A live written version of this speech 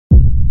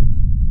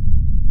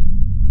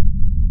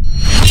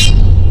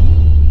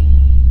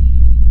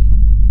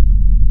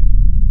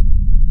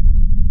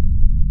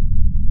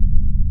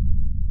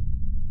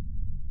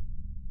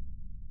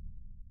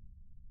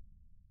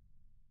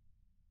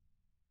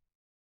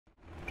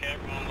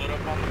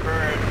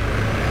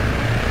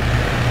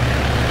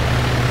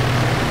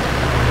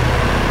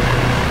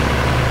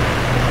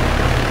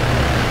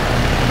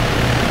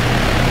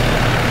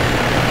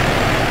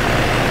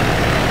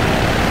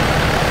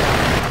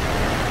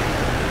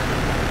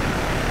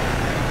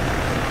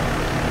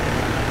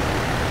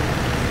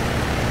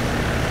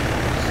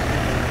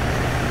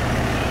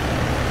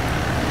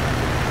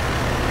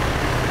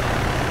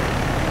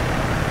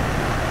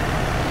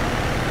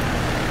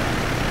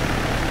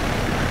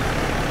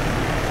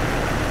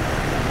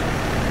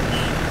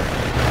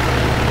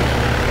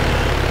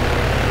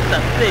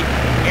big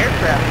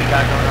aircraft we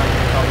got going on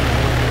here with all these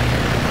buildings.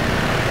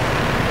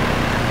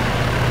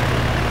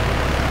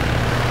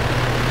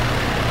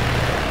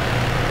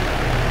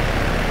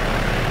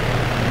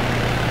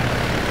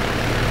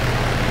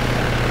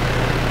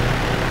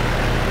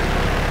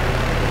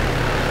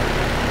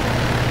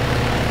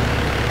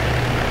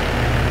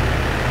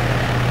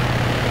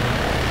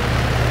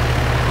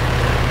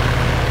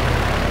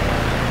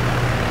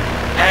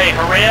 Hey,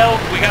 Harrell,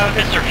 we got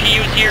Mr.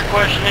 Hughes here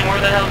questioning where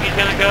the hell he's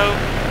gonna go.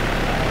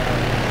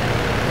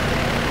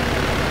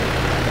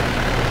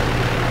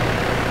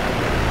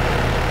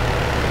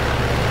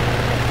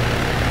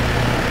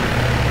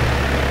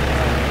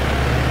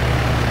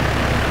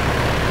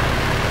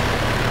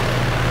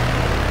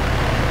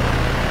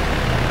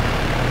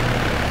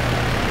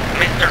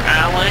 Mr.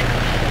 Alex?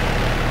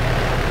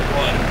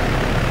 What?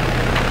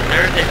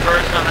 There's a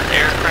person on this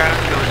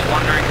aircraft who was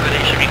wondering who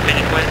they should be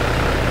fitted with.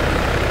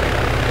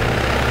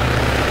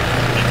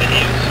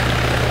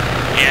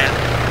 Yeah.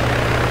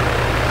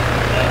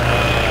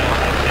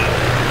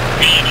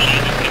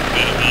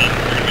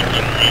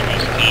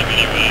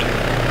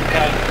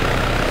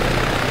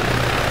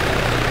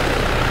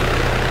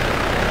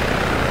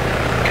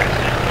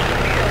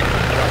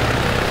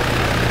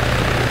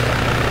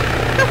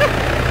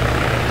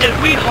 Did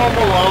we home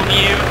alone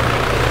you?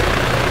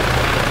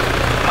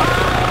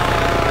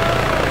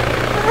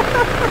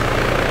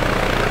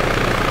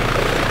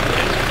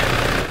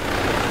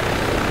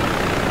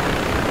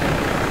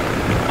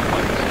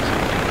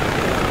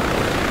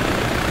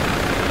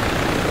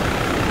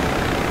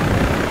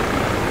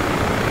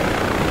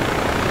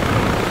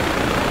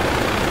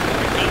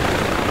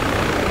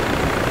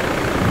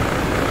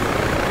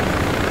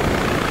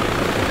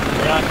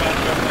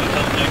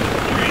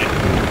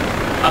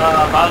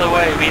 By the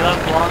way, we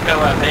left Blanco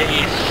at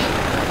base.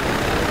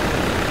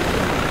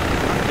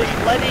 Just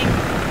letting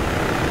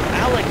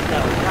Alex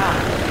know,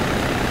 God.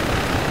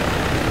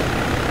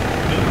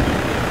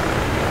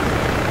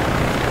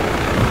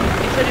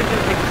 He said he was going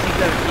to take the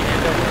C-17 in,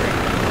 don't worry.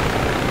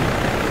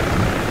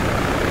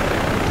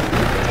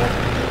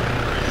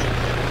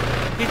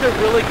 He's a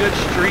really good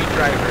street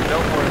driver,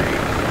 don't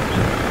worry.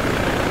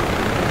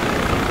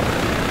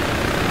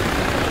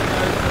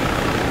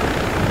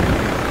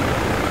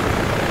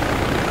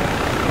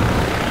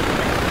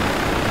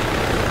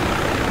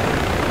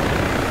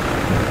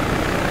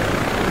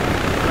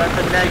 That's a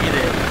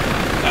negative.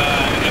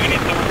 We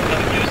need someone to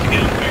use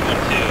again, 312.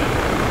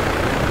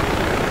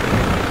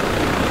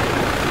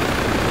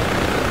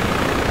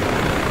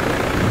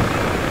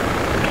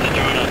 To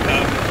join on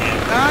top.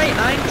 Yeah.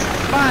 I'm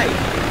fine.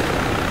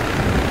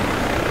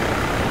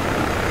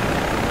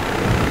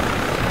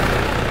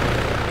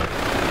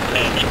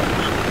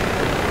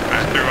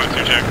 Alright,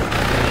 312 check.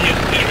 Use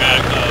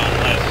automatic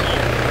last one.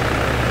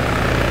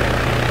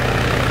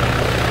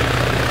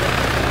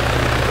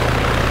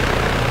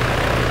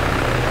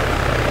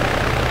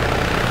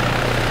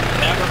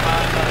 Never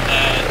mind on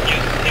that.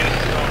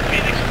 Use on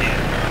Phoenix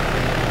dude.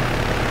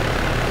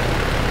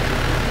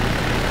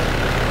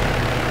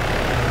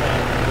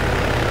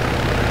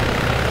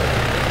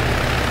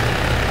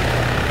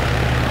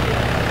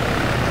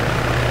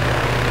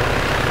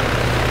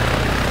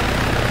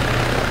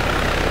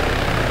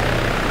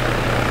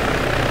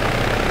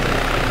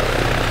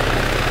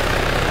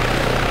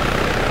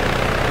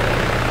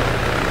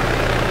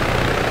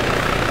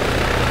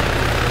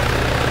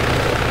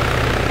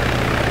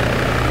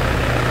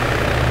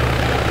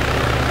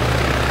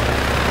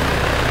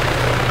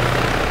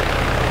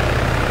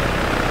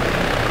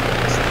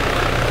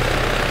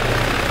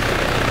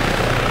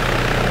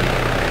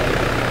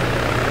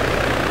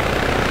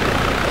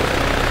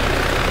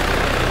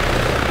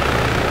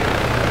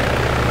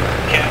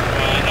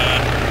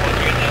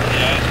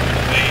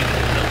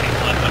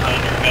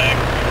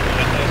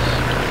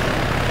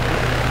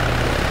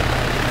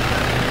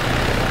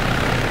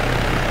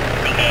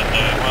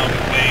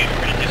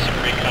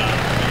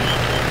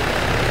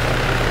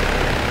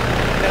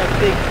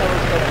 Big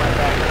telescope on my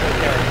back. It's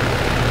okay.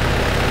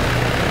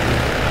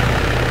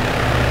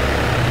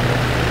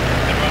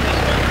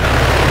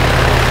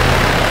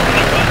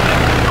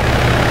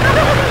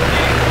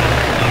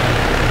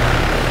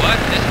 What?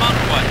 This month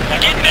or what?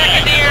 Get back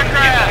in the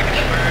aircraft!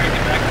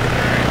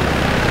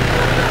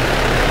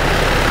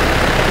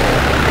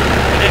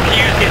 And if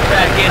Hughes gets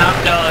back in, I'm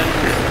done.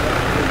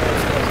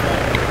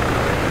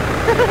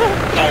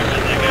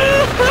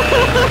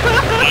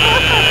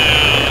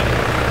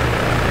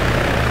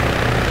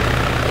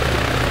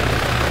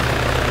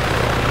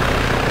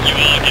 You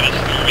will get a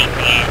stormy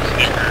cloud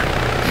sticker.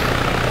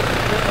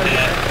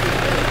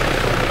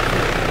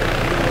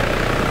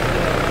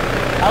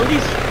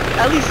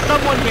 At least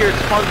someone here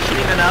is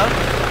functioning enough.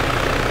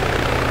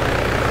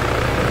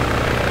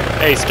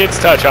 Hey, skids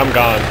touch, I'm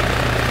gone.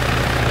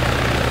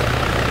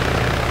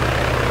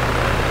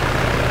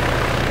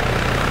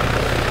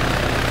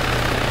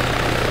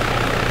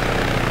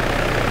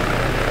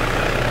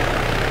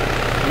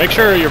 Make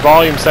sure your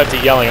volume's set to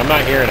yelling. I'm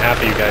not hearing half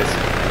of you guys.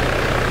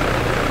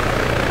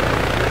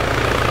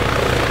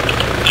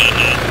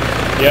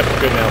 Yep,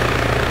 good now.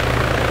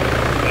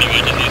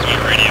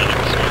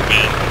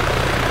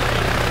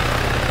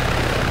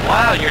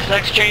 Wow, your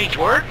sex change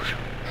worked?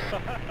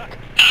 Don't worry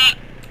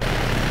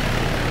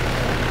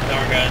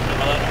guys, I'm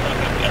gonna look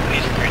up at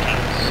least 3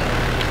 times.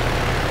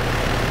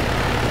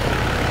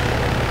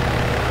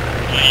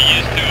 Well, you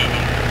used 2 of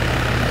them.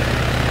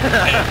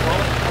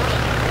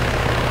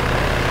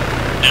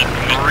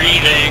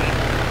 Breathing.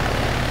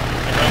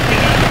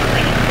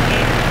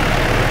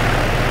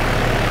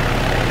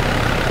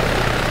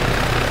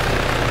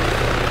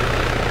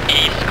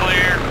 East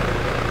clear.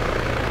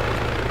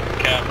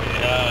 Copy,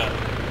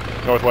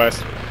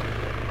 Northwest.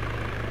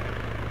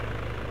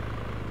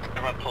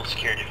 everyone pull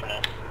security for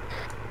now.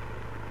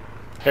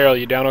 Harold,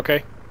 you down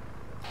okay?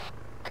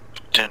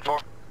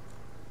 10-4.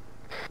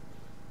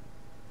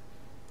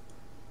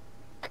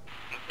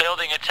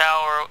 Building a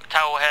tower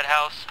head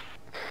house.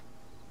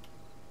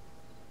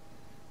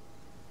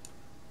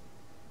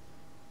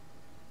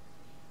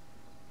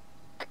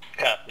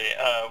 Copy.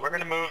 We're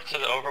gonna move to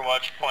the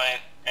Overwatch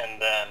point,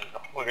 and then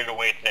we're gonna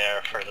wait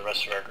there for the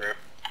rest of our group.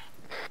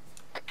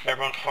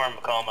 Everyone form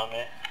a column on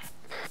me.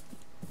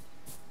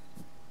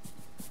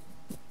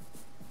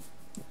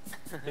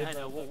 I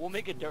know, we'll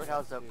make a dirt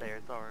house up there,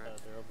 it's alright.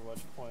 Their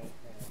Overwatch point,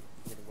 and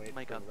we're gonna wait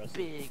Make for a the rest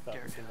big of the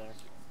dirt stuff in there.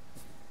 house.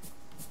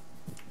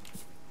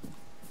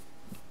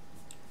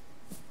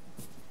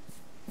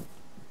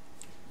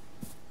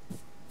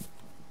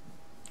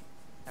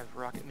 Have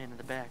rocket men in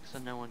the back so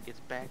no one gets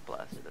back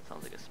blasted. That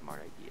sounds like a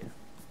smart idea.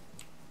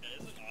 Yeah,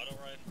 isn't auto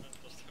rifleman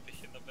supposed to be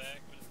in the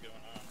back? What is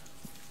going on?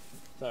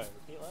 Sorry,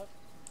 repeat left?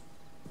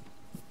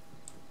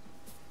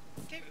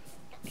 David,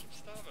 fuck keeps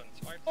stopping.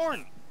 It's why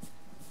Orin!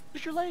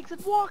 Push your legs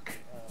and walk!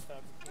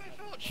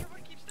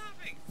 Sherwood keeps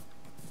stopping.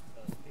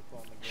 People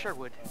on the ground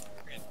Sherwood.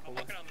 I'm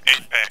looking on the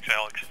 8 packs,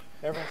 Alex.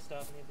 Everyone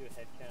stop, we need to do a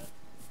head count.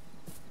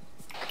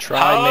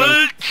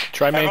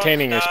 Try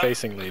maintaining your Stop.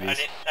 spacing, ladies.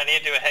 I need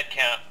to do a head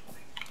count.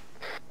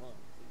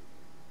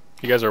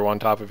 You guys are on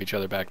top of each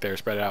other back there.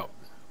 Spread out.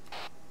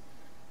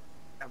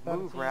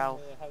 Move,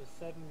 Ralph. Have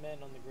 7 men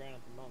on the ground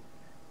at the moment.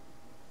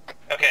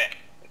 Okay,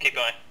 keep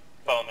going.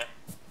 Follow me.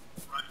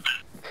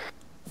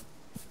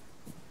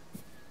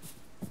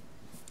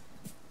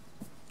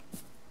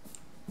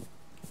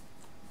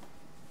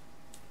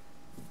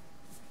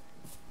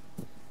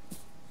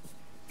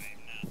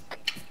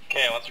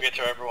 Okay, once we get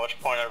to our Overwatch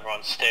point,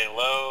 everyone stay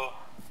low.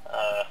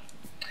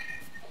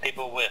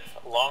 People with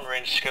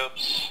long-range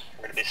scopes,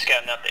 we're going to be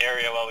scouting out the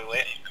area while we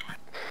wait.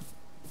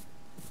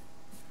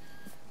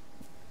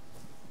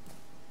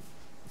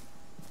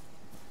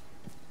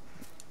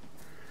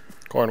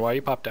 Corn, why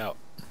you popped out?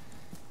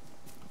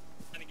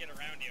 Trying to get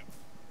around you.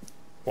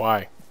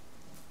 Why?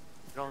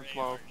 Going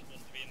slow. You're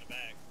supposed to be in the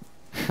back.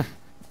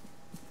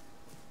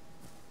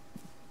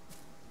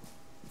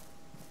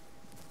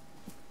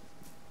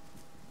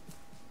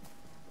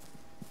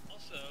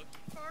 Also,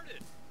 he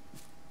farted.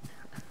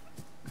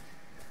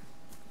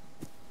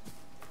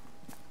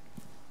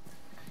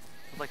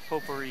 It's like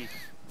potpourri.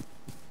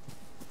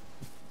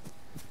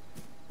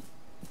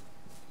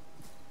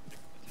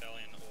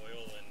 Italian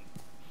oil and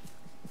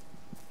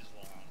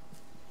Islam.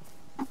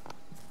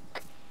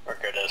 We're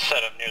good to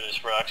set up near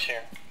these rocks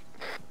here.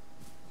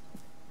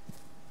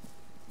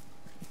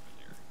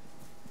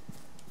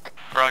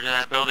 Roger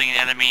that. Building an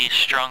enemy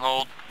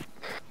stronghold.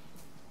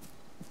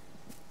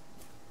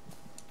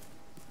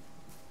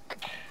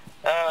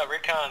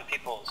 Recon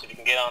people, so you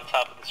can get on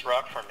top of this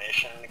rock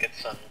formation and get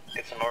some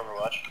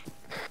Overwatch.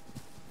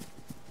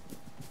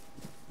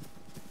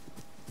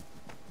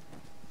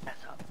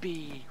 That's a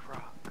big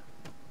rock.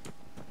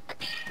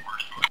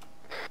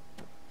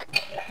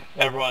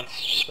 Everyone's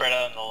spread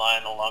out in the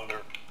line along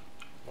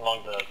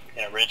the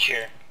ridge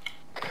here.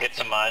 Get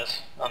some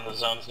eyes on the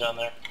zones down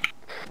there.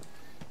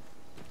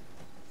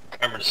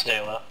 Remember to stay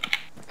low.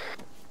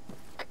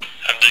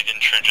 I'm digging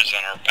trenches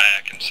on our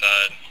back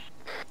inside.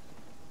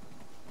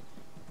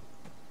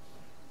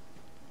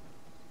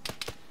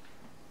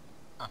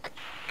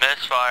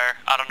 Misfire.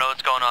 I don't know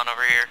what's going on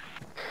over here.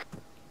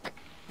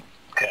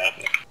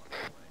 Copy.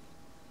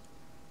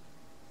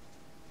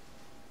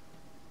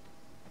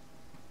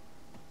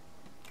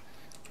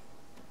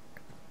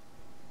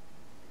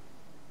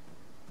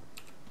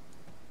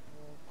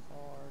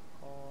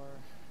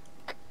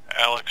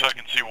 Alex, I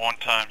can see 1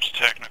 times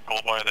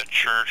technical by the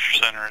church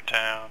center of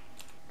town.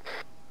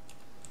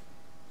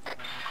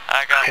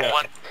 I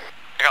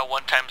got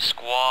one time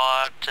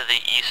squad to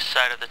the east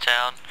side of the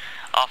town.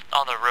 Off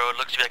on the road,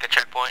 looks to be like a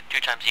checkpoint.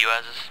 2 times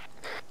UASs.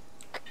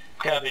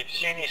 Copy. If you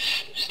see any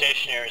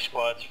stationary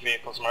squads,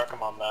 vehicles, mark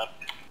them on map.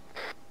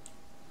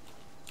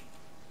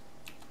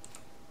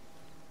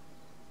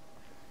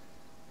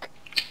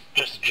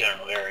 Just a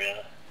general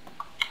area.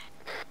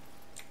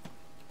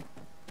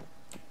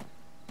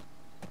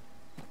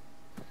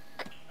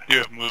 I do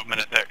have movement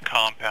at that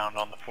compound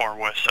on the far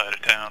west side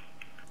of town.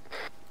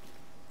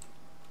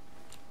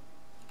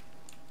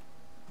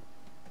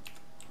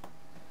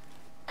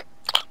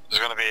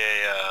 There's gonna be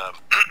a,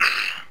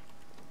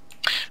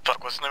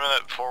 fuck, what's the name of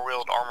that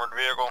 4-wheeled armored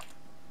vehicle?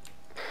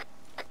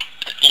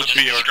 We'll just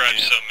describe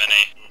so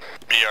many.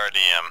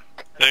 BRDM.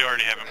 They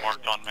already have it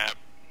marked on map.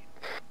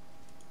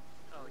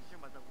 Oh, you're talking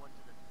about the one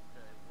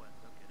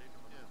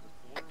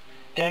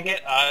Can I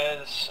get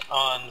eyes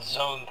on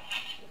zone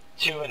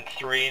 2 and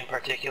 3 in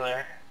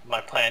particular? My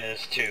plan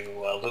is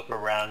to loop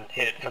around,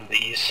 hit from the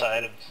east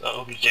side of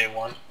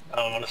OBJ1.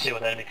 I want to see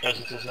what enemy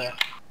presence is there.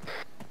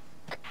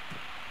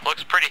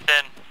 Looks pretty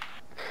thin.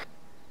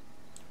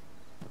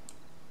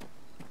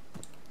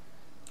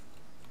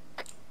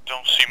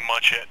 Don't see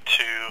much at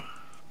 2.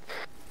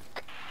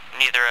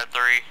 Neither at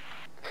 3.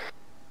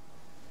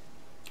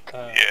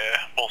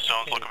 Yeah, both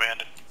zones look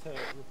abandoned. To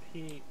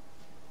repeat, you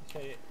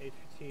say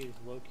HVT is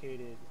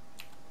located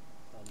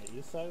on the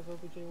east side of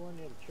OBJ1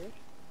 near the church?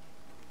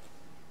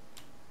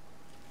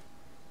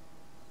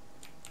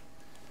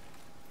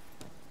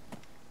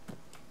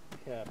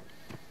 Yeah.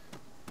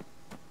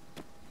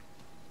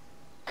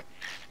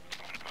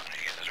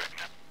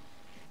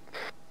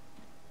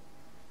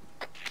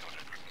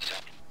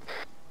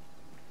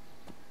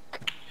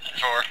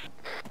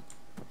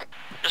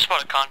 Just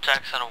spotted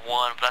contacts on a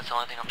 1, but that's the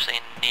only thing I'm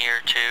seeing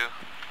near 2.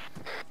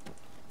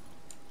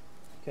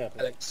 Copy.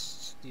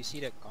 Alex, do you see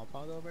that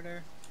compound over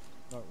there?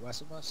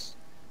 Northwest of us?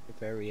 The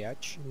very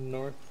edge?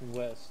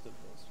 Northwest of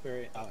us.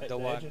 Very the the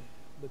one- edge of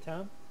the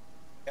town?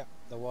 Yeah,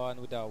 the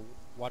one with the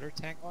water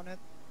tank on it?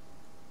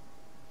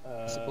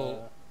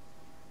 Possible.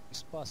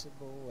 It's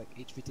possible, like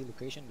HVT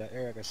location, the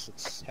area because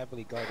it's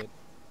heavily guarded.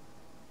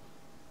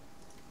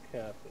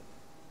 Copy.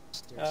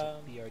 There's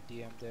a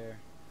BRDM there.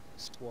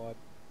 Squad.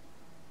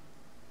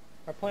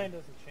 Our plan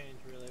doesn't change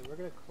really. We're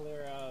gonna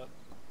clear out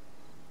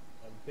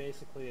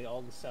basically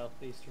all the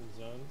southeastern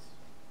zones.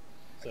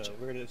 So Gotcha.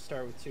 we're gonna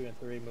start with 2 and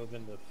 3, move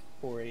into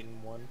 4, 8,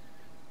 and 1.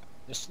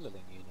 Just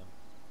letting you know.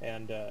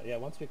 And yeah,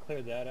 once we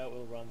clear that out,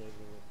 we'll rendezvous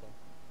with them.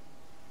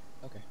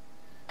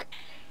 Okay.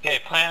 Okay,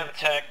 plan of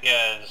attack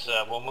is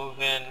we'll move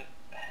in,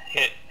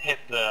 hit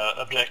the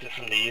objective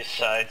from the east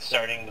side,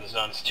 starting with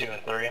zones 2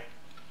 and 3.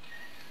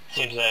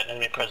 Seems that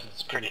enemy presence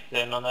is pretty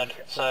thin on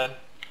that side.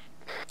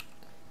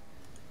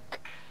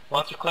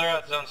 Once we clear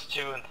out zones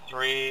 2 and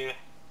 3,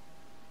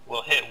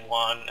 we'll hit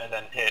 1 and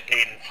then hit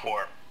 8 and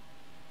 4.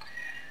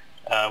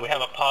 We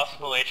have a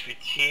possible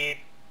HVT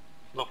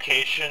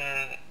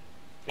location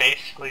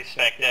basically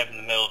smack dab in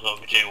the middle of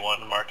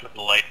OBJ1 marked with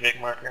the light VIG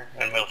marker,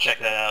 and we'll check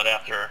that out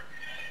after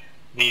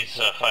these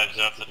 5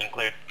 zones have been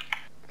cleared.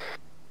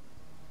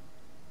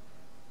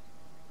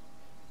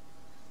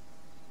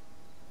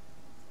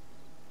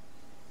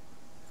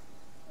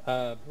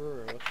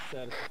 Brewer, what's the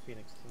status of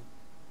Phoenix team?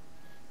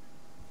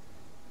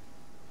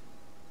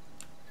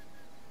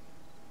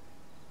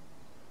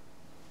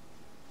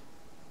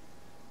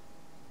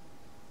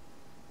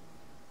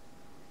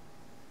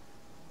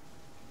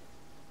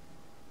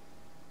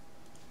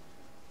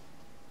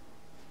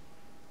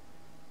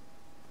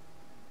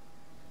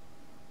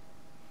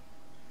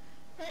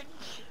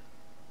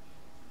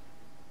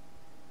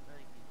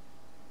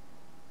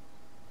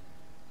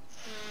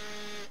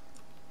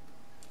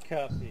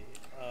 Copy.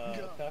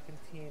 Falcon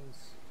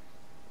team's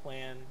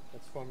plan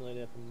that's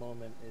formulated at the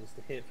moment is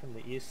to hit from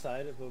the east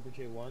side of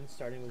OBJ1,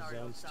 starting with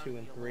zones 2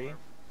 and 3.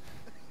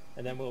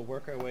 And then we'll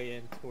work our way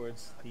in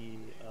towards the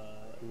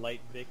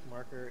light VIC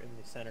marker in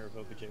the center of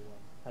OBJ1.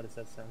 How does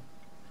that sound?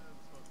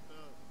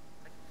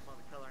 I can smell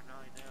the color 9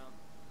 now.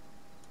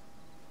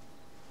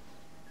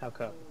 How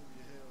come?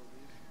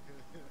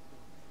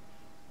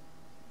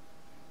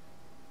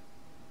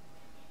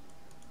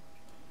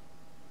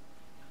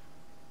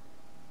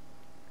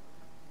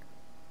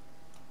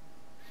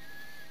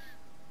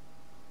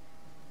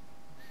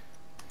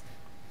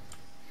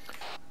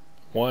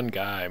 One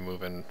guy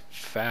moving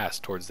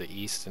fast towards the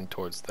east and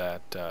towards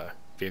that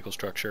vehicle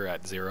structure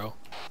at 0.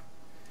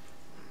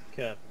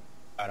 Copy.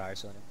 Got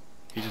eyes on him.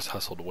 He just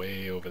hustled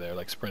way over there,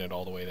 like sprinted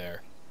all the way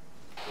there.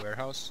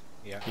 Warehouse?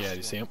 Yeah. Yeah, do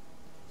you see him?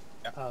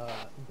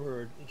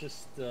 Brewer,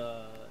 just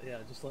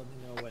just let me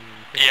know when.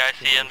 Yeah, I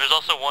see him. There's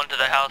also one to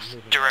the house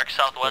direct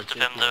southwest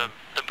of him,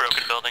 the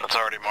broken building. That's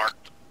already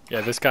marked. Yeah,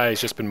 this guy's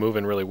just been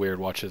moving really weird.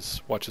 Watch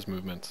his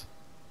movements.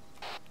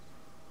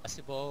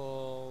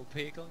 Possible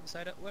vehicle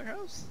inside that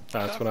warehouse?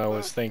 That's what I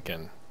was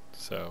thinking.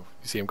 So,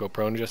 you see him go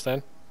prone just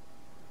then?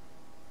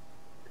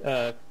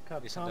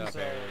 Copy. Isn't Tom's,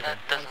 that That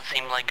doesn't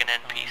seem like an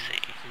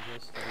NPC.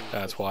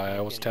 That's why I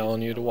was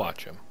telling you to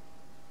watch him.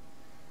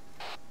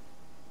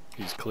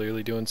 He's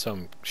clearly doing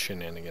some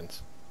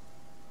shenanigans.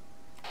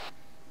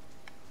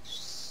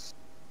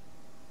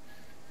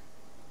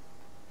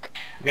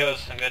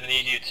 Ghost, I'm going to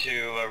need you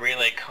to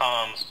relay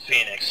comms with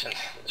Phoenix since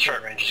the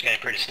short range is getting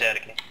pretty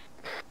staticky.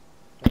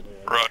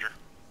 Roger.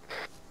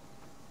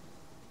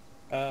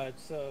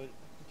 So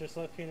just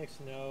let Phoenix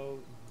know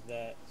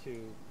that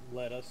to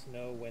let us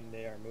know when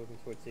they are moving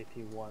towards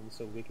AP1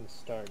 so we can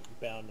start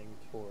bounding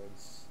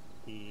towards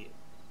the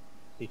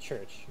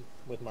church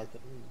with marked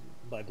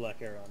by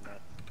black arrow on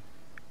that.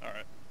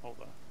 Alright, hold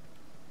on.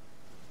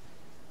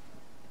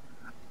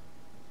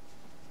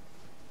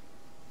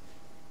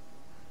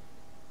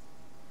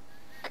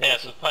 Yeah,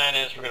 so the plan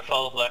is we're going to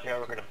follow Black Arrow,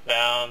 we're going to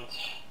bound,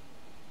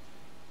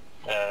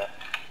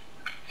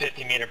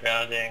 50-meter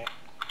bounding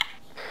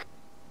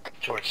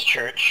towards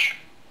church.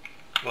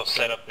 We'll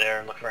set up there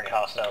and look for any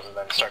hostiles and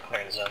then start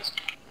clearing the zones.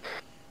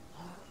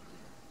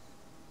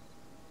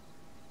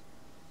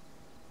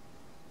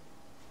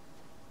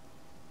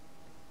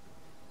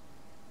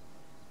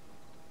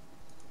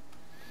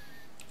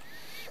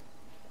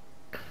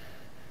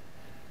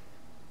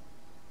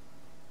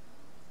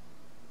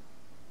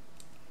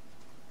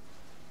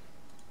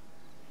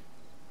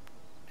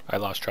 I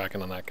lost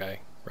tracking on that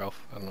guy,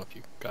 Ralph. I don't know if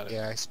you got it.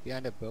 Yeah, it's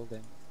behind a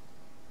building.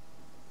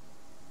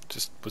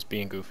 Just was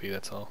being goofy,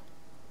 that's all.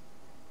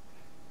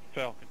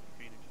 Falcon to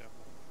Phoenix have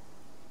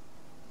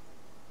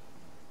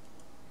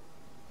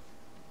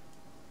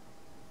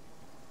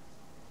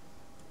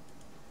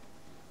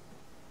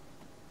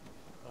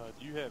one.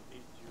 Do you have 8-0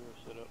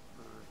 set up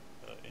for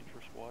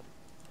intra-squad?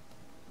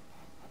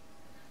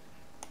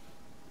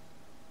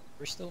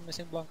 We're still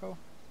missing Blanco?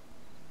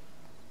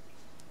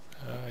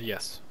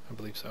 Yes, I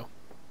believe so.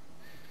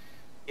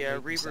 Yeah,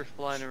 Reaper's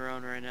flying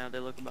around right now. They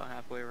look about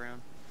halfway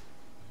around.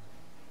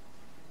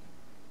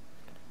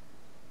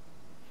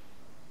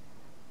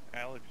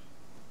 Alex,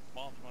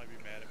 moms might be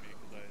mad at me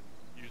because I'm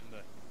using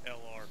the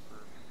LR for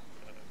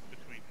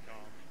between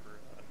comms for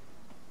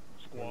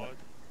squad.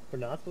 We're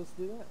not supposed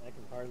to do that? I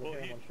can hardly Well,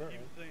 hear he him on short was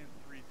range. saying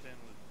 310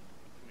 was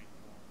between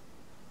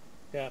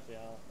comms. Copy,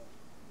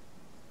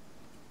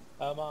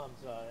 Moms,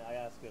 I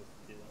asked us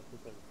to do that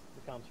because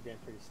the comms are getting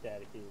pretty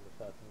staticky with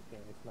Falcon and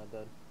Phoenix not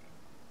dead.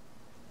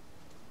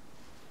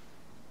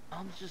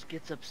 Moms just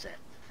gets upset.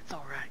 It's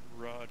alright.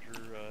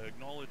 Roger,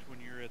 acknowledge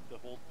when you're at the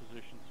hold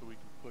position so we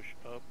can push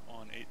up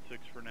on 8-6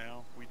 for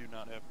now. We do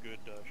not have good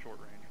short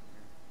range from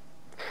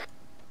here.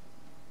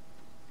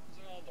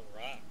 Those are all the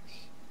rocks.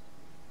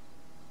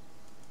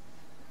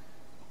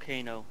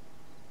 Okay, no.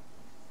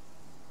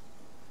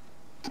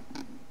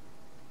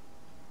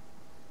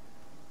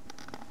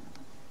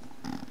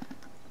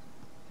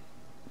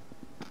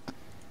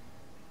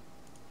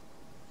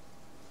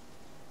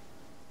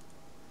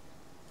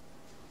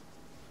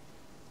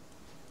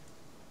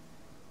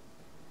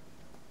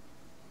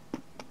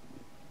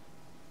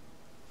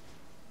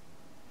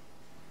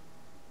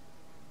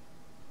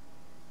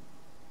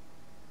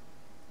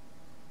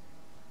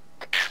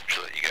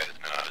 So that you guys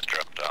know I was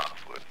dropped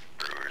off with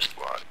Brewer's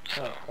squad,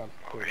 so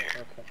over here.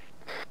 Okay.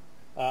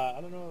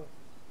 I don't know if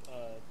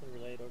it's been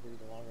relayed over to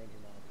the long range or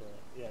not, but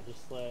yeah,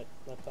 just let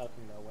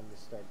Falcon know when to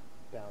start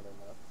bounding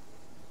up.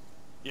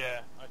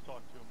 Yeah, I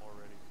talked to him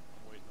already.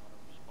 I'm waiting on a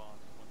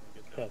response when they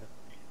get there. Okay.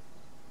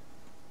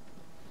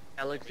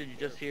 Alex, did you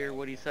just hear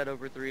what he said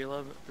over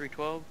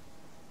 312?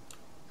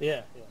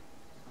 Yeah.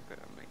 Okay,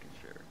 I'm making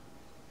sure.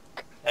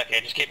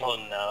 Okay, just keep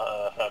holding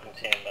now, Falcon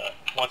team.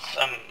 Once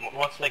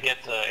they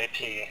get to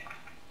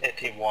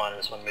AP1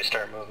 is when we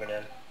start moving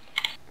in.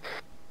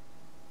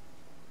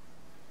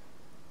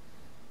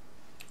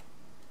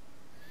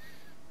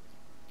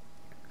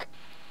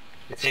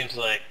 It seems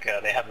like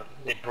they have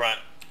the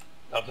brunt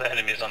of the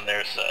enemies on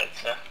their side,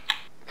 so.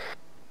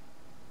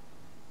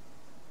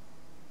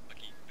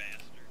 Lucky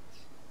bastards.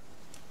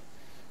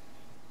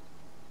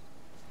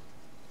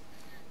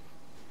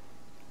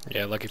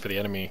 Yeah, lucky for the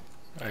enemy.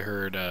 I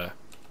heard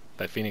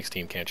that Phoenix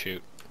team can't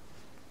shoot.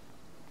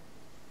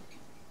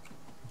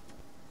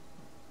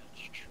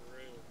 That's true.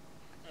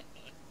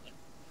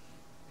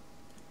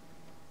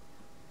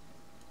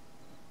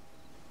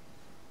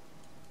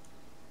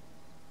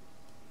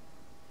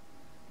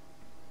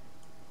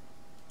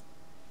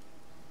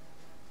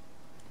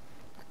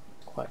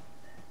 Quiet.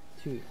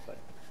 Too quiet.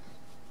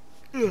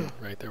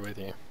 Right there with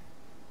you.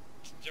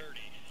 It's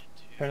dirty.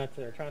 Try not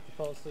to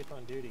fall asleep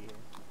on duty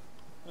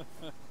here.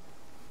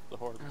 The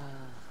hard one.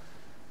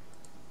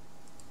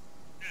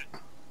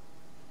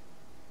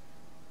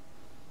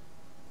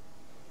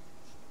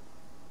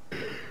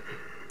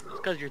 It's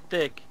because you're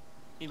thick.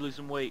 You lose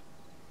some weight.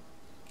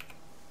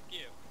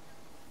 You.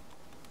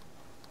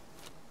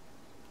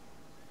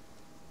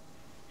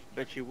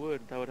 Bet you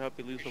would. That would help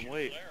you lose some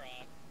weight. Flare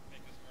off.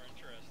 Make this more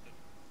interesting.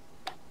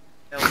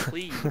 Hell,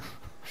 please.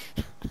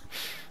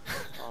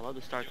 I'll love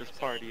to start this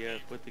party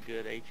up with the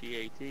good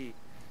HEAT.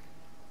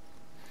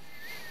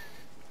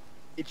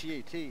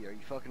 HEAT, are you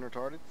fucking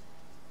retarded?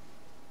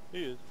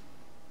 He is.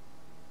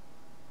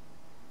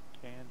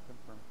 Can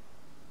confirm.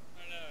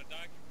 No,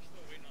 doctor, we're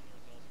still waiting on the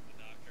results from the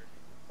doctor.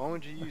 Why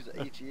would you use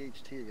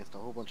HEHT against a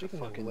whole bunch of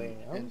Speaking of fucking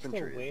waiting, I'm still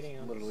infantry? waiting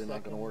It's on literally the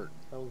not gonna second work.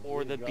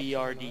 Or the drop something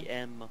on.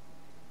 BRDM.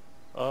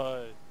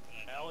 Alex,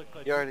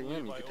 I You already do knew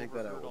believe you I could take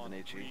that out overheard with an on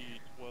HE.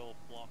 312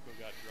 Blanco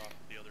got dropped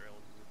with the other L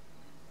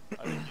group.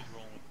 I think he's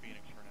rolling with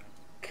Phoenix for now.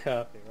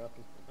 Copy.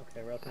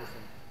 Ruff is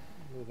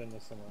moving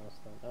with someone else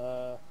then.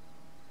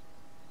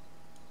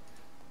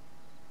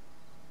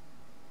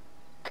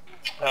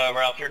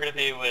 Ralph, you're gonna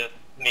be with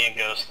me and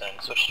Ghost then.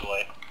 Switch to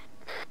white.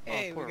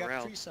 Hey, poor we got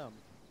Ralph. threesome.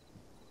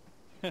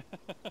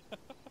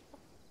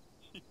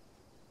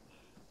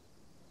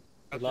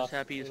 I'm just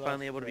happy he's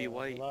finally able to be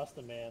white. We lost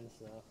a man,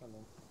 so I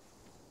mean.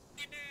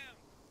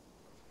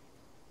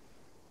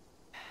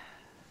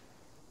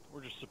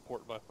 We're just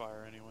support by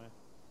fire anyway.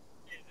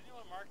 Yeah, did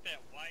anyone mark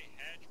that white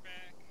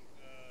hatchback?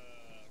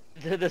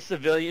 The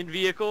civilian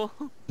vehicle?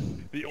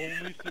 The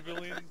only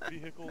civilian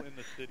vehicle in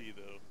the city,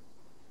 though.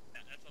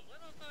 That's a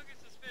little fucking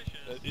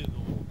suspicious. That is a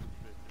little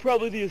suspicious.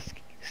 Probably the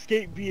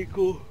escape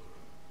vehicle.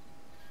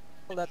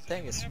 Well, that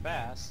thing is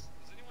fast.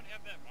 Does anyone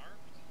have that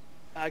marked?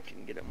 I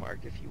can get it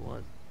marked if you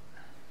want.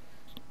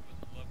 Would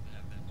love to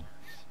have that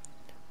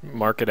marked.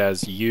 Mark it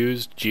as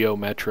used, Geo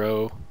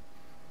Metro,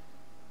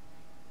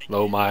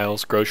 low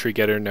miles, grocery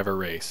getter, never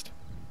raced.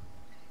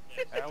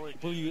 Alex,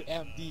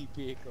 WMD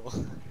vehicle.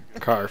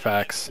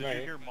 Carfax did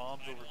you hear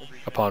Mom's over 3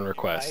 upon minutes?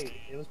 request.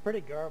 It was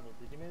pretty garbled.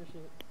 Did you manage to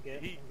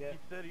get? He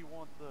said he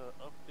wants an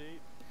update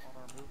on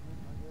our movement,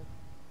 I guess.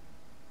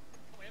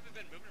 We haven't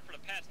been moving for the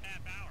past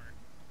half hour.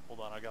 Hold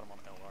on, I got him on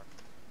LR.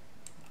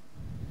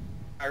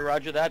 Alright,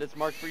 roger that. It's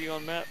marked for you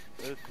on map.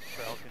 This is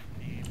Falcon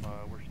team,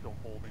 we're still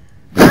holding.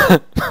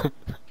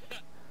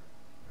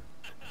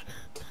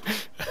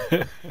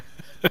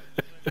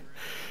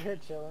 You're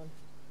chilling.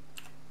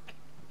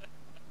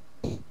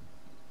 Hey,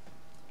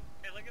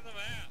 look at the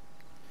map.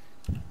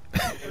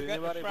 Did Forget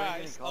anybody the bring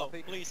any fries. Oh,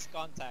 coffee? please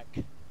contact.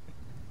 You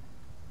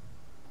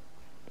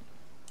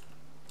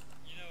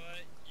know what?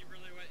 You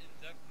really went in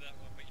depth to that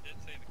one, but you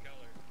didn't say the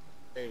color.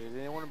 Hey, did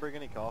anyone bring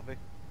any coffee?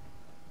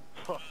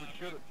 we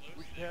should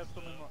have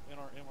some in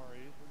our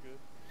MREs, we're good.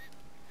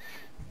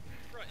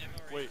 Brought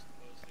MREs Wait.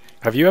 closely.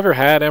 Have you ever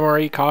had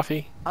MRE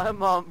coffee? My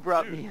mom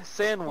brought Dude, me a Of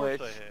sandwich.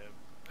 course I have.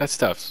 That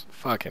stuff's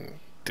fucking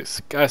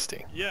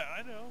disgusting. Yeah,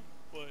 I know,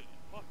 but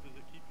fuck, does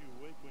it keep you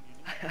awake when you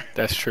need it?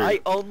 That's true. I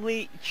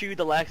only chew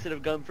the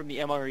laxative gum from the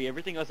MRE.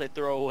 Everything else I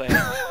throw away.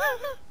 I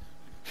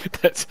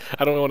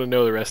don't want to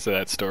know the rest of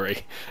that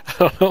story. I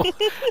don't know.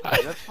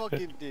 That's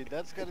fucking, dude,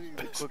 that's gotta be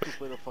the quickest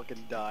way to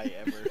fucking die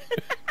ever.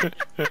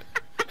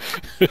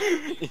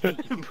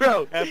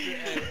 Bro, After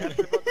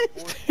about the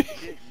fourth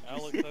shit,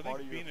 Alex, you I see part think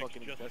of your Phoenix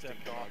fucking just intestine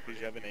stepped come off out because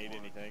you haven't ate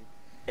anything.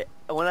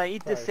 when I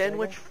eat this Sorry, say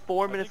sandwich, again?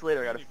 4 minutes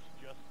later I gotta... Phoenix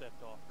just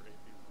stepped off for AP1.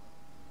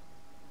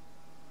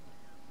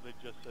 They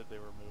just said they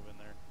were moving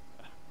there.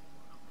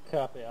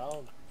 Copy.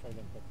 I'll try to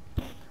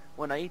put.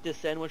 When I eat this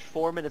sandwich,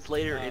 4 minutes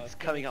later, it's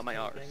coming out my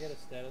arse. Can I get a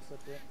status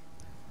update?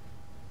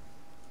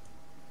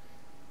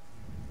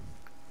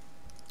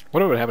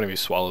 What would happen if you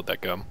swallowed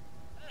that gum?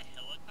 A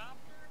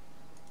helicopter?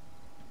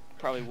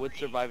 Probably would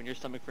survive in your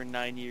stomach for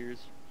 9 years.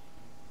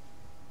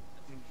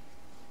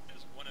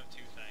 It's one of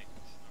two things.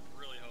 I'm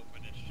really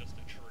hoping it's just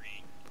a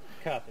tree.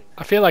 Copy.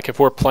 I feel like if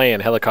we're playing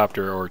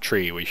helicopter or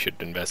tree, we should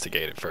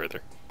investigate it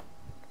further.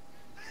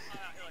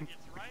 Like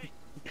it's right.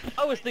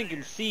 I was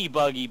thinking sea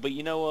buggy, but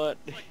you know what?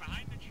 It's like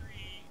behind the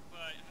tree, but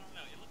I don't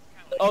know. It looks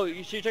kind of like.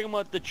 Oh, so you're talking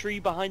about the tree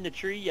behind the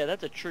tree? Yeah,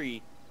 that's a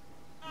tree.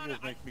 You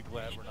just make me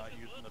glad we're not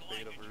using the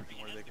beta version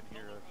where they can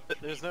hear us.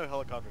 There's no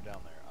helicopter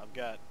down there. I've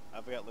got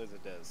laser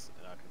des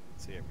and I can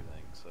see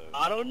everything. So.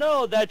 I don't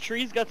know. That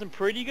tree's got some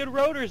pretty good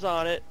rotors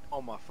on it.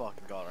 Oh my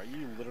fucking god, are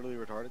you literally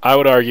retarded? I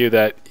would argue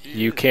that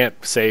you can't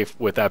say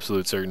with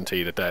absolute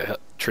certainty that that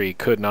tree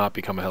could not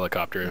become a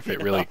helicopter if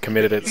it really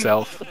committed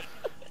itself.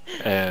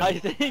 And I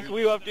think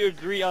we have to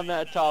agree on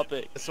that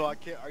topic. So I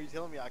can't. Are you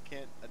telling me I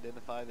can't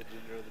identify the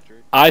gender of the tree?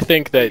 I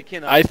think You that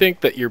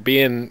cannot. you're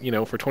being,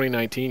 for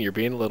 2019, you're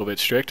being a little bit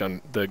strict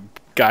on the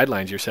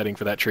guidelines you're setting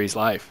for that tree's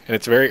life, and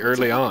it's very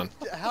early on.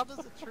 How does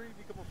a tree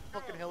become a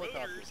fucking helicopter?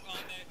 Rotors on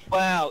that tree.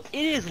 Wow,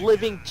 it is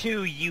living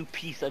too, you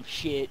piece of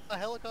shit. A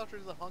helicopter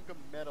is a hunk of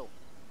metal.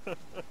 I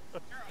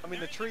mean,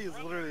 the tree is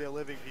literally a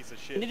living piece of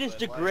shit. And it is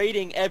but, like,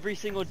 degrading every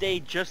single day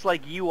just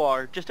like you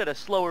are, just at a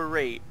slower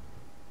rate.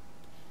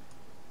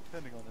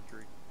 Depending on the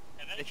tree.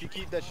 And that if you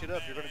tree keep that is shit on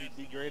up, you're that gonna be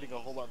ass degrading a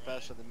whole lot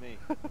faster than me.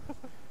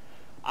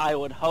 I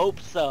would hope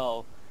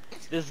so.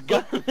 This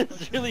gun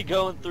is really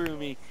going through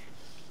me.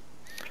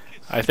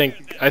 I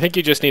think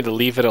you just need to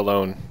leave it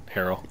alone,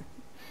 Harold.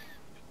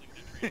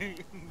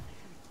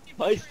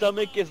 My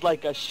stomach is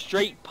like a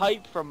straight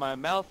pipe from my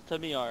mouth to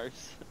me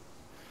arse.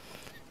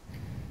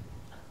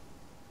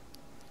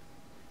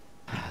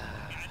 I swear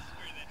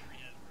that tree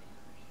has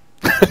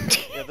rotors.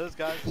 Yeah, those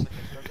guys in the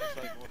construction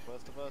site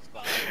northwest of us,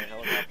 behind the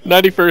helicopter.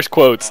 91st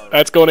quotes.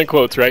 That's going in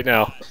quotes right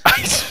now.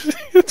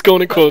 It's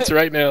going in quotes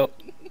right now.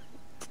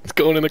 It's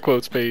going in the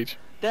quotes page.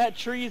 That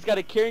tree's got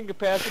a carrying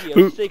capacity of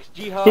Who- 6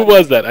 jihad Who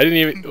was that? I didn't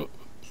even.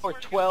 or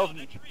 12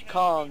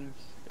 Kongs.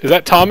 Is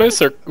that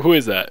Thomas or who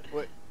is that?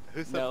 Wait,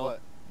 who said No,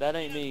 what? that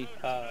ain't me.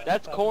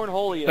 That's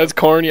Cornholio. That's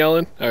Corn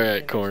yelling. All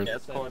right, Corn.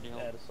 That's corny.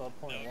 At assault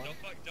point No, one.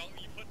 don't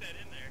you put that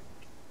in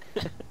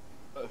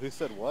there. Who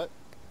said what?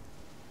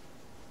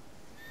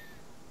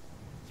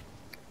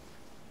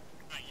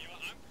 Alright, you know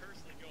what? I'm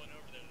personally going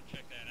over there to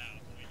check that out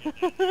when we get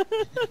down there.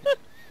 Just so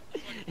I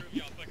can prove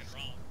y'all fucking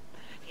wrong.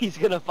 He's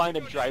gonna find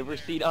a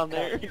driver's seat on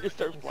there and just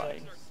start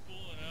flying. Start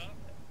spooling up.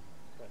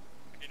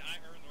 And I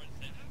earned the right to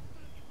say, I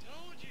fucking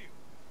told you.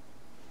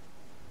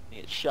 He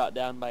gets shot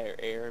down by our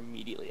air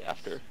immediately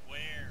after.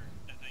 Where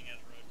that thing has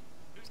rotors.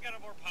 Who's got a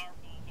more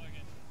powerful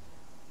fucking...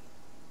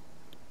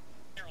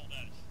 Harold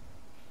does.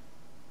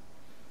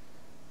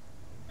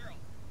 Harold,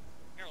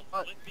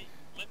 What?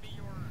 let me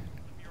your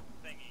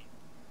thingy.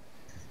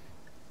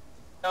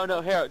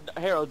 No, Harold,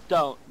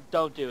 don't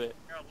do it.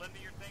 Harold, lend me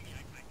your thingy.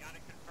 I gotta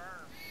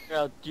confirm.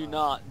 Harold, do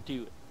not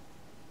do it.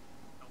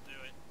 Don't do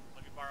it.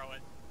 Let me borrow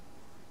it.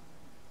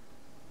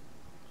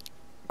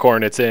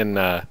 Corn. It's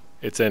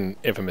in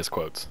infamous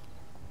quotes.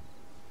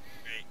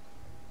 Great.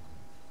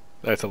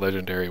 That's a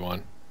legendary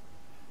one.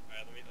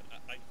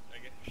 Alright, I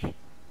guess.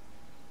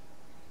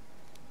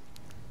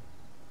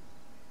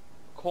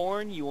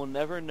 Corn, you will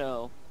never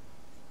know.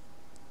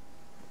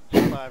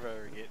 If I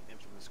ever get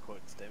infamous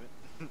quotes, damn it.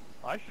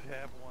 I should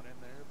have one in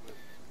there, but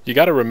You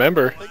got to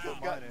remember. I think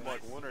I've gotten like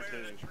one or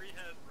two. That tree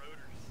has rotors.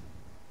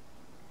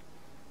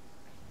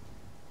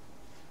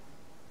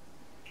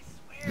 I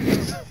swear to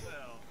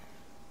myself.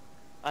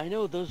 I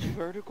know, those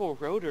vertical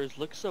rotors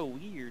look so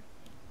weird.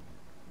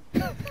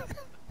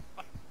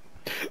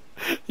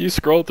 You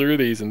scroll through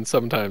these, and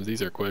sometimes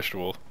these are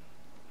questionable.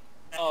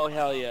 Oh,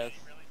 hell yes.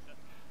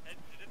 Did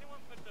anyone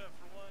put the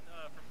for one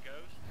from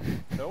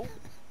Ghost? Nope.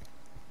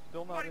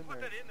 Still not Why in put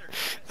there. that in there?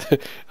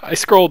 I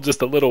scrolled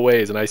just a little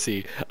ways, and I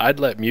see I'd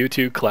let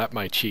Mewtwo clap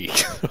my cheek.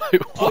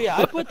 Oh yeah,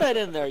 I put that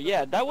in there.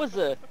 Yeah, that was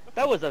a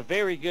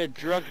very good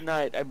drug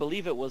night. I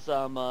believe it was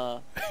I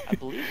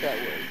believe that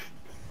was.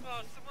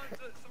 Oh,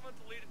 someone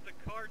deleted the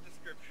card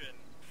description.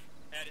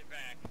 Add it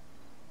back.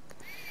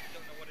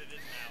 Don't know what it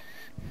is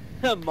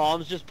now.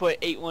 Mom's just put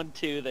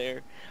 812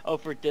 there. Oh,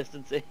 for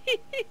distancing.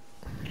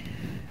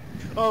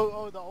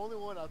 Oh, the only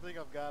one I think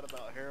I've got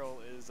about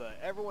Harold is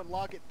everyone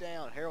lock it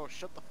down. Harold,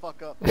 shut the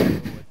fuck up. I'm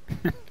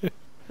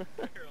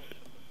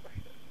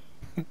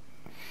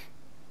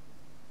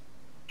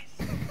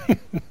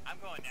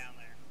going down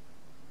there.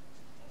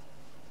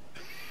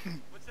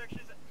 What section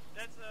is that?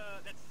 That's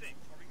 6.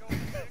 Are we going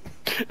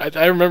to 6?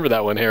 I remember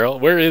that one, Harold.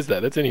 Where is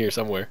that? That's in here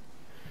somewhere.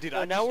 Dude,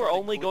 So I now just we're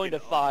started only going to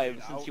clicking 5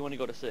 dude, since you want to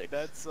go to 6.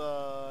 That's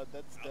down.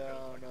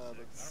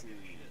 Let's see.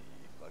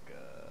 Fuck.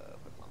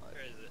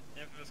 Where is it?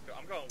 Infamous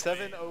I'm going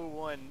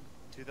 7/01,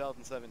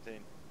 2017.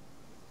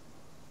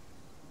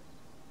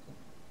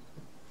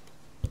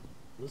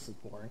 This is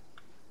boring.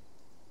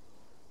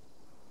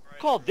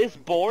 Call this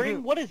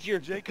boring? What is your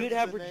Jacob's good the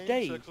average name,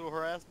 day? Sexual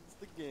harassment's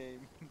the game.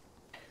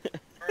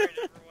 Alright,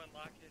 everyone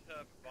lock it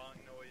up. Bong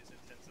noise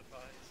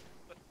intensifies.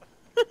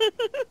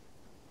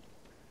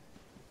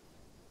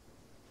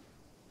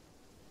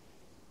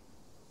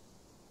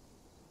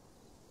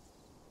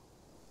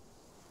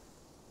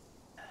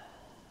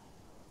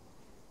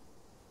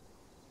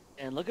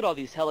 And look at all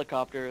these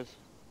helicopters.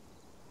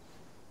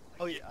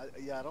 Oh yeah,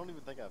 I don't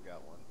even think I've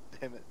got one.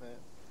 Damn it, man.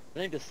 I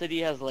think the city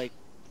has like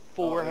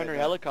 400 yeah.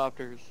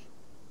 helicopters.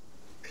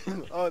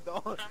 Oh,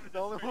 the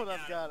only one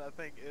I've got, I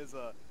think, is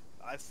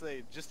I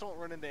say just don't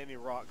run into any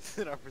rocks,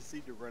 and I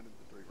proceed to run into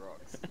 3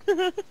 rocks.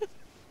 Hey,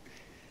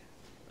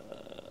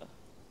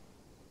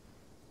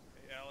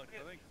 Alex,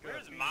 I think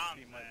Where's me and Mom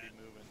T might be at?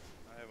 moving.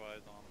 I have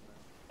eyes on him now.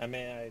 I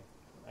mean,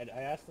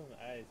 I asked them.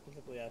 I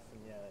specifically asked them,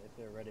 yeah, if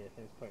they're ready. I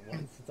think it's point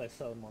 1 since I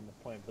saw them on the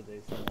point, but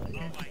they said Oh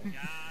my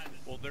god.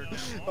 Well, they're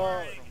so down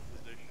boring. from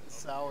position of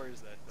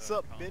Sours. that, What's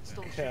up, combat. bitch?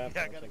 Don't shoot Yeah, me.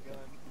 I got a okay. gun.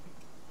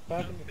 What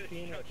happened to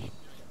Phoenix?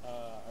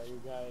 Are you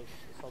guys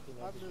assaulting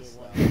I'm just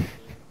OBJ1?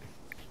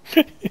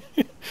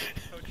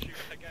 Don't shoot,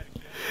 I got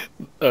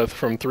a gun.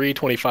 From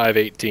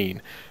 325.18.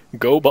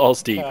 Go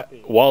balls deep.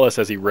 Copy. Wallace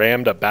as he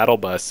rammed a battle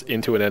bus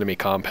into an enemy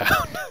compound.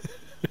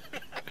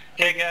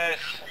 Okay guys,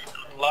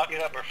 lock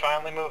it up, we're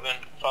finally moving.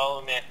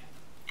 Follow me.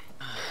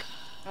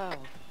 Oh.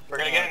 We're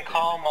gonna get in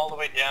calm all the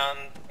way down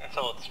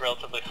until it's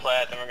relatively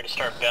flat, then we're gonna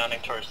start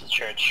bounding towards the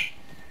church.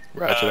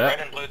 Roger Red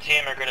that. and blue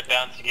team are gonna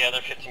bound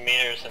together 50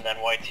 meters, and then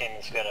white team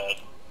is gonna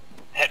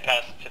head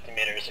past 50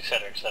 meters,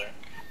 etc., etc.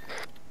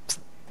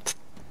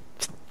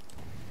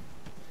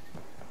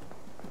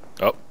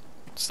 Oh,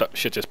 stop.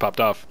 Shit just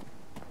popped off.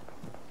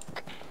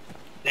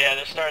 Yeah,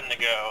 they're starting to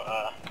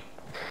go.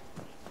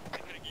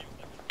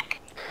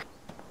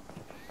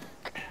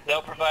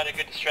 They'll provide a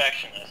good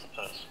distraction, I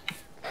suppose.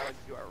 Alex,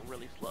 you are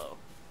really slow.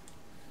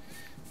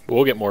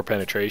 We'll get more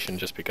penetration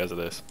just because of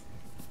this.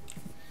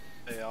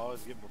 Hey, I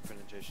always get more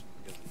penetration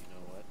because of, you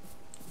know what?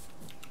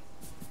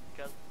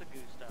 Because the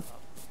goose stuff.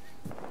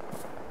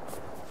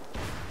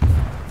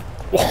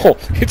 Whoa,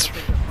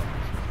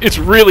 it's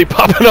really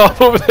popping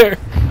off over there.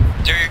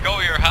 There you go,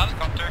 your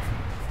helicopter.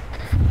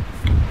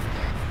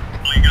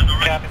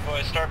 Copy,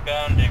 boys. Start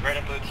bounding. Red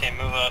and blue team,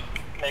 move up.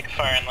 Make a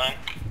firing line.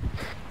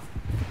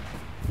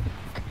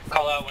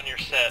 Call out when you're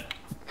set.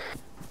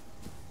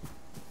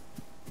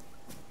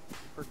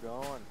 We're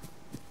going.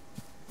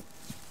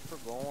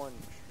 We're going.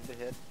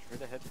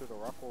 Straight ahead to the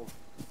rock wall.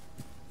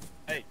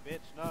 Hey, bitch,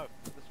 no.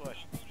 This way.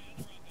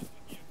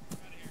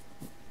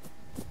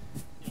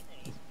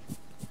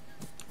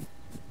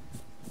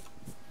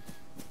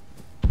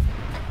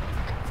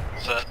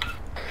 Set.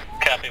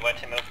 Copy, white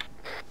team, move.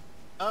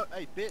 Oh,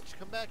 hey, bitch,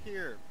 come back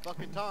here.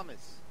 Fucking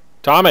Thomas.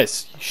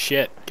 Thomas,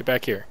 shit, get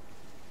back here.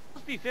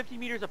 Must be 50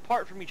 meters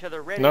apart from each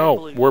other, red and No,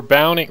 blue. we're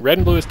bounding. Red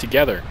and blue is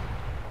together.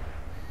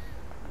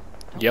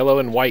 Yellow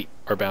and white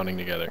are bounding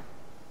together.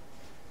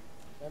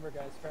 Remember,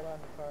 guys, spread out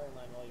in the firing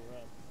line while you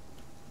run.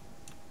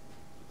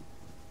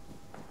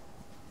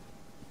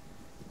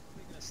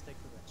 We're gonna stick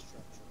to that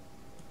structure.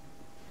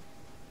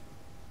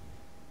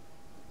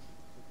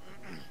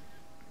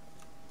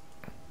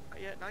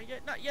 Not yet, not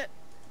yet, not yet.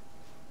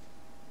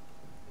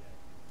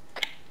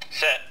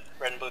 Set.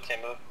 Red and blue team,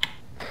 move.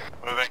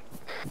 Moving.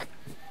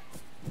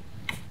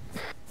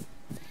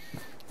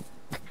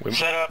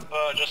 Set up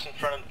just in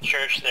front of the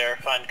church there,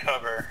 find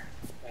cover,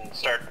 and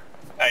start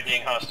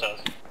IDing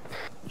hostiles.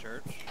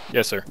 Church?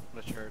 Yes, sir.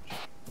 What church?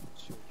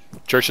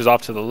 Church is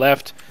off to the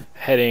left,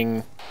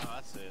 heading. Oh,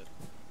 I see it.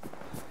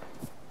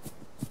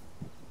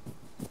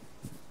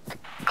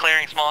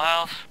 clearing small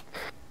house.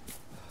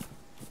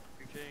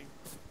 Reaching.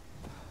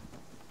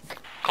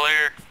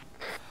 Clear.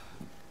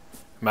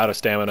 I'm out of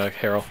stamina,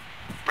 Harold.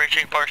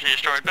 Breaching partially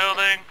destroyed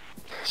building.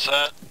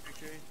 Set.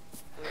 Reaching.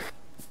 Clear.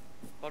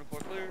 Bottom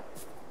floor clear.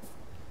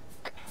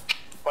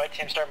 White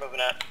team start moving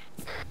out.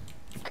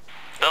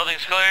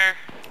 Building's clear.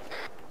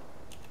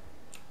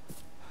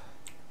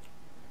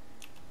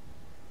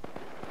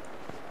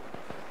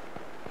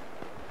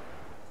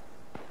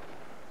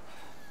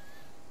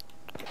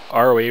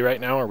 ROE right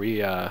now? Are we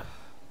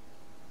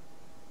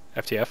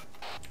FTF?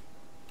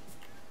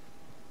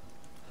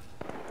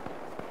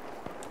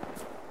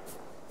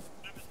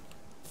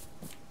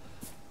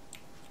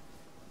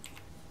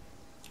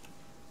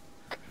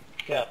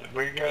 Yeah,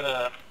 we're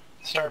gonna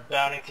start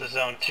bounding to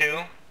zone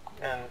 2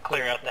 and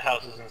clear out the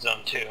houses in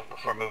zone 2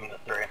 before moving to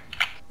 3.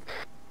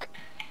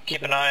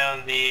 Keep an eye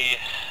on the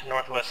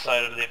northwest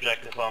side of the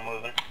objective while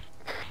moving.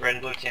 Red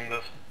and blue team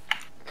move.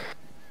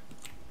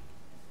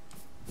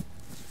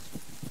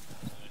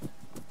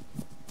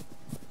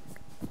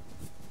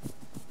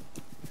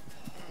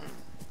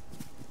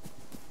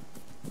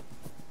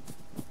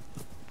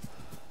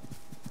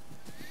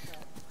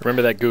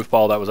 Remember that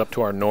goofball that was up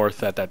to our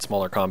north at that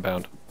smaller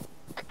compound?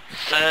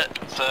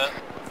 Set. Set.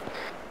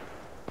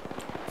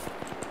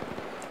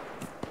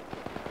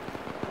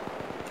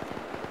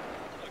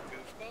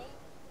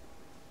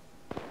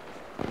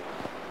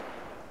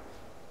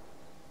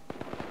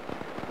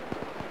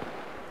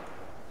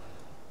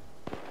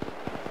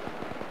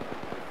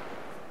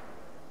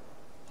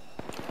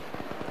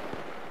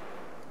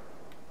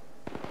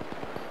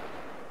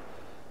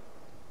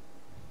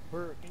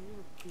 Bert, can you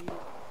repeat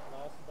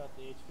last about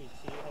the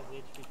HVT? Has the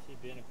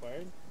HVT been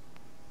acquired?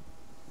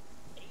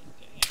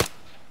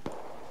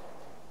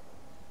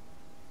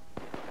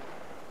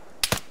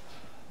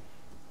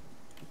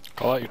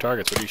 Call out your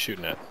targets. What are you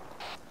shooting at?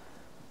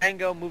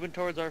 Tango moving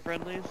towards our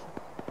friendlies.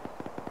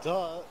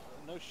 Duh.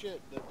 No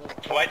shit.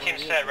 White team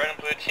set. Red and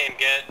blue team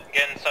get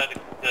inside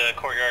the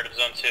courtyard of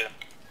zone 2.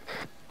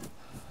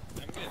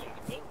 I'm getting in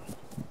the building.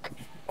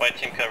 White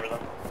team cover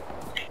them.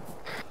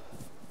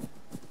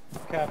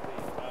 Copy.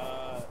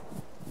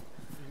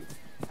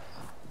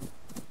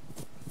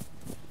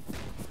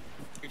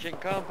 Reaching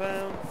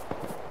compound.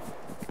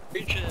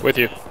 Reaching. With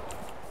you.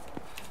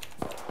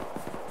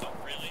 Oh,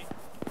 really?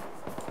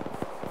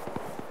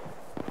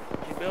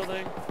 Reaching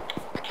building.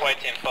 White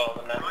team follow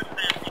them now.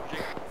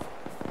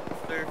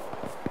 Clear.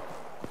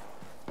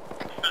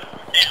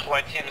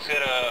 White team's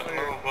gonna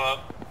move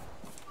up.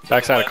 to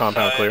Backside the of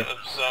compound west clear. side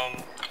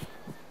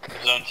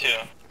of zone 2.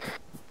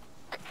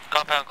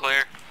 Compound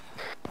clear.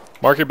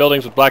 Mark your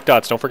buildings with black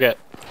dots. Don't forget.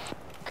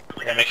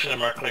 Yeah, make sure to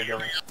mark clear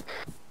buildings.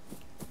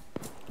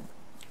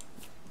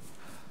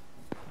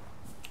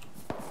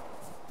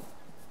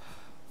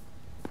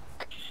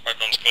 White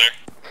zone's clear.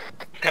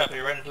 Copy.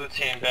 Red and blue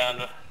team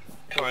bound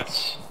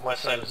towards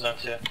west side of zone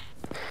 2.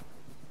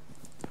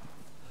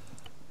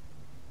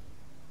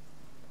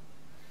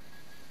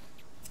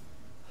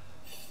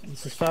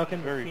 This is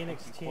Falcon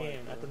Phoenix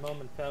team. At the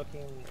moment,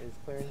 Falcon is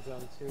clearing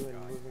zone 2 and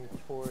moving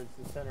towards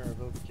the center of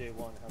OBJ1.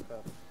 How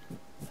copy?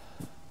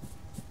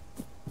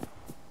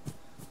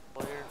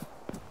 Clear.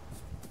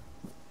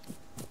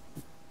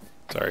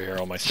 Sorry,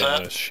 Harold. My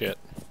stamina is shit.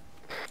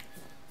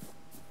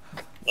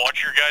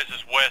 Watch your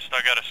guys' west.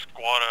 I got a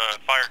squad,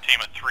 fire team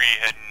of 3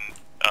 heading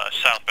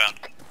southbound.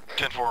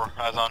 10-4,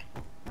 eyes on.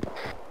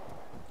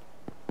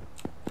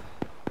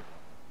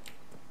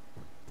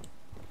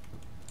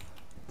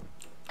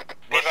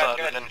 West side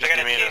within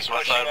 50 meters.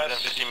 West side within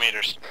 50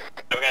 meters.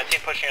 We got a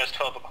team pushing us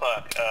 12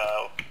 o'clock.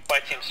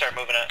 White team start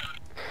moving out.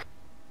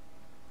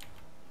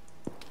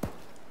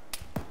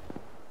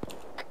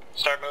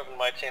 Start moving,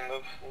 white team.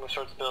 Move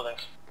towards the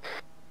buildings.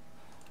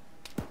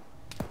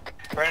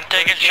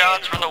 Taking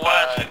shots from the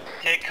west.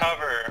 Take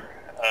cover.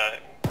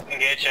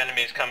 Engage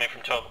enemies coming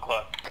from 12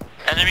 o'clock.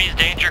 Enemies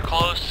danger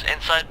close.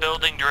 Inside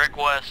building direct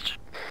west.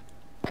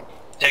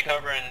 Take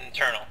cover in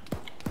internal.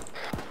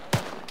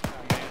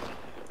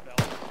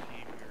 Falcon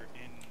team, we're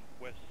in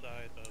west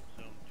side of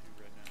zone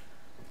 2 right now.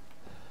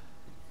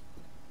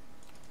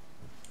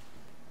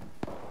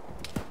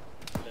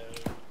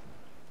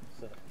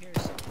 So,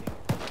 Here's something.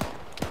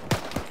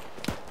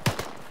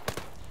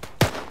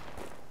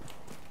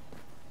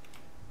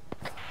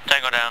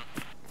 Tango down.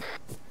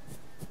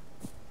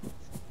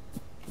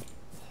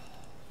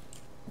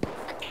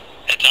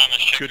 Hey Thomas,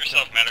 check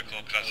yourself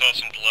medical, because I saw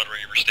some blood where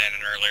you were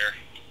standing earlier.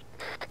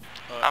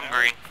 I'm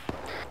green.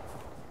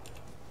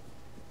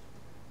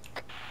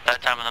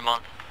 That time of the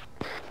month.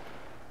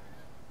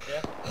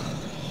 yeah.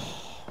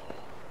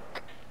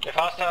 If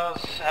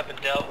hostiles have been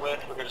dealt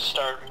with, we're going to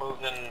start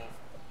moving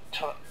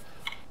to...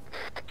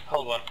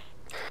 Hold one.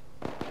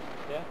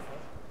 Yeah.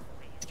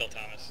 Still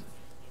Thomas.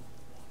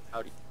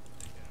 Howdy.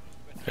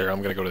 Here,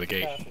 I'm gonna go to the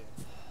gate. Copy.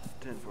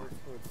 10-4.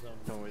 Towards zone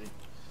Don't worry.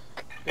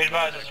 Be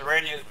advised, there's a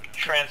radio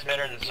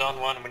transmitter in zone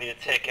 1 we need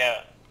to take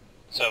out.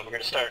 So we're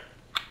going to start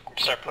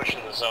pushing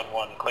the zone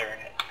 1 and clearing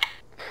it.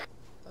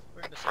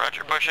 We're in the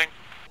Roger, pushing.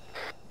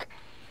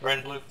 Red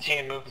and blue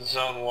team move to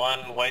zone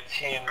 1. White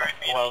team,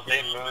 while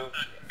they move,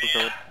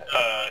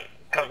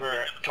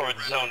 cover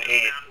towards zone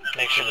 8.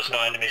 Make sure there's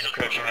no enemies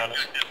approaching on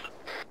us.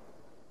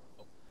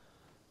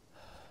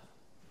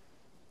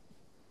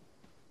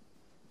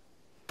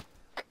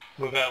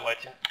 Move out,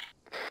 white team.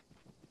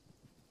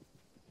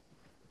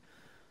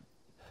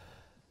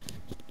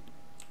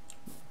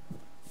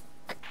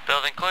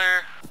 Building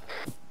clear.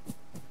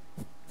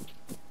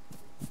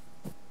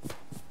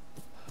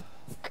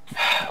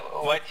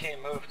 White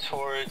team move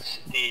towards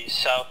the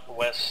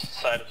southwest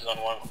side of zone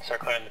 1.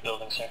 Start clearing the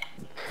buildings here.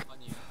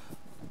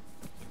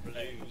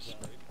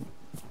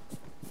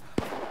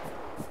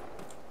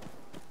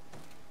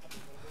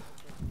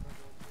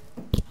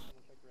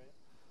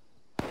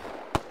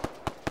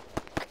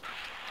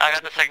 I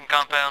got the second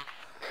compound.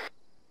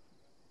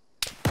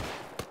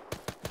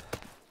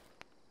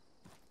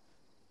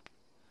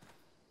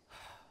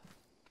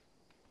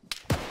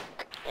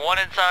 One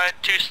inside,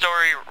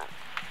 2-story.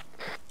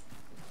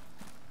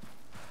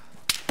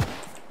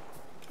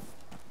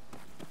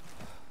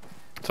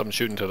 Something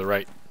shooting to the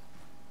right.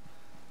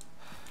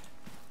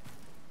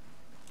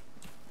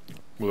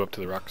 Move up to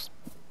the rocks.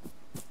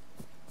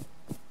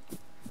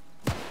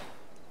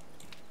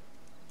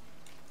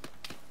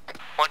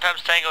 One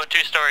times tango,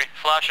 2-story.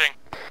 Flashing.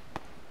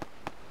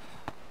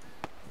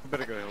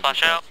 Better go help.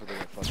 Flash out. For the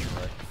flush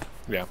right.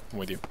 Yeah, I'm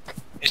with you.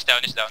 He's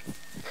down, he's down.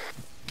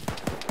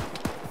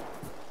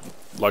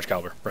 Large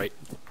caliber, right.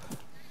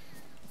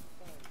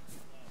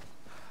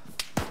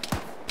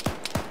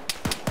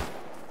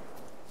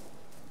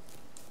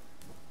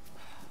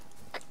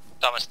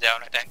 Thomas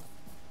down, I think.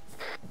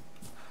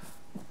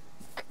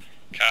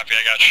 Copy,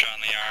 I got shot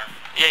in the arm.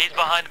 Yeah, he's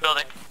behind the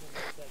building.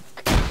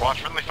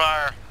 Watch friendly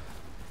fire.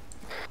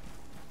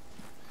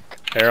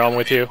 Harold, I'm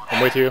with you.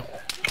 I'm with you.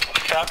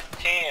 Copy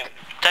team.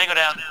 Tango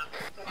down.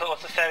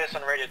 What's the status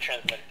on radio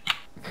transmitter?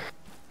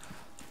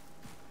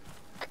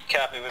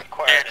 Copy, we've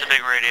acquired. Yeah, it's a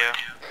big radio.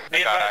 The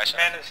advice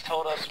man has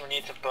told us we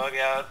need to bug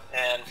out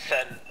and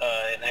set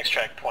an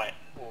extract point.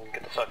 We'll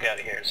get the fuck out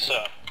of here,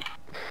 so.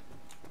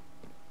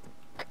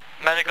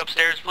 Medic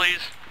upstairs, please.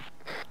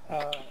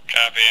 Copy,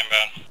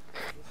 inbound.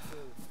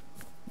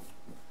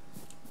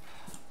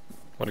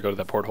 Want to go to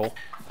that porthole?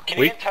 Can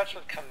you get in touch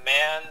with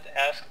command,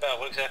 ask about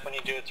what exactly we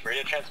need to do with this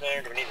radio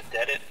transmitter? Do we need to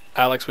dead it?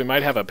 Alex, we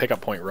might have a pickup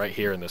point right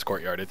here in this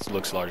courtyard. It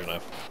looks large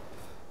enough.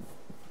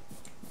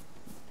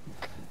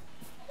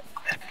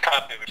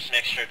 Copy, we just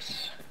make sure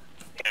it's,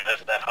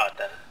 that's that hot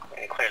then.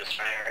 We can clear this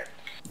area.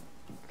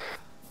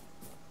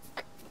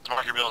 Let's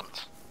mark your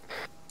buildings.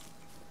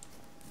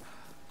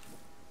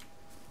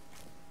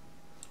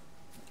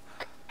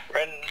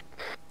 Red.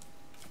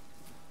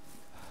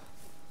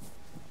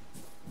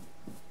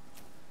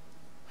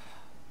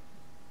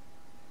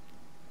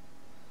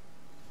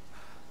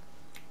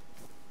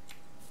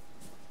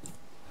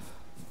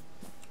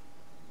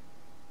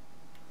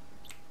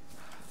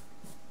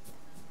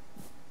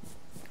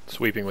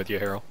 Sweeping with you,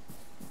 Harold.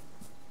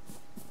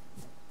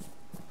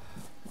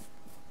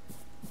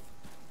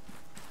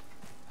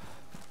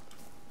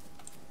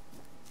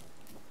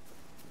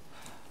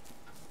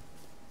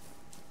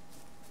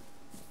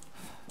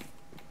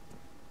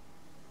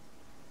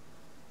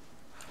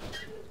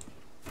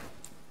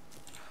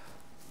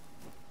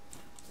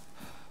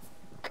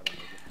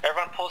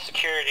 Everyone pull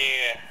security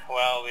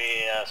while we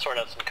sort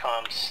out some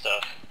comms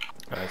stuff.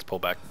 Alright, let's pull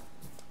back.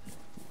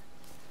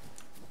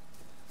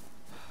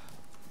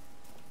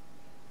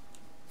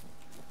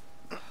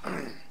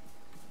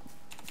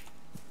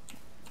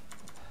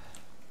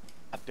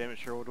 Damn it,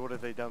 Sherwood, what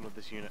have they done with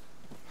this unit?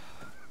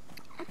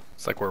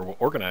 It's like we're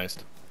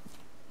organized.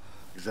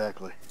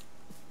 Exactly.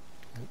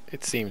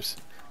 It seems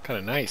kind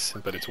of nice,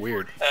 but it's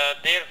weird.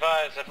 Be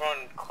advised,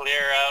 everyone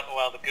clear out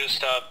while the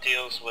Gustav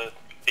deals with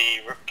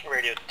the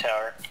radio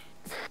tower.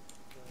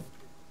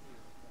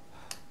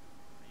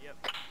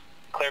 Yep.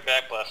 Clear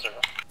back, blaster.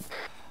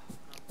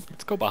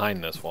 Let's go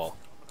behind this wall.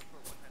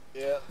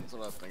 Yeah, that's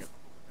what I was thinking.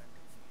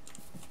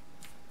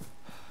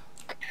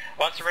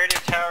 Once the radio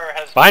tower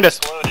has Behind us.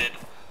 exploded,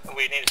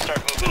 we need to start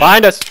moving.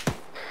 Behind us!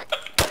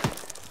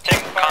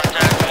 Taking fire.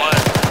 Contact 1.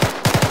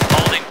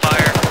 Holding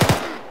fire.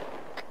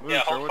 Move, Yeah,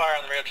 hold Sherwood. fire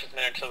on the radio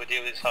transmitter until we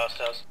deal with these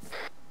hostiles.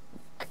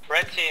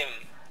 Red team,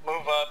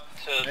 move up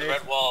to the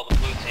red wall of the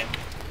blue team.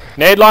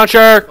 Nade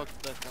launcher! Fuck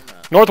that from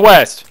that.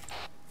 Northwest!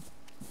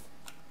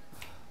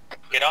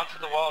 Get onto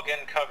the wall, get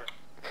in cover.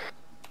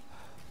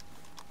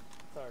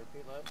 Sorry,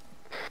 repeat that.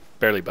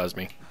 Barely buzzed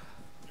me.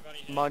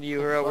 Come on, you,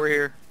 we're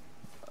here.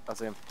 I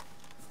see him.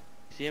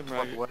 See him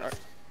right. What?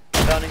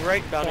 Bounding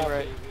right, bounding Copy,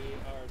 right. we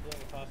are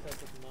doing a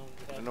process at the moment.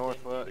 We haven't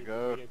northwest, detonated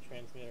go. the radio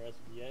transmitter as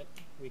of yet.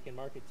 We can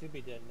mark it to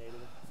be detonated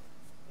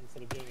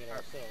instead of doing it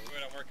ourselves.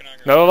 Wait, I'm working on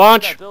your... No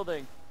launch! That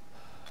building.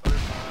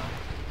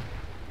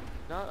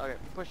 No, okay,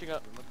 pushing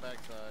up. On the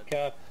backside.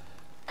 Cap.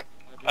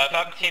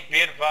 Falcon team,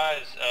 be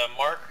advised,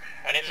 mark,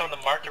 I need someone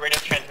to mark the radio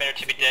transmitter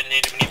to be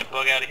detonated. We need to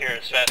bug out of here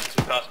as fast as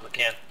we possibly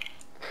can.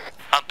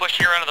 I'm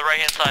pushing around to the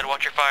right-hand side.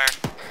 Watch your fire.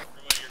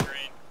 You're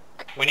green.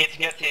 We need to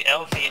get to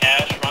LZ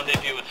Ash,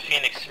 rendezvous with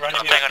Phoenix, Tango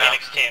down.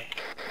 Phoenix team.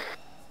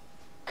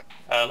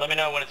 Let me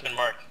know when it's been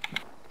marked.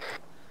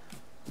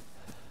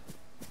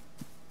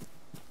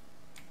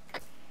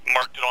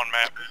 Marked it on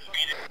map.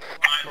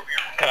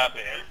 Copy.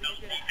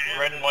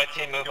 Red and white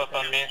team, move up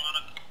on me.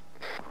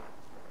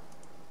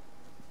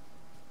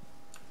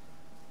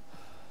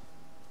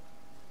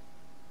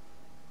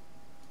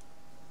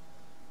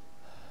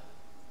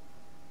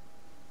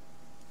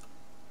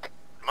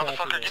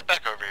 Motherfucker, get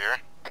back over here.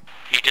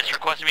 You just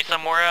requested me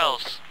somewhere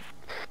else.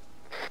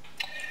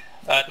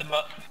 At the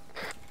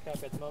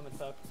Copy, at the moment,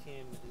 Falcon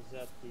team is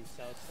at the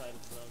south side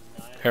of zone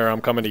 9. Hera,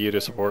 I'm coming to you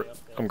to support.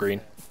 I'm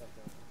green.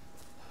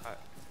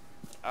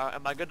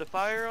 Am I good to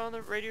fire on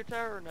the radio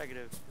tower or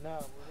negative? No,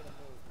 we're gonna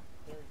move.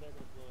 They're gonna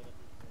blow it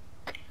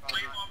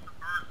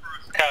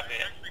up. Copy.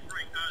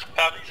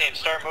 Falcon team,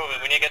 start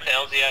moving. We need to get to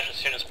LZ Ash as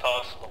soon as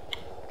possible.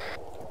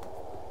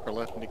 Or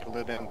let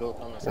Nicolita built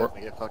on us and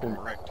get fucking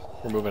wrecked.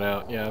 We're moving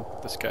out. Yeah,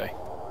 this guy.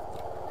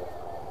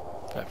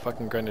 That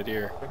fucking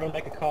grenadier. We're gonna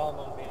make a column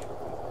on me.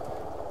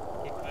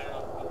 Keep an eye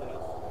on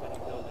buildings, any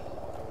building.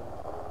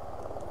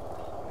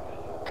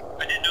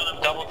 I didn't know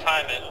them. Double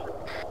time it.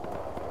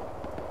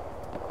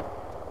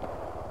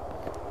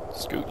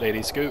 Scoot,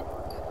 lady, scoot.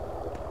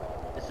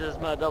 This is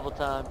my double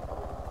time.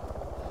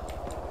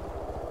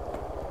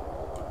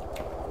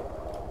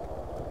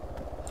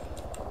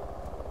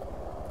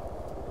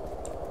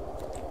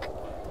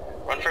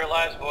 Run for your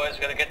lives, boys.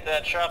 Gotta get to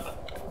that shopping.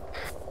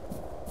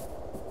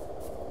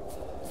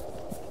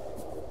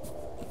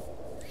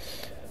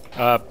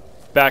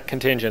 Back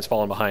contingent's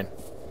falling behind.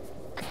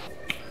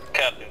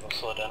 Copy, we'll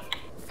slow down.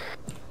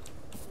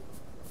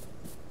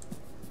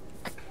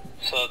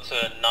 So it's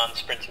a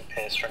non-sprinting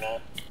pace for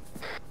now.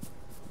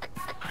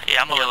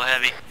 Yeah, I'm a little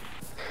heavy.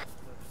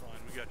 That's fine,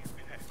 we got your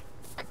back.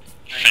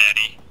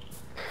 Fatty.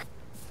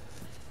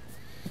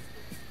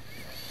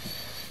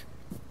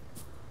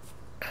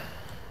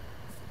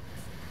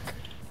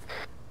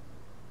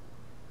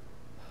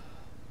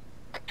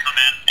 Come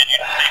in, and you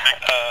stay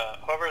back.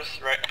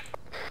 Whoever's right.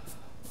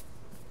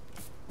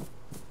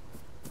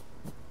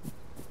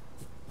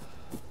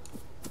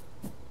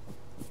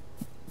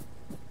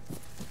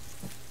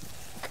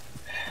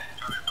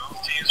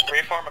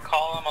 Reform a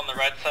column on the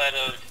right side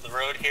of the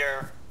road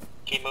here.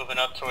 Keep moving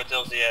up towards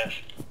LZ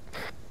Ash.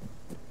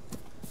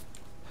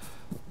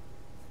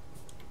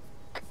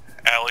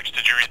 Alex,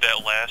 did you read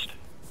that last?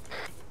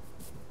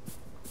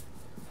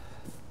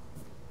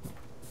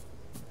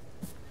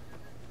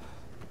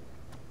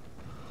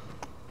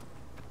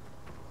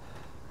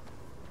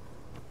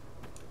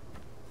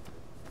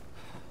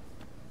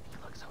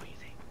 Looks so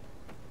easy.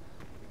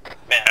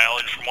 Man,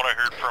 Alex, from what I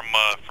heard from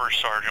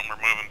First Sergeant, we're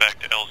moving back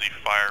to LZ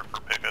Fire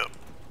for pickup.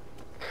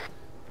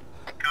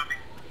 Copy.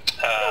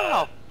 You know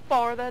how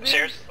far that is?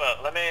 Seriously? Well,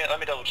 let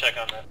me double check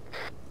on that.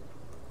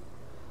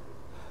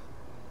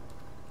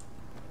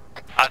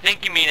 I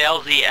think you mean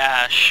LZ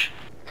Ash.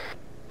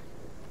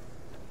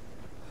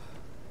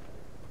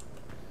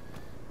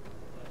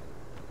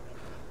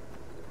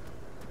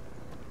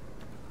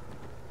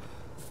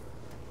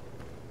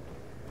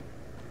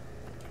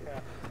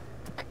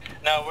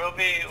 No, we'll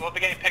be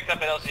getting picked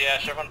up at LZ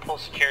Ash. Everyone pull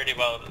security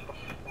while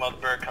the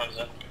bird comes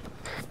in.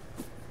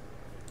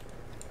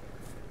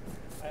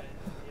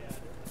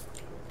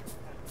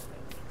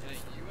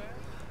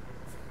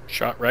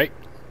 Shot right.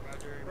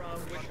 From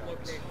which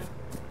location?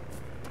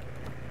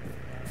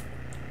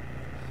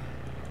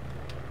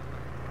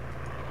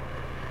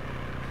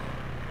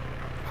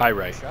 High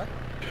right. Shot?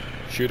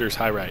 Shooter's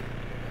high right.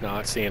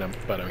 Not seeing him,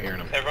 but I'm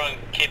hearing him. Everyone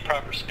keep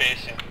proper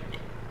spacing.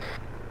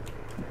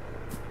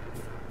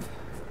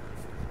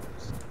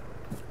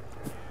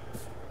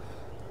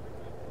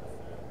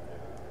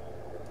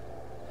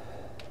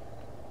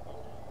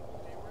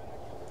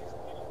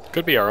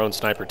 Could be our own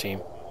sniper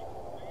team.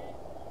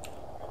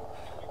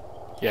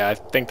 Yeah, I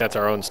think that's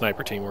our own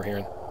sniper team we're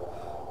hearing.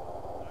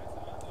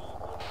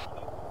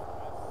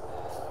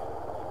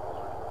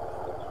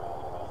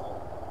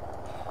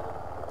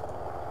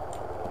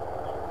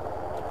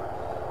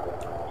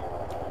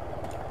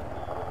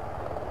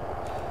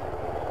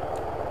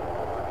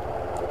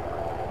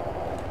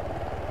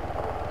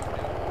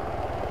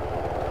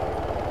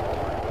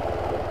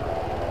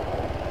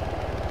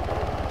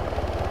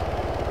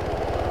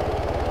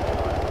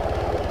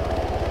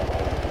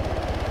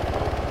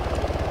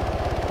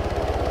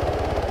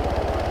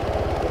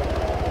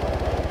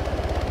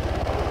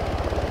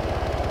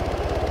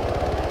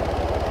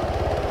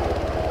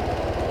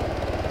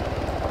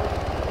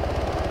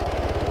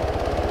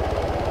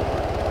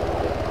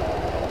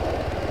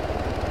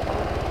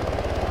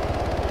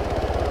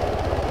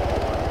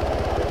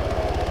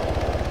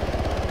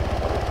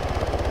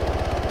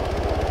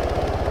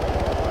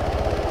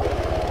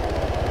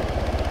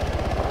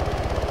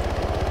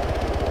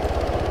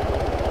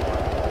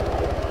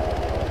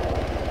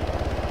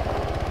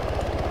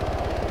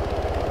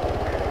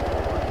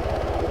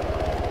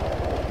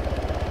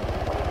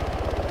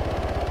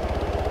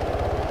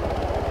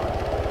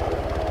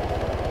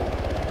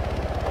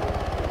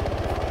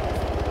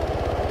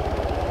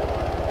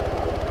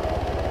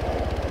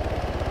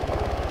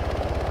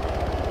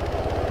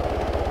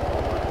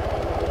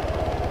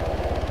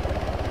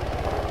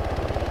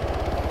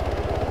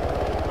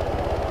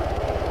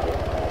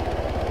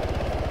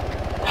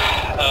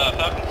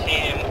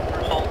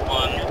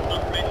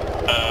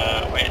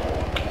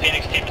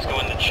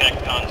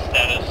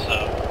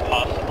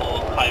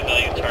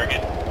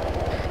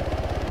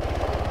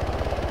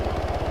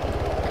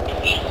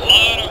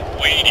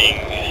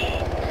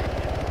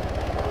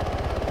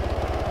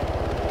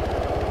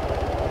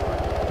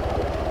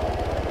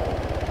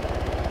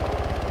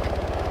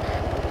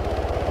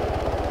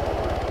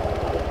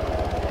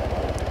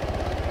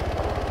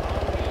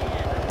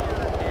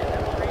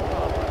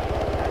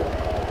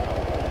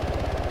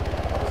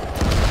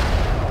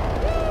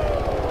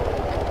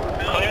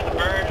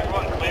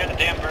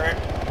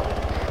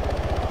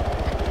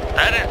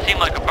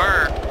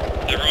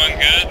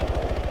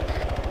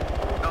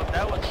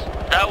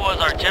 That was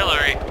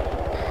artillery.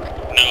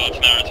 No, it's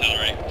not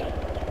artillery.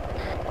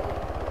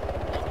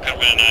 Could have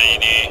been an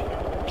IED.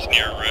 It's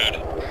near a road.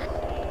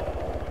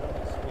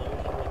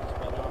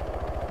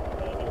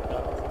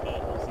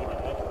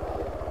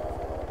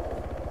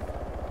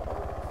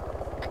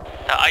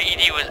 The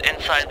IED was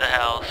inside the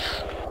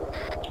house.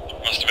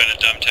 Must have been a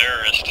dumb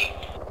terrorist.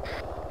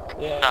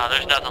 Yeah. Nah,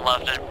 there's nothing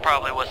left. It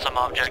probably was some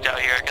object out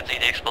here. I can see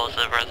the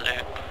explosive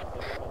residue.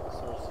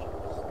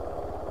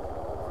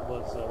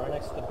 Was right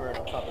next to the bird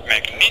on top of the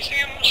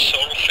Magnesium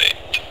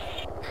sulfate.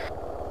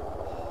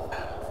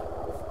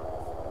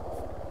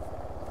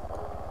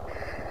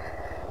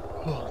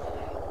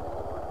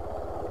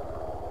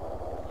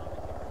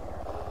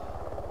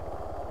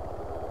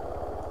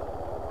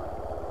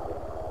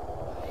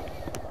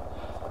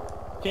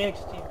 Phoenix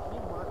team, can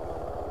you mark on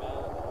the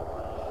map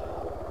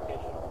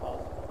location of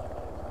possible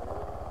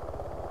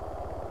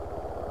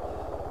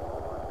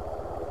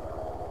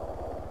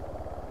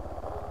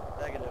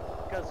Negative,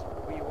 because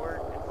we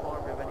weren't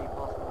informed of any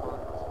possible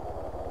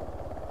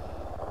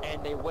mines.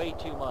 And they weigh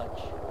too much.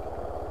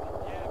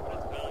 Yeah, but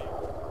it's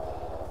valuable.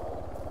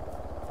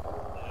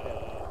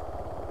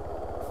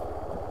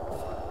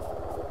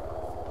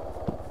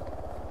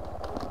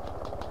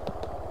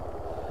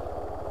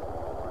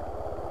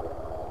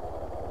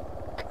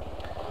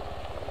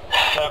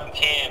 Falcon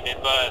team, be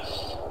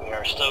advised, we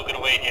are still going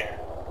to wait here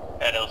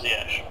at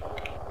LZH.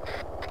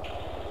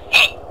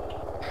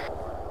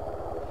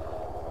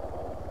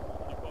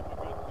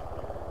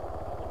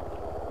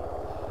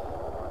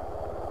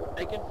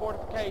 Making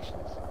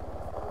fortifications.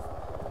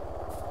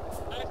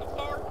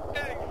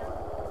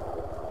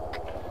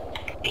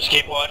 Just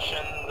keep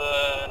watching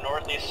the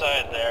northeast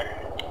side there.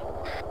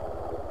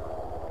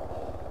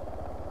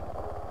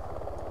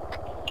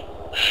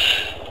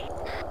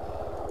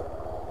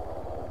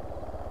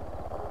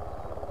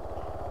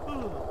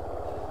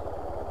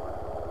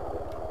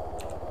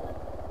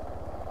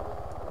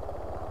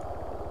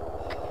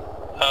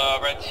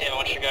 Red team, I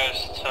want you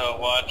guys to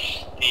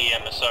watch the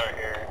MSR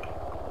here,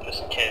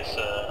 just in case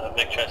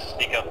Vic tries to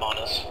sneak up on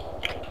us.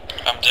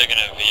 I'm taking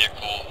a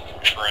vehicle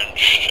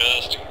trench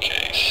just in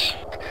case.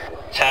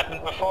 It's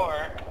happened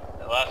before,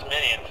 the last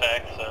mini in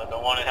fact, so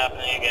don't want it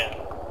happening again.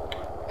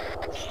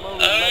 Slowly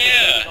Oh,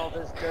 levitating yeah. all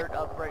this dirt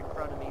up right in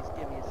front of me. Just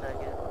give me a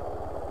second.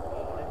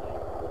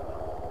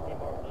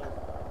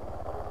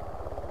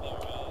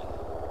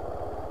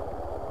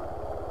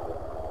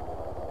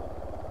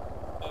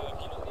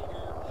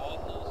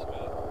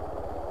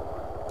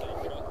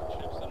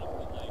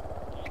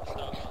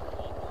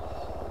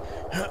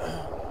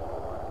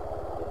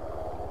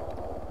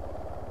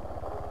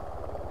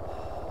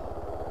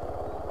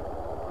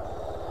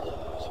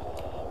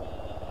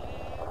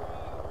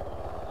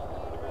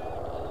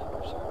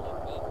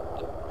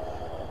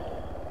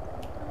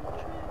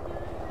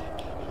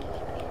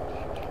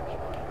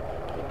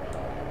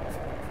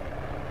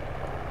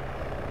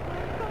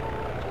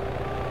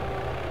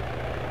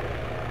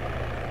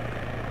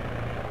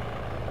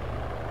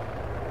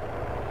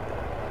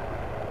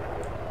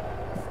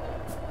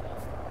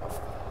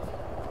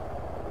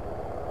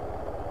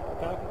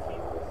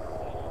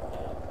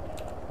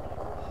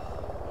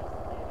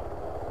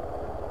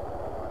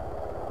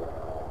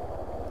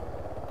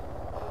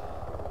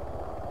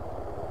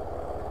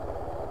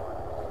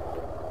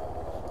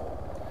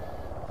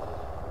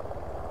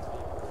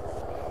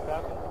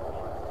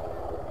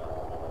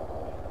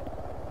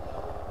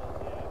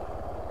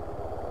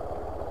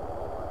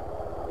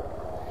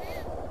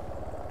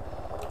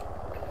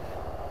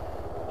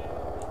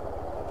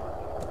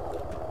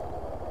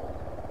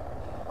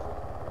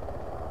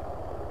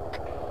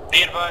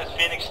 Be advised,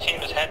 Phoenix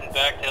team is heading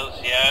back to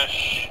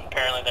LZH.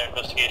 Apparently their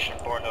investigation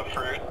bore no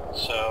fruit,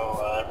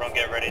 so everyone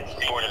get ready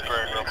to board a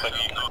bird real quick.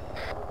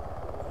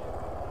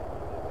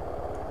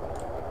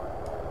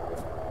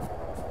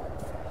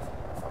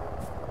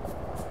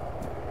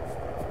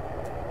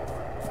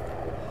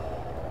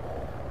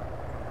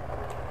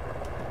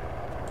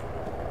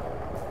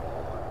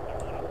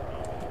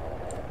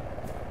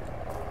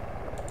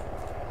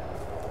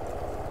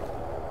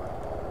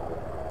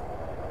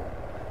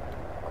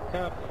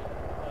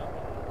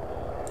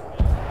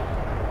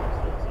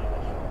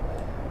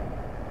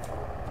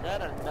 Is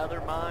that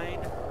another mine?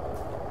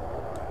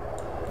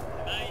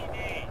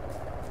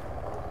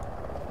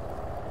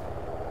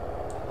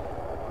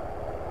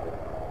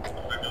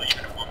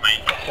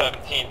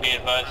 Team, be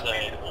advised,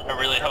 I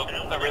really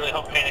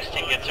hope Phoenix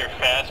team gets there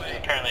fast, because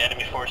apparently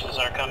enemy forces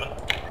are coming.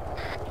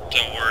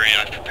 Don't worry,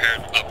 I've prepared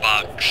a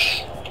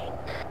box.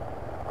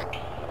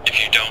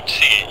 If you don't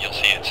see it, you'll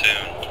see it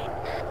soon.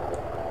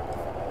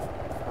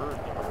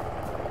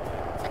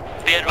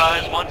 Be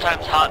advised, 1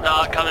 times hot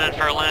dog coming in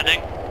for a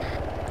landing.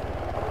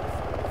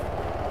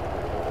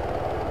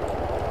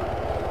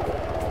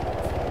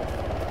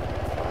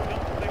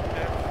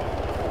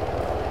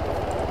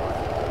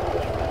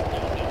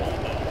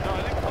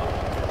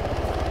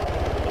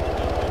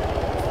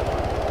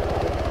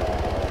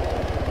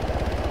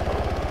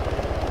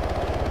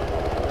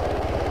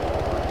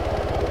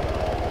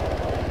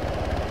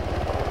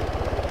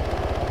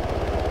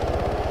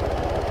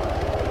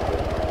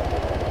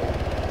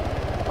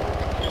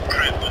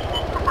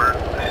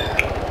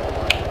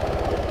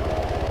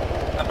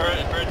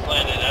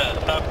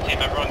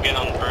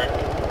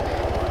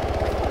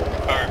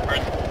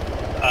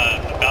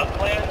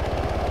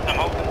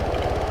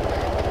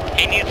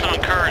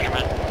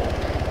 regiment.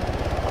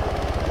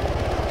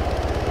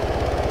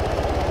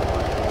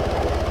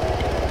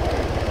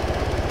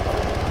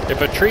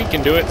 If a tree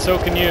can do it, so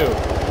can you.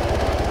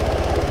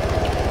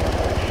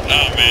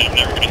 Oh man, I'm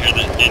never gonna hear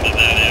the end of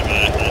that, am I?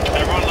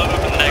 Everyone load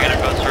up in the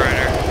negative, Ghost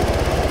Rider.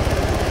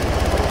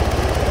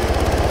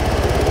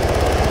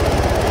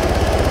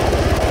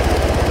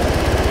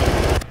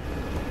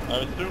 I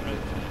assume it.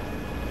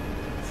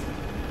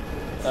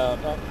 Top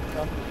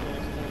of the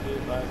Phoenix team, be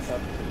advised, top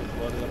of the team is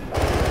loaded up.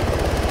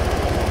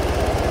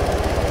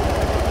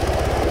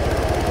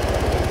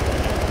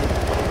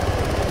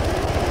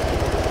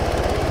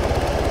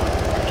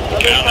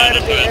 Other side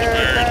of the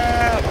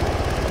aircraft!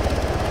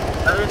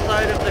 Other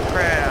side of the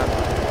craft.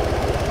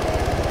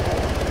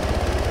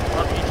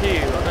 Up you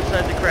two, other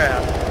side of the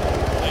craft.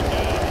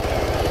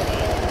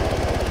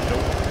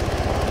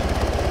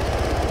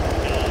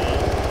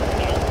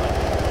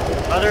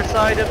 Other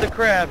side of the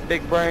craft,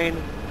 big brain.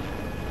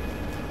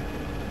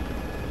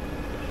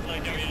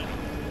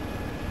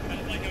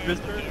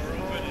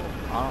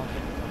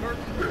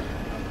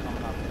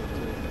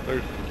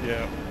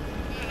 Yeah.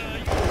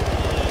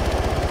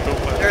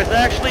 There's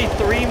actually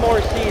 3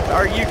 more seats,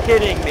 are you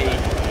kidding me?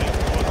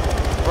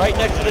 Right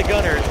next to the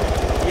gunners.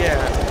 Yeah.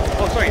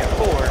 Oh, sorry, yeah,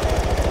 4.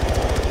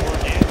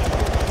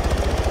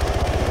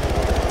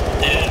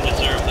 Didn't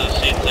deserve those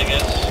seats, I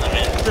guess. I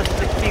mean, It's a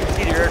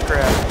 16-seater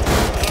aircraft.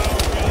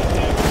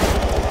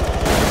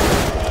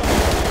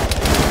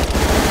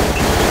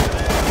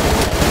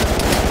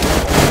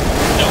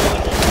 no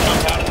one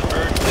jump out of the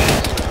bird,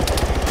 please.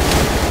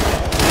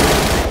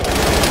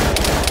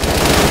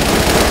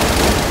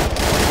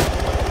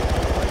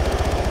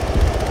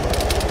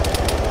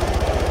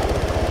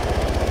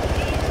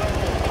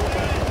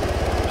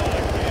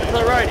 That's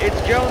alright,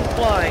 it's Jones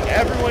flying.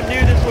 Everyone knew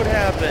this would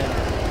happen.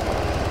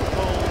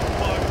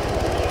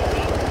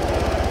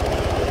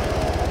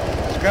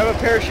 Just grab a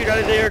parachute out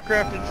of the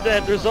aircraft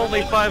instead. There's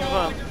only 5 of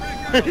them.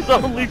 There's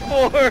only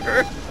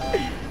 4.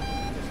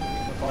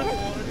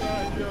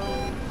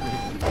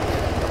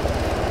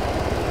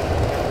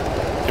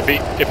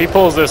 If he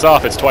pulls this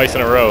off, it's twice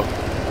in a row.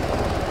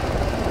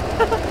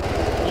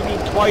 You mean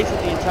twice in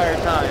the entire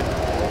time.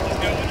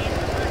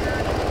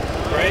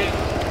 Right?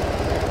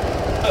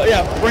 Oh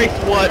yeah, brace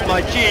what?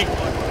 My cheek.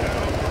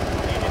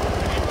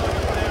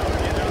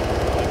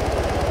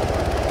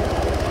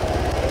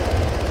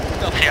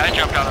 See, I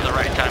jumped out at the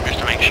right time just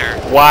to make sure.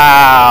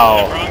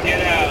 Wow. Everyone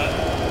get out.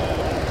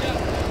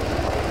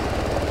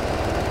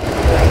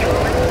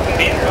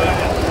 Be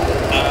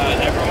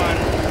advised, everyone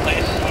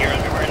place your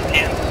underwear in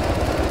pants.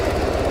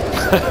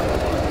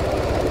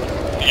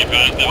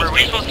 Were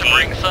we supposed to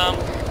bring some?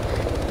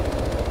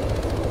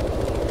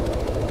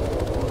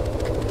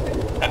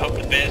 I hope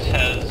the base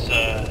has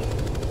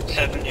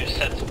 7 new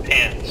sets of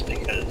pants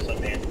because, I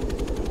mean,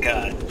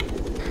 God.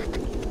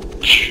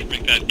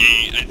 Make that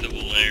a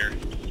double layer.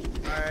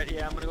 Alright,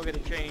 yeah, I'm gonna go get a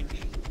change.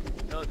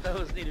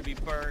 Those need to be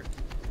burnt.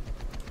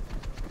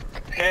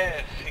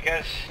 Okay, if you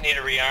guys need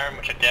a rearm,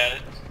 which I doubt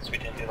it, since we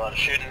didn't do a lot of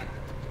shooting,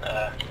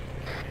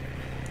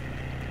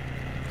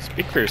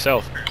 Speak for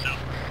yourself. oh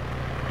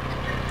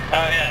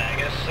yeah, I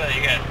guess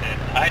you guys did.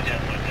 I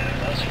definitely did,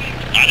 that's for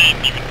sure. I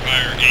didn't even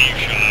fire a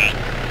shot.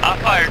 I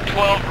fired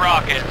 12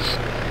 rockets.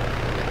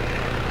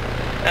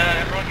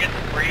 Everyone gets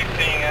a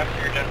briefing after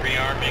you're done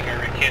rearming, or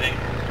are you kidding?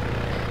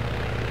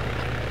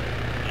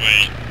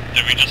 Wait,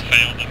 did we just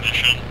fail the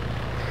mission?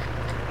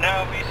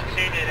 No, we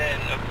succeeded in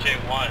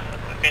OJ1.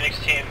 The Phoenix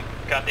team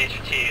got the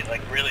HVT,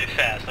 like, really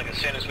fast, like, as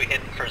soon as we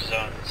hit the first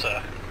zone,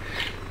 so...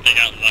 They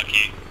got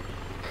lucky.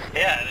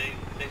 Yeah, they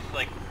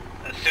like,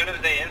 as soon as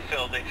they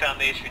infilled, they found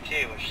the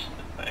HVT, which,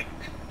 like,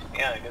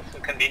 yeah, I guess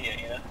it's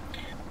convenient, you know?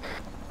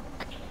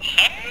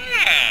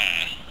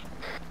 Ah.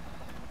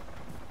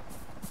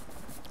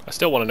 I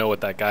still want to know what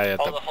that guy at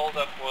All the... the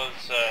holdup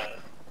was,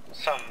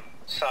 some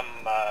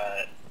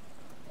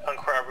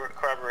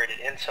uncorroborated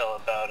intel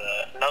about,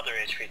 another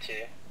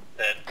HVT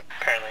that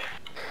apparently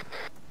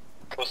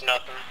was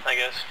nothing, I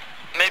guess.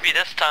 Maybe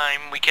this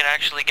time we can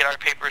actually get our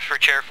papers for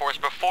Chair Force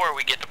before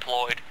we get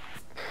deployed.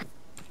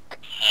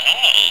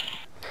 Oh.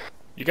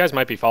 You guys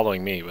might be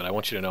following me, but I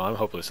want you to know I'm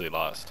hopelessly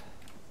lost.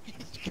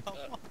 Oh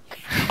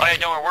yeah,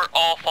 don't worry, we're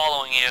all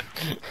following you.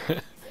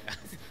 Where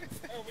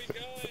are we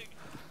going?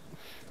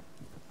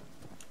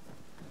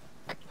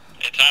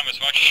 Hey Thomas,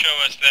 why don't you show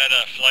us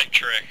that flight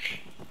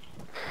trick?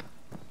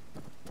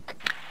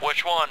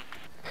 Which one?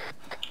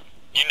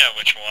 You know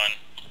which one.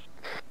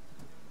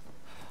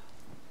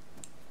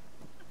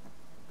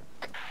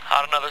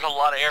 I don't know, there's a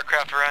lot of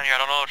aircraft around here, I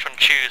don't know which one to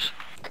choose.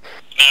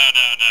 No.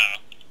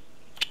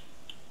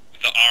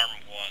 The arm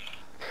one.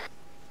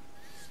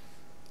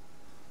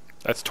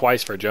 That's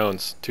twice for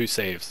Jones. 2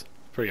 saves.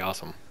 Pretty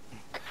awesome.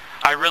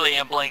 I really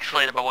am blank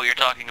slate about what you're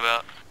talking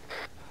about.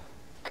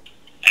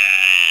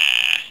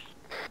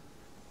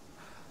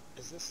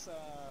 Is this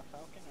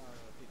Falcon or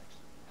Phoenix?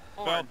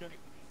 Falcon.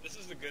 This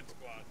is a good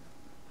squad.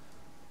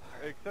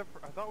 Except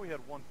for, I thought we had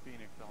 1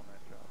 Phoenix on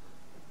that job.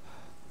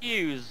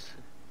 Use.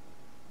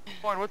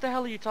 Warren, what the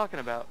hell are you talking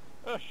about?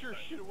 Oh, sure,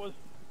 shit, it was.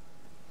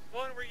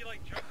 One where you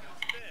like jump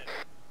and spin.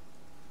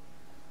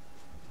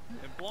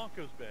 And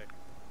Blanco's back.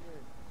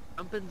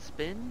 Jump and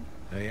spin?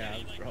 Oh yeah,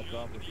 I was dropped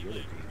off with the other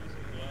team.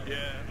 Yeah,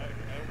 I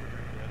remember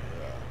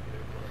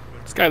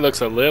that. This guy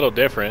looks a little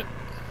different.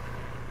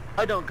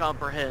 I don't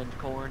comprehend,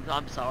 Corn.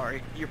 I'm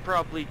sorry. You're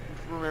probably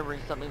remembering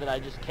something that I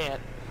just can't.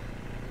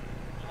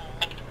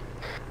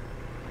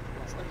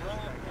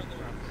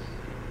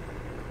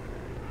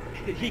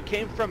 He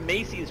came from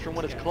Macy's from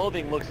what his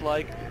clothing looks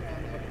like.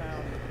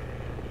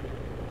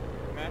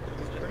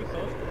 Matches pretty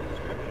close to the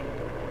description.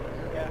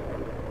 Yeah.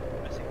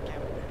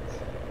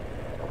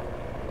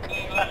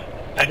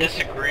 I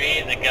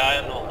disagree. The guy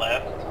on the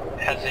left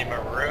has a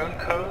maroon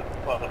coat,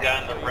 while the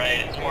guy on the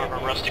right is more of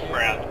a rustic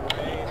brown.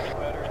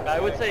 I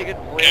would say a good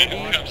And brandy.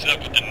 who comes up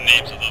with the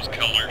names of those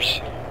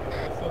colors?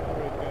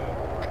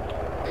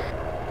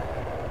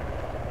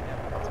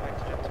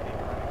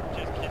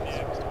 Just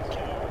kidnapped.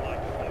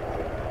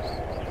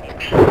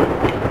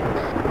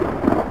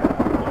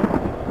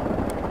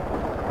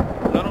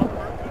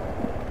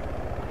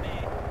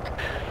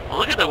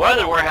 Look at the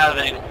weather we're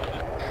having.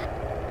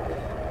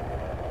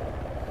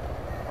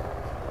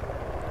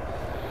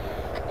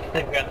 I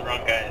think we got the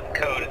wrong guy.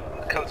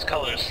 The coat's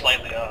color is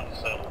slightly off,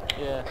 so...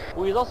 Yeah.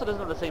 Well, he also doesn't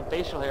have the same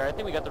facial hair. I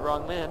think we got the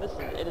wrong man. This is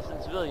an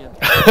innocent civilian.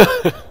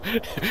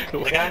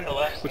 The guy on the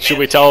left... Should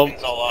we tell him?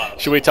 all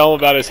off. Should we tell him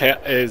about his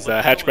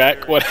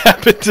hatchback? What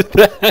happened to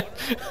that?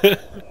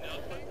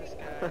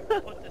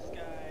 Put this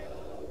guy.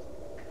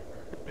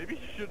 Maybe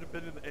he should have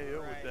been in the AO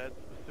with that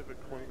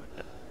specific clothing.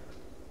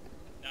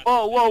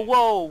 Whoa, whoa,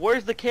 whoa!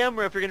 Where's the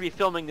camera if you're gonna be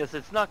filming this?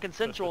 It's not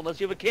consensual unless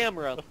you have a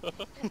camera.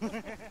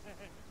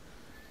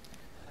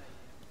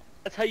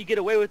 That's how you get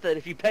away with it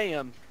if you pay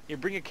him. You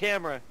bring a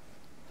camera.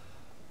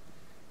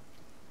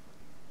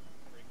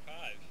 Bring 5.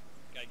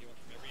 Gotta get one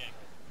from every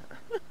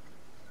angle.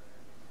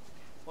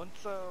 Once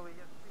we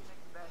get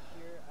Phoenix back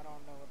here, I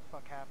don't know what the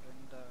fuck happened.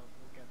 We'll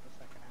get the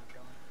second half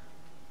going.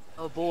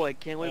 Oh boy,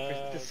 can't wait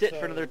to sit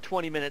for another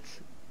 20 minutes.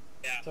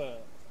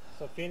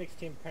 So Phoenix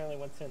team apparently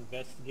went to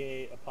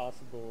investigate a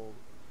possible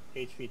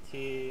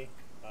HVT.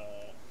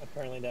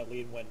 Apparently that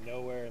lead went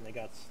nowhere and they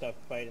got stuck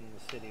fighting in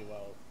the city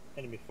while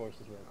enemy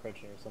forces were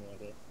encroaching or something like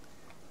that.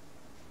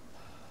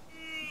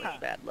 That's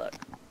bad luck.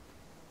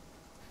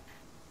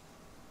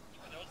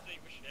 I don't think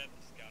we should have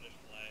the Scottish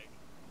flag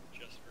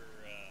just for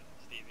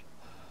Stevie.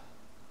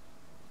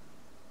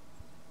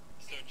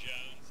 So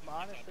Jones. I'm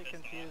honestly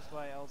confused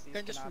why LZs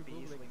cannot be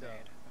easily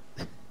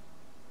made.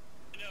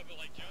 No, but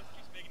like Jones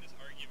keeps making this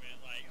argument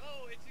like,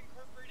 oh, it's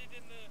incorporated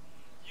in the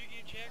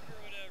Union Jack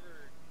or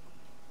whatever.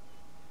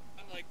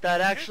 I'm like, That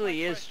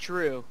actually is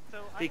true, So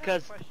I have a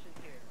because question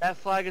here. that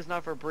flag is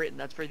not for Britain,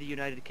 that's for the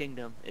United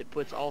Kingdom. It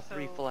puts all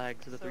three So-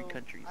 flags of the three so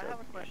countries I of have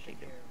a the United question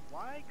Kingdom. here.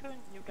 Why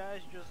couldn't you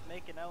guys just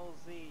make an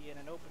LZ in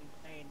an open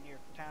plain near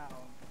town?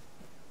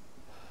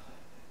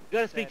 You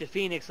gotta speak to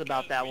Phoenix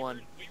about that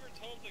one. We were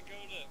told to go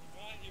to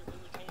we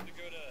were told to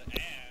go to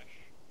Ash.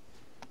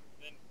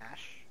 Then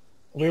Ash?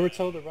 We were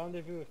told to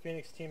rendezvous with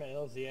Phoenix team at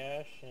LZ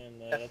Ash, and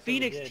that's what we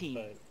Phoenix did, team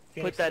but put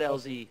Phoenix that team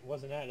LZ.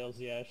 wasn't at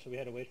LZ Ash, so we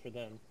had to wait for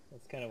them.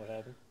 That's kind of what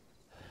happened.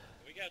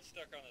 we got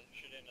stuck on the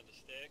shit end of the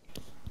stick.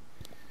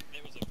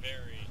 It was a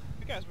very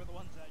You guys were the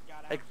ones that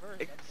got out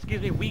first.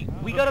 Excuse me,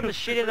 we got on the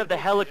shit end of the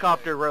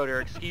helicopter rotor,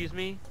 excuse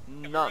me?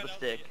 Not the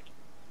stick.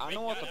 I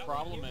know what the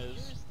problem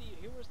is.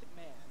 Here was the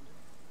command.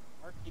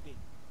 RTB.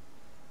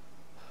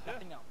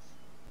 Nothing else.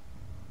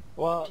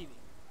 Well, RTB.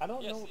 I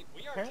don't Yeah, know. see,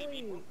 we are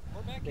Apparently, TV.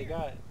 We're back we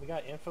here.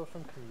 got info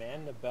from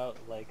command about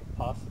like a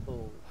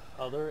possible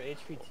other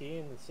HVT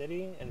in the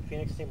city, and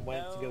Phoenix team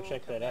went to go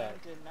check that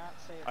out. Did not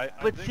say I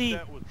that. But think see,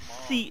 that was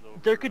Mom's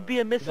there over, could be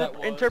a That was-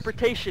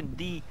 misinterpretation.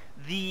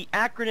 The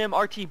acronym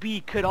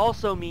RTB could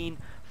also mean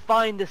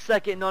find the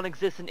second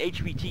non-existent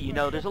HVT. You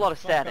know, there's a lot of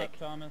static.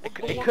 It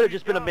could have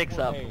just been a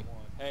mix-up.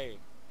 Hey.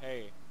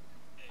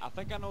 I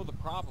think I know the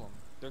problem.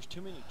 There's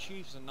too many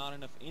chiefs and not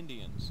enough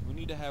Indians. We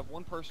need to have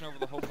one person over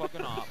the whole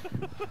fucking op,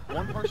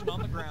 one person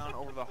on the ground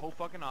over the whole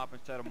fucking op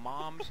instead of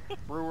Moms,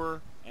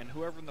 Brewer, and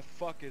whoever in the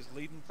fuck is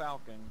leading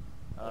Falcon.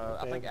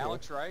 I think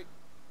Alex, right?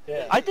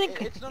 Yeah. I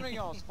think It's none of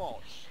y'all's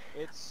fault.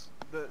 It's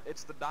the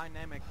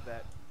dynamic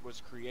that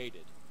was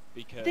created.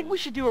 Because I think we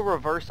should do a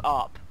reverse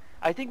op.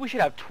 I think we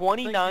should have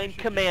 29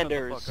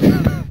 commanders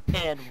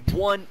and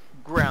one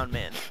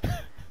groundman,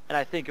 and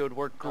I think it would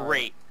work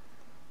great.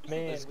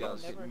 Man, This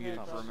guy's Never muted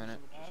had for a those minute.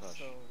 in the past,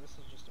 so this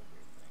is just a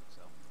weird thing.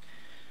 So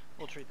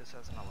we'll treat this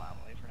as an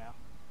anomaly for now.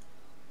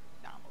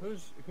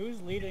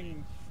 Who's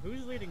leading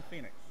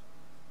Phoenix?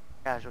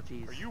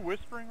 Casualties. Are you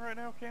whispering right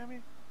now,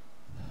 Cammy?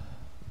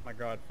 My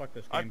God, fuck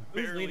this I game.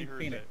 Who's barely leading heard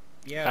Phoenix?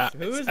 that. Yes,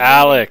 It's who's leading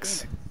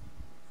Alex.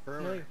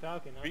 Phoenix? Snake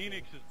Falcon. okay.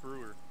 Phoenix is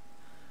Brewer.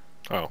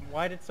 Oh,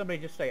 Why did somebody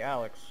just say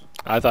Alex?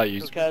 I thought you.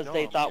 Because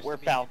they thought we're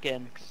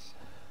Falcon.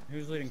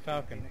 Who's leading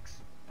Falcon?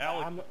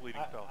 Alex I'm is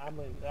leading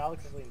Falcon.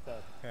 Alex is leading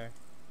Falcon. Okay.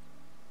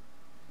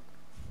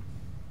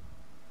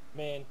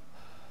 Man,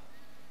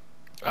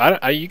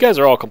 You guys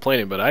are all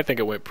complaining, but I think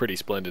it went pretty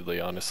splendidly,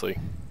 honestly.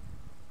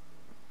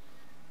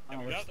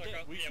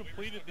 We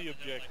completed the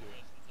objective.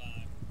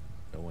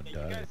 one You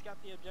died. guys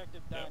got the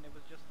objective done. It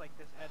was just like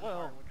this end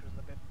part, which was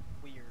a bit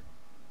weird.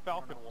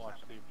 Falcon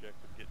watched the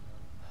objective get done.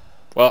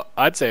 Well,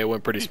 I'd say it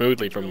went pretty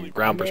smoothly from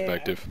ground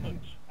perspective.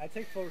 I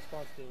take full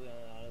responsibility on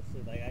it,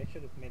 honestly. Like, I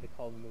should have made the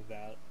call to move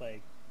out.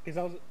 Like, because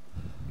I was...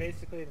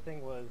 Basically, the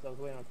thing was, I was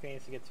waiting on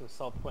Phoenix to get to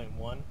assault point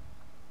 1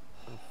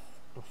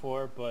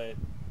 before, but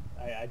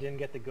I didn't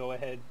get the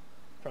go-ahead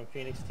from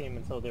Phoenix team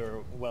until they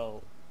were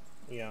well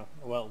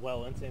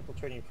into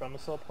infiltrating from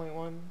assault point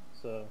 1,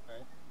 so...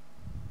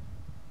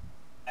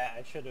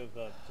 I should have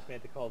just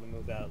made the call to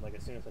move out, like,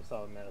 as soon as I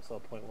saw them at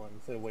assault point 1,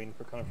 instead of waiting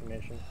for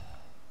confirmation.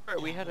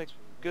 Alright, we had a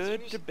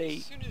good debate.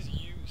 As soon as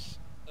you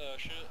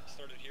should have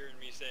started hearing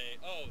me say,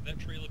 "Oh, that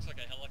tree looks like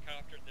a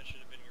helicopter," that should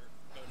have been your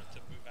motive to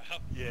move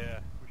out. Yeah,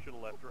 we should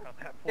have left around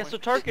that Yeah, point. so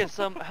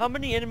Tarkus, how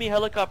many enemy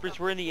helicopters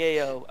were in the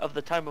AO of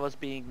the time of us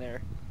being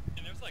there?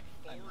 And there was like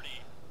 40.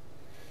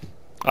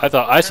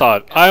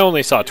 I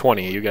only saw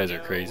 20. You guys are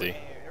crazy.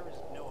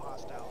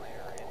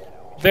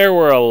 There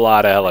were a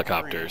lot of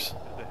helicopters.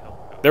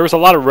 There was a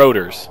lot of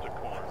rotors.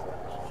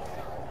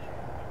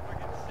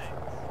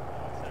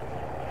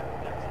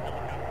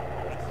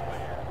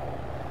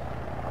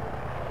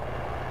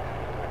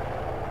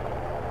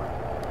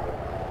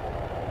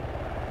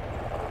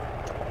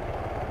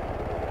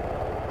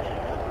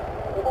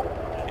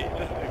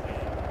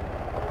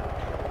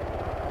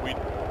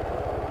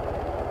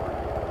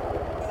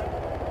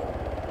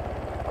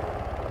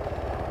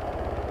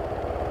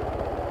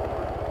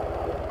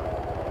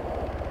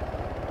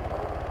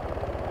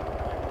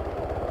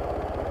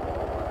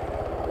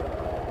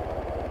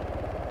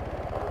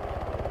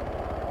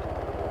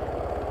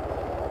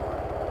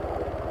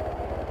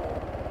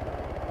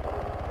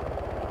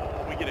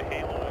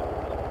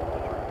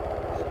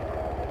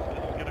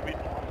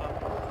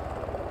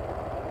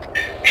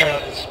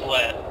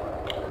 Split.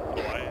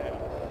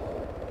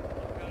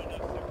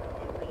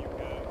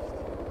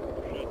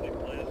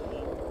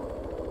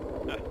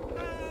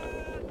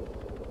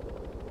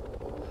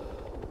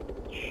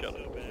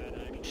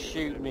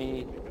 Shoot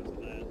me.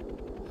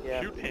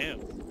 Yeah. Shoot him.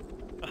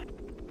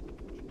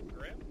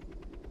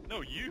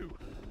 No, you.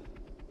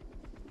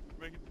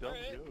 Making dumb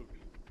jokes.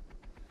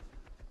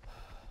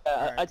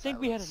 I think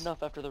we had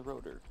enough after the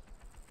rotor.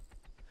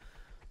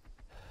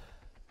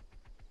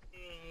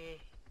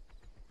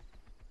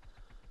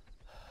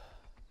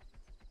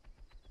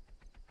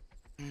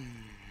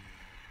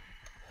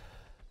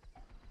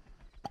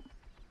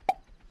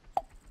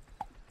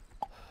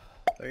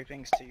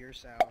 Everything's to your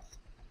south.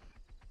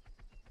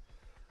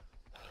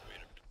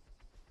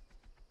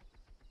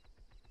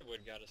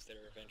 Wood got us there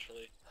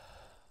eventually.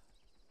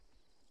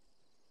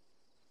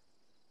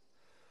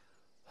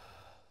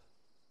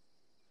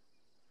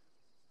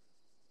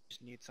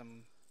 Just need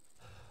some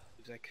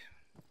music.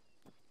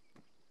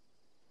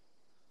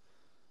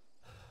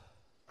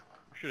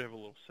 We should have a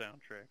little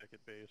soundtrack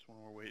at base when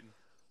we're waiting.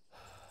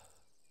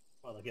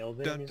 Well, like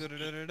elevator music?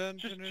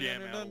 Just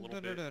jam out a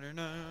little bit.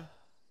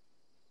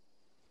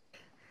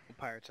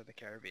 Pirates of the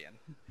Caribbean.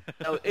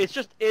 No, it's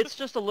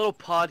just a little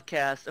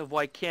podcast of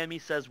why Cammy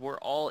says we're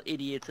all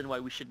idiots and why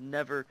we should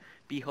never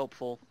be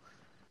hopeful.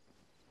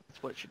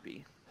 That's what it should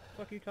be. What the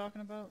fuck are you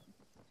talking about?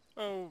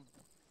 Oh,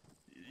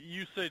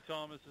 you say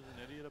Thomas is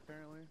an idiot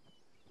apparently?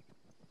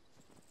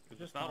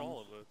 Because it's not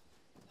all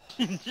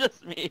of us.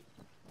 Just me.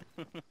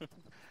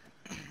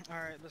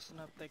 Alright, listen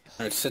up.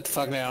 Alright, sit the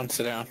fuck down,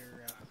 sit down.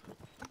 Your,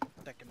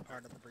 second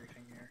part of the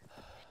briefing here.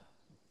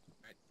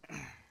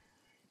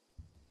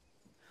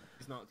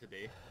 It's not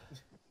today.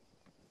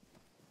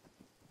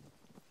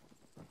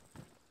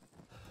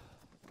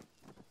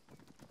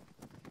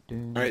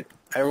 Alright,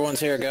 everyone's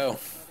here, go.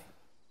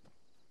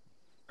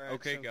 Alright,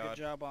 Okay, so God. good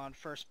job on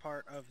first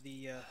part of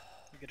the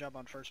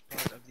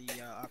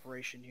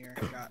operation here.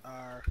 Got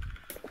our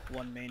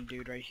one main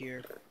dude right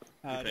here.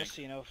 Just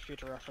so you know,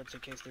 future reference in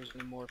case there's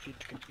any more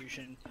future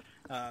confusion.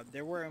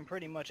 They're wearing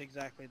pretty much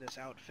exactly this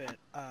outfit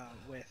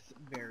with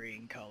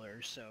varying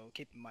colors, so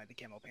keep in mind the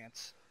camo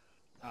pants.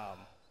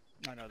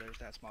 I know there's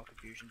that small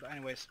confusion, but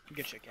anyways,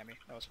 good shit, Cammy.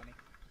 That was funny.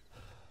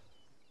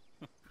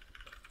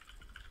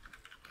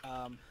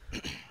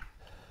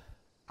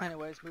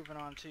 Anyways, moving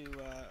on to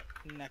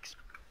next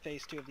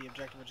phase 2 of the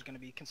objective, which is going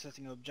to be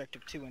consisting of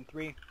objective 2 and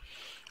 3.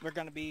 We're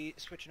going to be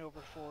switching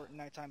over for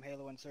nighttime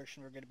halo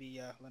insertion. We're going to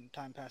be letting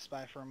time pass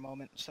by for a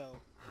moment, so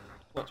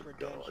once we're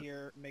done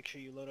here, make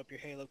sure you load up your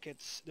halo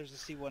kits. There's a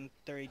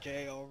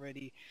C-130J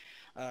already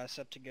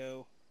set to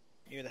go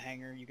near the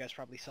hangar. You guys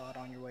probably saw it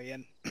on your way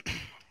in.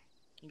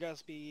 You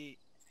guys be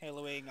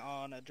haloing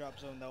on a drop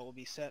zone that will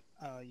be set.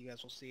 You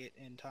guys will see it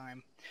in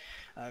time.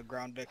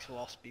 Ground Vics will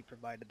also be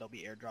provided. They'll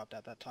be airdropped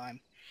at that time.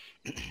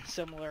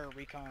 Similar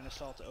recon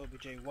assault to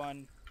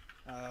OBJ-1.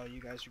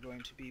 You guys are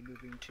going to be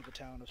moving to the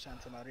town of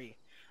Santa Maria.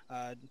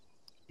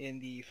 In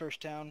the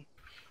first town,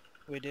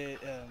 we did.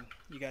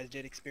 You guys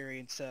did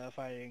experience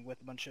fighting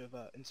with a bunch of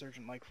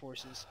insurgent-like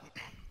forces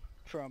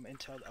from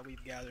intel that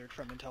we've gathered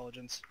from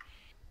intelligence.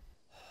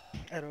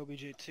 At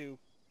OBJ-2,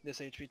 this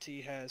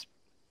HVT has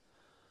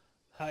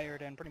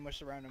hired and pretty much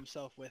surrounded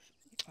himself with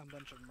a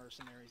bunch of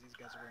mercenaries. These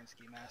guys are wearing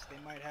ski masks. They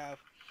might have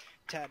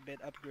tad bit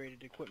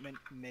upgraded equipment,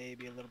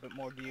 maybe a little bit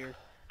more gear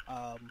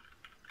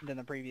than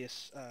the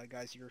previous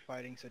guys you were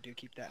fighting, so do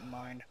keep that in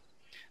mind.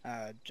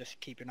 Just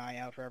keep an eye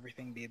out for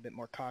everything, be a bit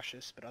more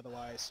cautious, but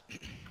otherwise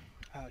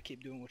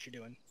keep doing what you're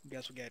doing. You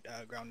guys will get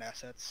ground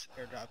assets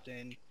airdropped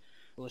in.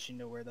 We'll let you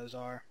know where those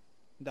are.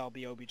 That'll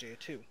be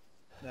OBJ2,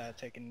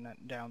 taking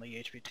down the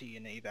HVT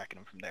and evacing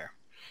them from there.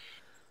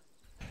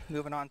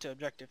 Moving on to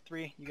Objective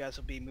 3, you guys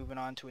will be moving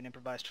on to an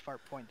improvised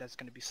fart point that's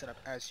going to be set up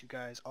as you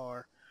guys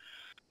are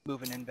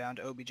moving inbound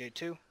to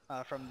OBJ2.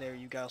 From there,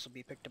 you guys will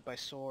be picked up by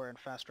SOAR and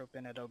fast rope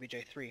in at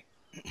OBJ3.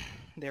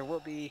 There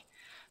will be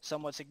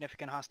somewhat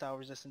significant hostile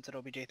resistance at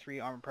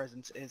OBJ3. Armor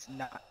presence is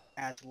not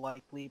as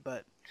likely,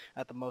 but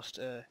at the most,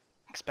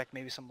 expect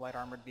maybe some light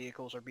armored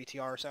vehicles or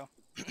BTR or so.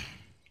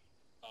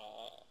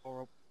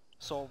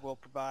 SOAR will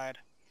provide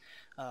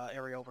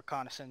aerial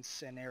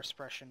reconnaissance and air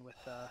suppression with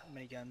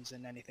miniguns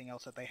and anything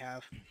else that they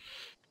have.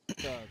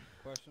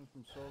 Question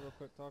from SOAR real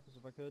quick, Talkers,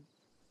 if I could.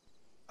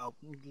 I'll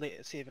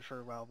save it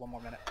for one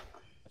more minute.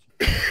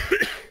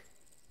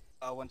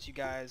 Once you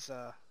guys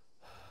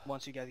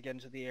get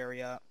into the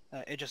area,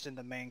 just in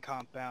the main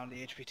compound,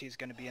 the HVT is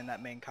going to be in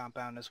that main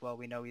compound as well.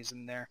 We know he's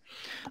in there.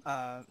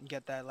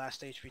 Get that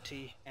last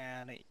HVT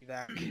and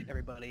evac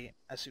everybody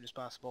as soon as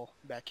possible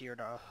back here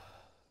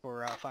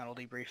for final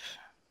debrief.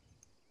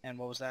 And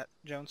what was that,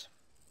 Jones?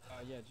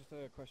 Yeah, just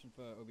a question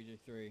for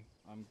OBJ3.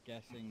 I'm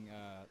guessing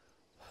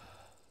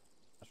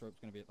fast rope's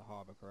going to be at the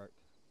harbor, correct?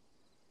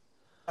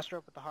 Fast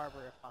rope at the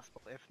harbor if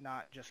possible. If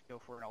not, just go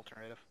for an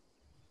alternative.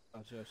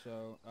 Gotcha.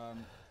 So,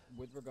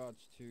 with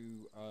regards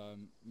to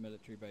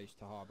military base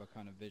to harbor,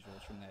 kind of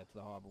visuals from there to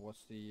the harbor,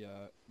 what's the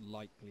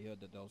likelihood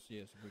that they'll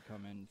see us if we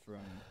come in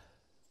from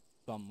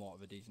somewhat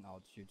of a decent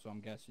altitude? So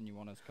I'm guessing you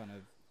want us kind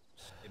of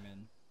skim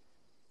in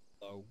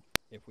low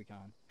if we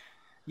can.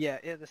 Yeah,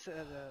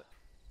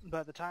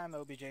 by the time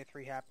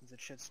OBJ3 happens, it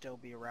should still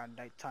be around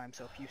nighttime,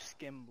 so if you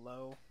skim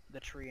low, the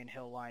tree and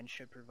hill line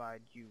should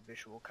provide you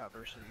visual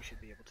cover, so you should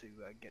be able to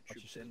get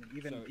troops in,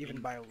 even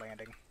by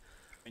landing.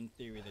 In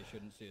theory, they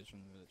shouldn't see us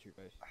from the military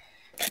base.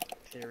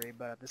 Theory,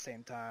 but at the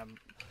same time,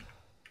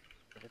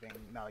 everything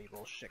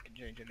malleable shit can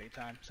change at any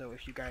time, so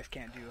if you guys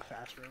can't do a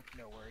fast rope,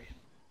 no worries.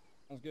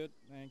 Sounds good,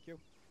 thank you.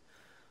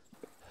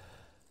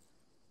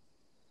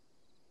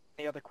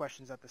 Any other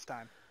questions at this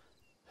time?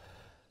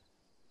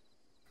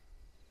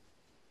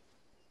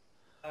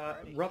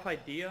 Rough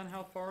idea on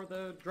how far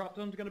the drop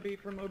zone's going to be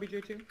from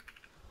OBJ2? Yeah.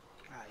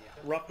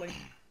 Roughly?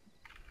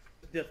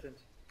 Distance.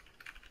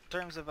 In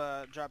terms of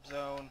drop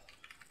zone,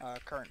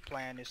 current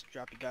plan is to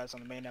drop you guys on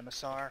the main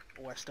MSR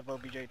west of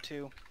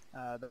OBJ2.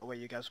 That way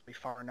you guys will be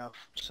far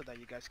enough so that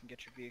you guys can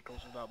get your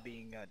vehicles without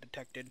being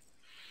detected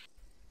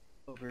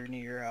over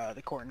near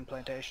the Corton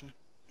plantation.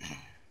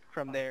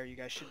 From there, you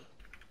guys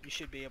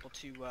should be able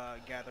to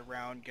gather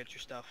around, get your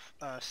stuff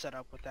set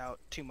up without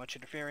too much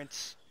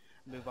interference.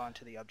 Move on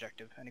to the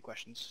objective. Any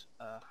questions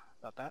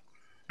about that?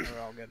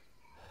 We're all good.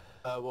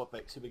 What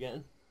Vex are we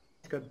getting?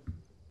 Good.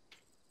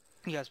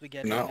 You guys be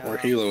getting... No, we're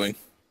haloing.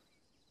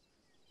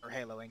 We're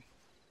haloing.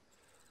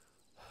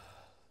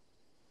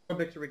 What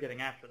Vex are we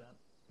getting after that?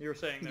 You were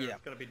saying there's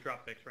going to be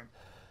drop Vex, right?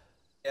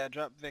 Yeah,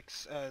 drop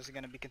Vix is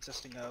going to be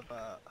consisting of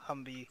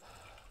Humvee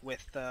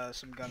with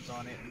some guns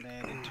on it, and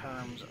then in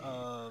terms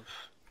of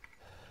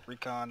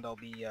recon, there'll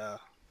be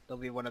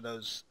one of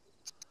those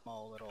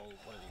small little,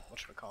 what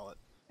should we call it?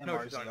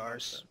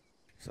 MRZRs.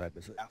 Side by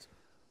side. Yeah.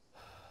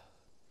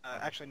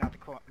 Actually, not the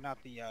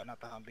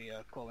Humvee.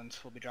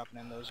 Quillins. We'll be dropping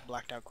in those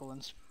blacked out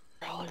Quillins.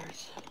 Are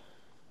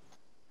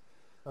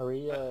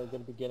we going to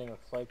be getting a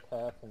flight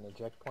path and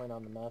eject point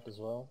on the map as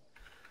well?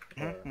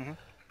 Yeah,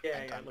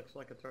 it looks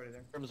like it's already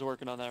there. Grim's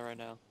working on that right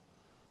now.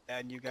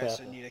 And you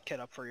guys need a kit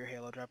up for your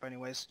Halo drop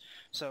anyways.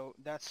 So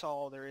that's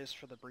all there is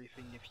for the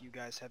briefing. If you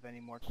guys have any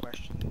more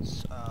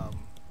questions,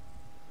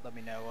 let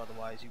me know.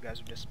 Otherwise, you guys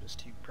are dismissed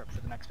to prep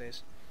for the next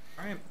phase.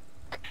 Alright.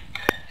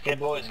 Hey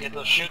boys, get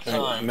those shoots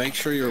on. Make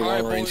sure your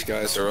long range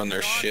guys are on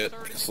their shit,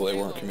 so they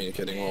weren't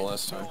communicating well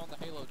last time.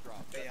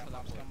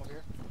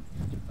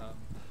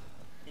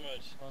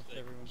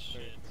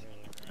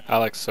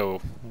 Alex,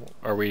 so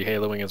are we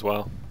haloing as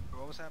well?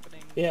 What was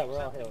happening? Yeah,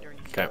 we're all haloing.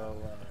 Okay.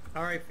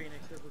 Alright,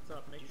 Phoenix, what's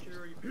up? Make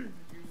sure you'll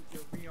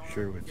be on.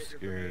 Sure was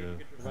scared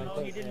of.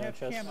 Oh, you didn't have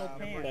camo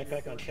pants.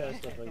 Backpack on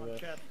chest, stuff like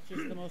that.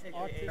 Just the most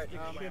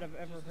autistic shit I've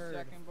ever heard.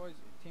 Second, boys,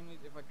 team lead,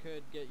 if I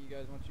could get you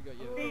guys once you got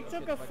your. He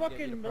took a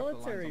fucking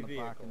military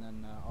vehicle. And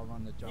then I'll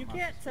run the jump. You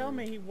can't tell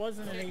me he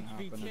wasn't an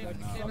HVT,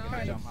 like some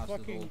kind of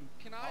fucking.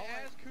 Can I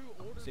ask who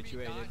ordered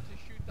situated. me not to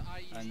shoot the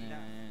IED? And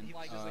then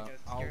Like,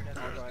 I'll go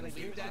ahead and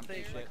do some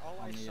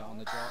shit on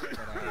the drop.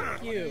 But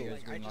Fuck you.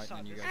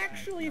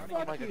 Actually,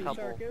 fuck you,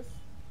 Sarkis.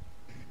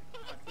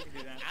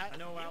 I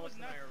know Alex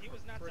and I are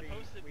pretty,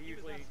 we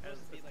usually, as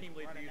team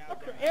lead, we usually...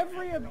 For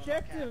every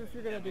objective, if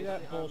you're gonna do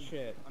that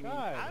bullshit.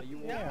 God,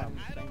 yeah.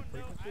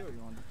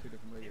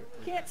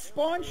 Can't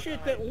spawn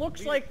shit that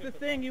looks like the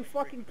thing you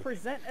fucking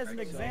present as an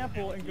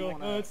example and go,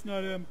 oh, it's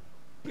not him.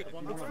 It's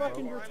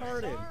fucking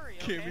retarded.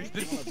 Kimmy's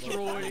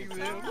destroying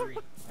them.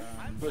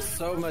 There was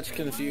so much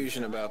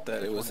confusion about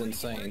that, it was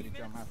insane.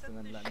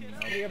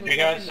 You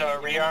guys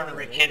rearm and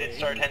rekitted,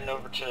 start heading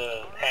over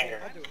to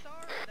hangar.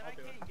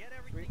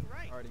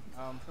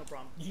 No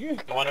problem.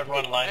 I want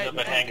everyone lined up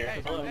at hangar.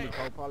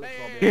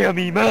 Hear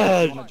me,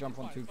 man! I want to jump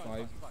on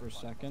 2-5 for a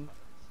second.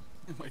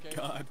 Oh my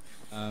god.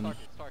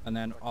 And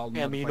then I'll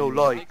notify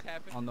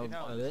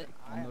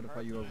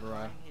you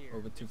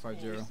over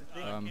 250.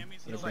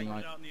 The green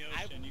light.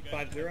 50.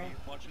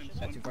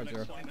 Yeah,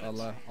 250.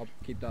 I'll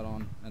keep that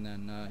on, and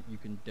then you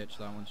can ditch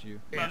that once you.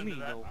 Can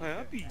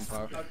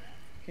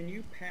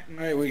you pat me?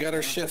 Alright, we got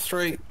our shit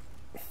straight.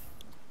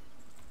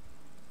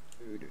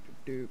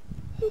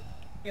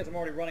 Because I'm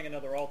already running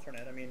another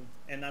alternate. I mean,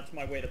 and that's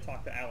my way to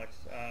talk to Alex.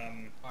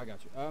 I got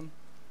you.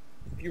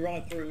 If you run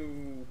it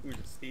through, who's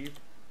it, Steve?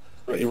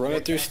 You run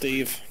it through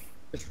Steve.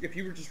 If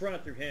you were just run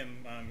it through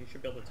him, he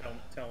should be able to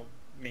tell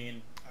me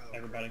and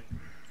everybody.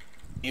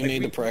 You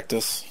need to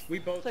practice. We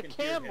both It's a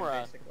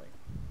camera. Basically.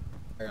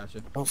 I got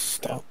you. Oh,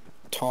 stop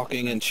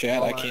talking in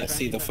chat. I can't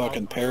see the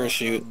fucking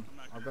parachute.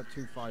 I've got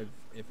 2-5.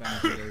 If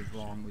anything goes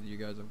wrong with you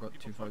guys, I've got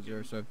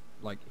 250. So,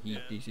 like, heat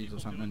DCs or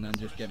something, and then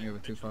just get me over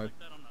 2-5.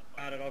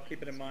 Got it. I'll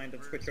keep it in mind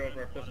and switch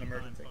over if there's an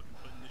emergency.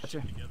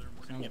 Gotcha.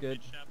 Sounds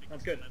good.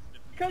 Sounds good.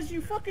 Because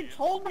you fucking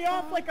told me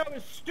off like I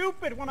was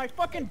stupid when I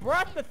fucking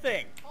brought the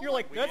thing. You're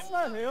like, that's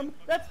not him.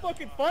 That's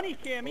fucking funny,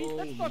 Cammy.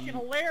 That's fucking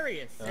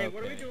hilarious. Hey,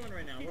 what are we doing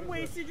right now? You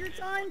wasted your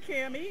time,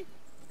 Cammy.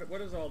 What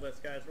is all this,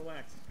 guys?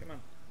 Relax. Come on.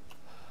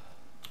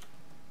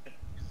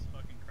 Jesus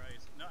fucking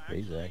Christ. No,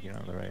 Hey, Zach, you're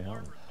on the right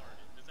helmet.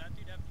 Does that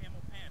dude have camo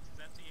pants? Is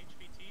that the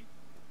HVT?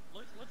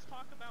 Let's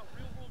talk about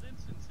real world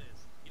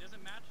instances. He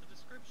doesn't match the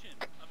description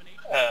of an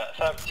HVT.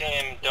 Top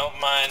team, don't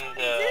mind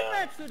He did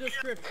match the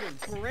description.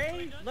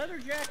 Beret, leather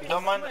jacket.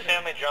 don't mind the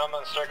family drama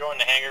and start going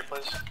to hangar,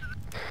 please.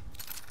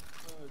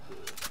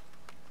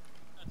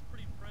 That's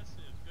pretty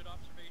impressive. Good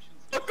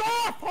observations. Look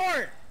off,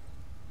 Hart!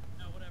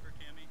 No, whatever,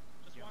 Cammy.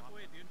 Just walk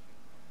away, dude.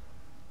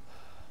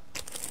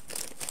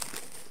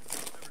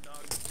 Whatever,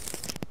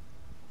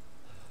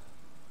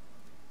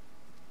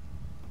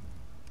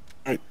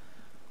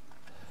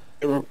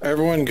 dog.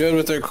 Everyone good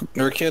with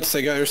their kits?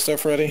 They got your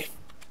stuff ready?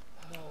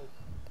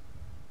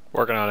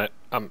 Working on it.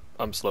 I'm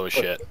slow as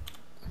shit.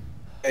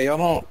 Hey,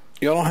 y'all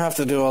don't have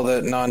to do all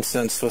that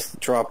nonsense with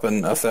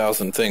dropping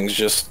 1,000 things.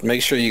 Just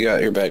make sure you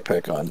got your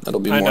backpack on.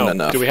 That'll be more than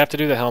enough. Do we have to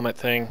do the helmet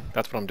thing?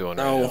 That's what I'm doing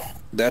right now. No,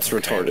 that's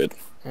retarded.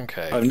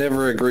 Okay. I've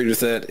never agreed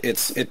with that.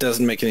 It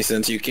doesn't make any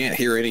sense. You can't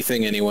hear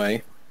anything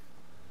anyway.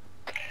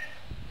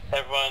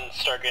 Everyone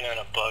start getting in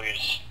a buggy.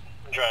 Just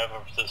drive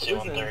over to the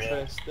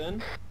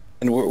C-130.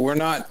 And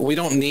we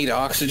don't need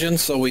oxygen,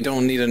 so we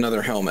don't need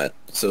another helmet.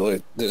 So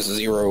like, there's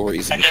zero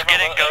reason. I'm just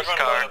getting ghost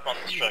card.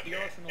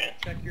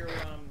 Check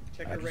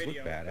your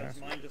radio.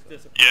 Mine just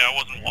disappeared. Yeah, I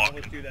wasn't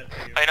walking.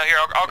 I know, here,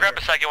 I'll grab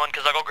the second one,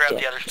 because I'll go grab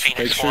the other Phoenix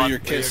Make sure one. your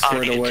kit's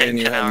squared away and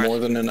you have more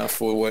than enough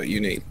for what you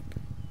need.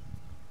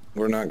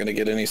 We're not going to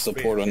get any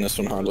support on this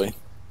one, hardly.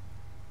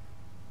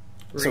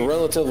 It's a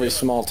relatively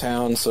small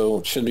town, so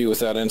it should be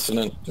without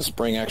incident. Just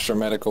bring extra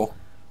medical.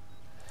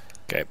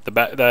 Okay,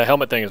 the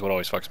helmet thing is what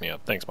always fucks me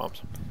up. Thanks,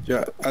 Moms.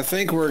 Yeah, I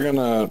think we're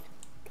gonna...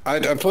 I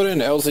put in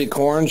LZ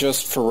Corn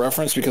just for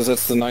reference because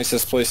that's the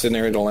nicest place in the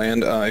area to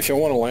land. If y'all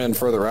want to land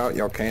further out,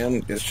 y'all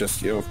can. It's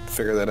just,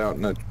 figure that out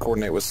and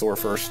coordinate with SOAR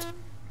first.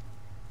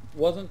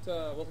 Wasn't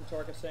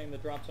Tarka saying the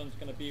drop zone's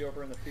going to be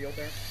over in the field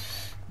there?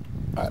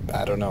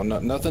 I don't know.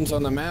 Nothing's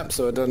on the map,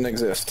 so it doesn't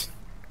exist.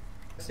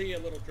 I see a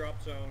little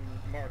drop zone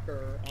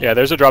marker. Yeah,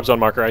 there's a drop zone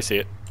marker. I see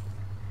it.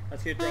 I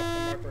see a drop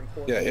zone marker in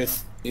 4. Yeah,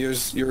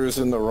 it's yours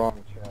in the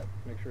wrong chat.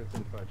 Make sure it's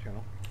in 5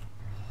 channel.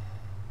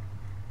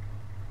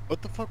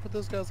 What the fuck were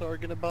those guys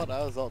arguing about?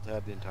 I was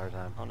alt-tab the entire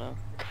time. Oh no.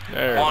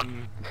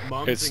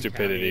 It's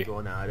stupidity.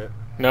 Going at it.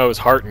 No, it was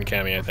Hart and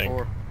Cammy, I think.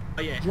 Oh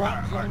yeah,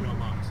 Hart, no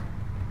Moms.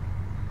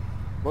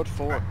 What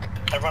for?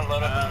 Everyone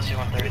load up on the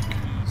C-130.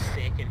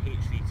 Second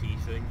HVT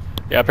thing.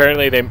 Yeah,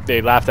 apparently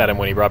they laughed at him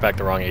when he brought back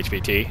the wrong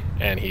HVT,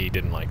 and he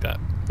didn't like that.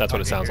 That's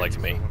what it sounds like to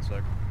me.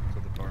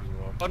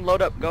 Go and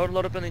load up. Go and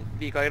load up in the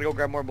vehicle. I gotta go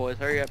grab more boys.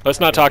 Hurry up. Let's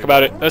not talk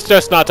about it. Let's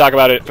just not talk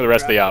about it for the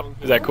rest of the op.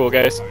 Is that cool,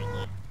 guys?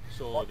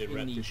 What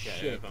in the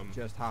shit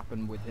just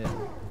happened with him?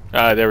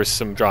 There was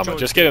some drama.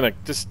 Just get in the...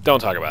 Just don't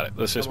talk about it.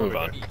 Let's just move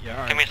on. Give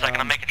me a second.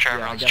 I'm making sure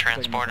everyone's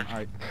transported.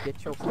 Alright,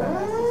 get your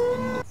asses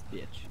in this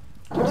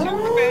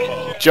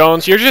bitch.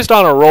 Jones, you're just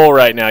on a roll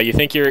right now. You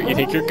think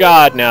you're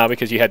God now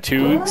because you had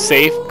 2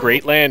 safe,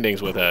 great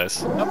landings with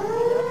us.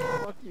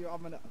 Fuck you,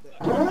 I'm gonna...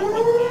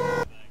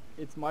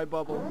 It's my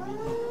bubble.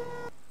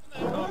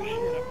 Oh shit,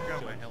 I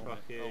forgot my helmet.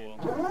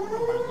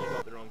 Apparently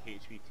got the wrong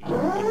HVT.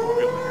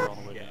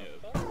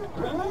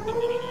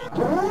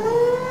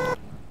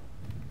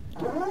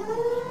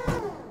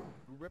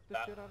 Who ripped the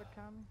shit out of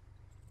Cam?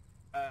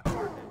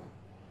 Hard.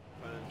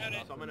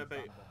 Something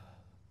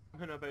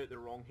about the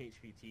wrong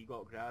HVT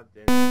got grabbed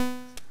and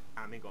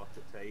Amy got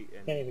it tight.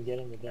 And Can't even get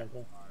in the damn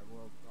thing.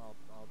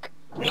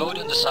 Load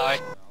in the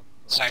side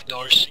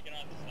doors.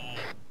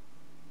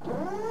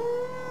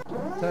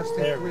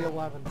 Testing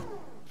 311.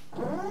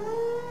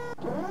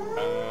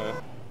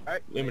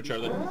 Lima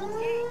Charlie. Is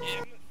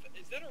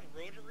that a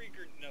rotary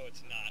or no?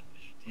 It's not.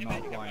 I'm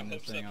not flying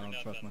this thing. I don't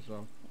trust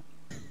myself.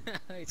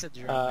 It's a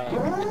drone. so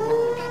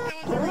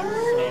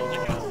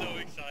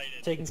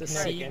excited. Taking It's a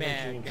kinetic Seamag.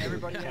 energy into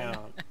Everybody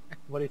account,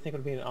 what do you think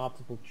would be an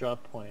optimal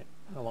drop point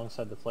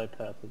alongside the flight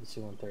path of the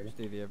C-130?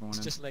 Stevie, everyone It's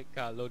in? just like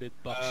loaded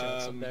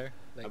buckshots up there.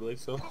 I Like, believe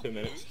so. 2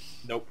 minutes.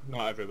 Nope,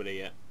 not everybody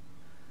yet.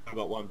 I've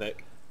got one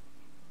Vic.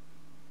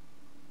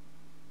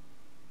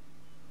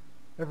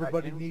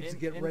 Everybody needs to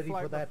get ready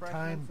for in-flight that time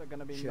refreshments are going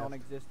to be shift.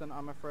 non-existent,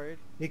 I'm afraid.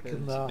 It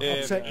can 'cause-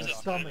 upset your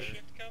stomach.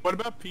 What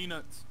about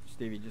peanuts?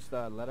 Stevie, just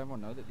let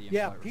everyone know that the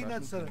Yeah, in-flight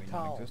peanuts refreshments and are a going to be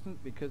towel.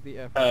 non-existent because the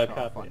airfreight can't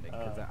Copy. fund it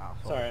because they're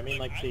assholes. Sorry, I mean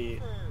like the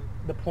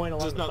point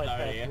along Just the not flight that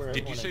path area. where Did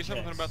you everyone say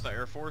something ejects. about the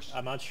Air Force?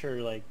 I'm not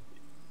sure like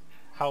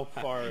how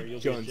far you'll be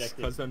Jones,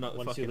 ejected 'cause they're not the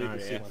once you fucking leave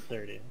the RAF.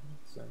 C-130.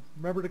 So.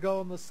 Remember to go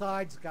on the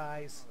sides,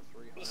 guys.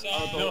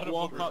 Don't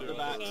walk up the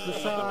back. The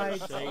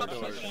sides.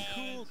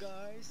 cool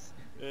guys.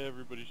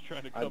 Everybody's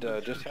trying to come.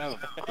 I'd just have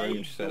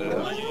Grim set it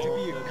up.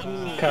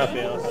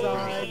 Copy.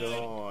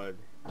 God.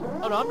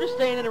 Oh no, I'm just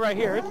staying in it right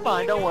here. It's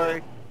fine. Don't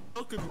worry.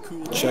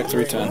 Check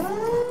 310.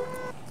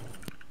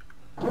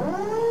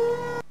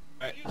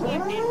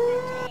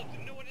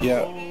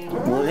 Yeah,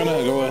 we're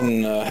gonna go ahead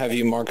and have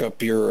you mark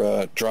up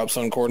your drop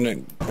zone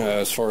coordinate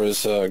as far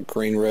as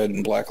green, red,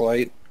 and black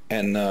light,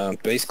 and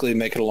basically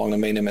make it along the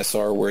main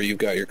MSR where you've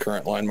got your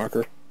current line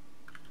marker.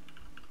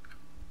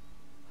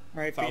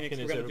 Alright, Falcon, Phoenix,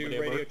 we're is going to do everybody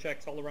radio aboard?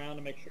 checks all around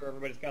to make sure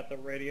everybody's got the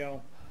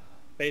radio.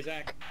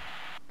 Bazak,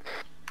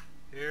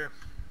 Here.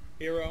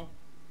 Hero,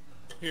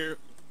 Here.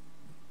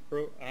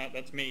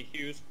 that's me,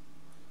 Hughes.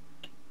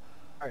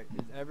 Alright,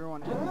 is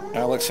everyone in the...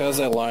 Alex, how's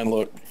that line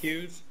look?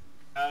 Hughes,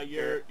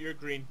 You're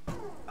green.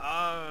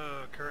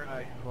 Currently.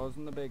 Alright,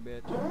 closing the big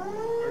bitch.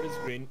 Where is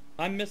green?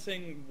 I'm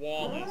missing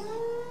Wallace.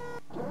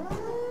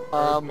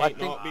 I Might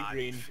think not be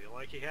green. Feel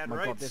like he Oh had my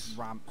god, rights. this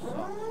ramp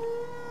sucks.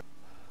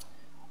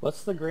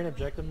 What's the green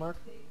objective mark?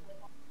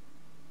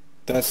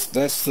 That's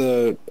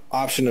the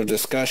option of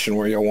discussion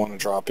where you'll want to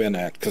drop in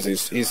at, because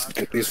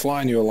he's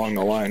flying you along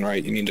the line,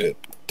 right? You need to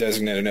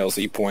designate an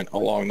LZ point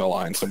along the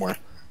line somewhere.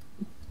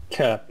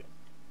 Copy.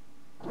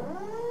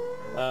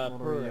 What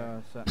are we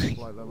setting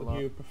flight level Would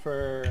up? you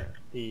prefer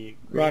the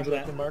green Roger that.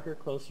 objective marker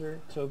closer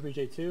to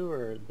OBJ2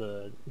 or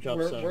the drop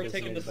zone We're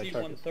taking the designated by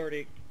targets?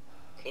 C-130.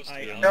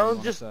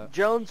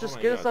 Jones, just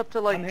my get us God. up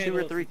to like I'm 2 or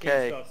handling 3K.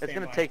 some stuff, It's stand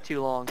gonna by. take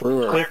too long.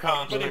 Brewer. Clear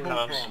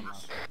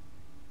comms.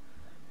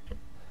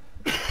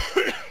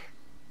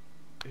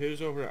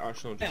 Who's over at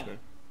Arsenal just now?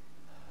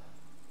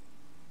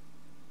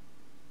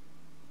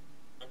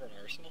 Over in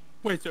Arsenal?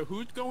 Wait, so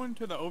who's going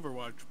to the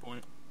Overwatch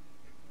point?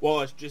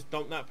 Wallace, just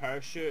dump that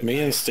parachute. Me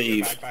and put Steve.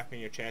 your bag back on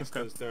your chest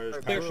because there's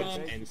Clear parachutes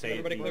comms. inside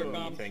Everybody the clear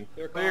comms. thing.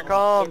 Clear Clear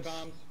comms.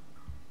 comms.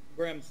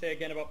 Grim, say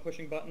again about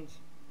pushing buttons.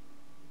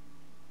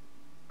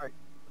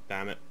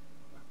 Damn it.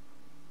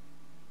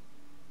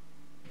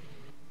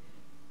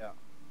 Yeah.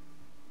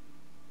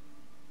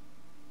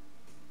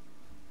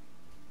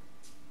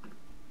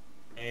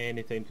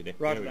 Anytime today.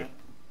 Roger There we that.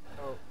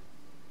 go.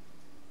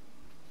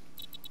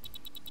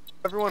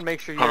 Everyone, make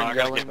sure Hold you're on, I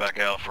gotta yelling. get back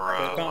out for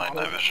line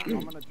I'm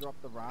division. gonna drop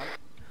the ramp.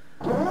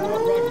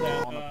 Roger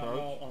that. On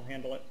approach. I'll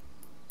handle it.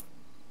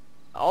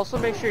 Also,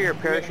 make sure your Do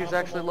we have an parachute's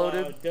actually optimal,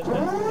 loaded. distance?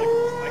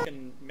 'Cause I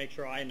can make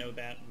sure I know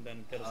that and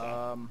then get us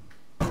out.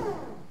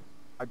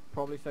 I'd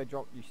probably say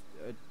drop you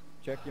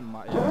check your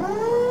market.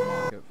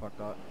 Fuck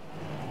that.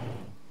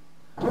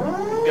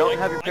 You don't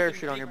have your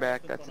parachute on your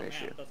back. That's an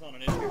issue. That's not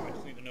an issue. I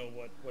just need to know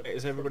what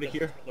Is everybody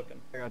here? we're looking.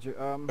 I got you.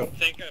 I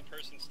think a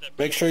person stepped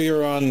Make sure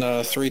you're on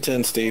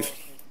 310, Steve.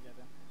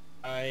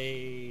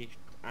 I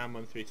am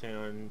on 310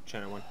 on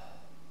channel 1.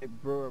 Hey,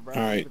 Brewer, wrap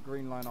Alright, the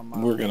green line on my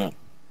we're gonna...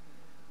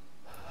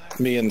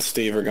 Me and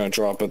Steve are gonna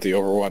drop at the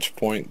Overwatch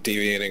point,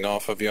 deviating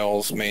off of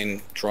y'all's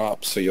main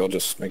drop, so you'll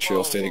just make sure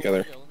you'll stay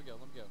together. Let me go.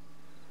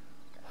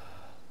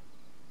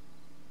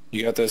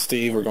 You got that,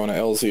 Steve? We're going to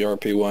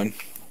LZRP1.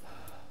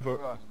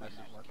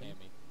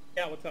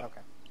 Yeah, what's up?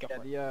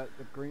 Yeah,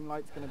 the green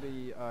light's gonna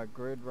be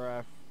grid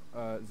ref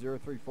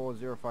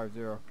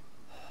 034050.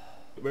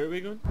 Where are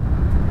we going?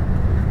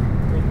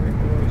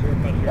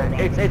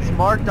 It's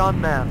marked on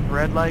map.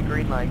 Red light,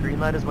 green light. Green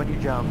light is when you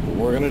jump.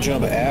 We're gonna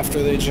jump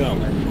after they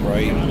jump,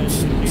 right?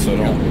 So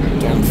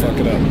don't fuck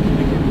it up.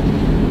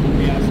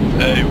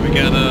 Hey, we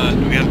got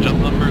jump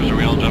numbers, or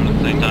we all jump at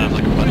the same time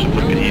like a bunch of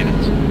fucking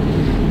heathens?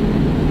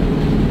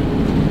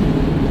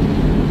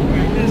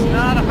 It's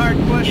not a hard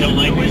question.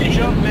 Who is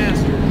jump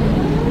master?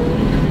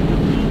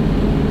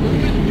 Who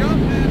is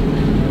jump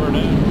master? We're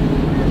now.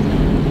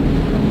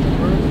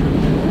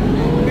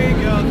 There you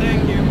go.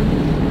 Thank you.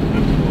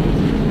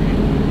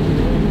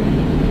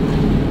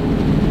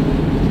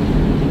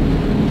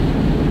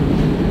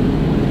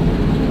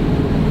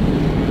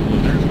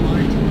 There's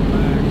lights in the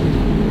back.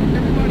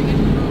 Everybody in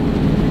the room.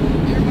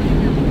 Everybody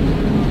in your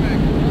room. Come back.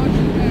 Watch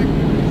your back.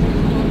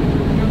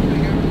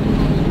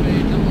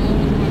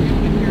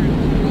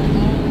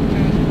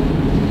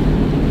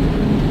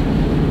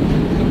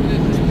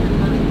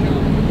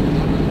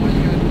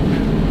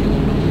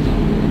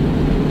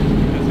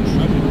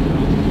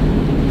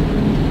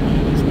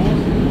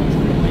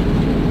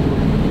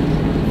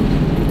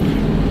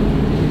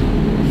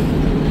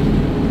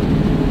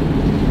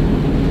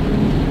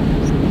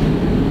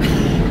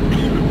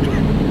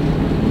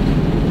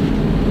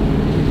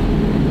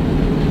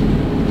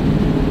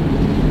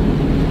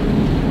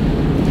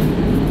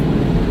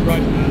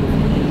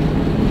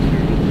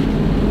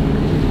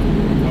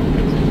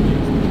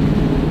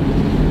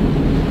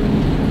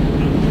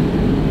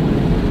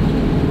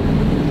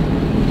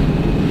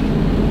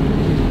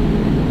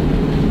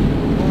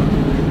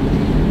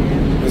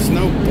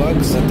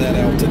 Set that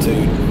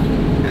altitude.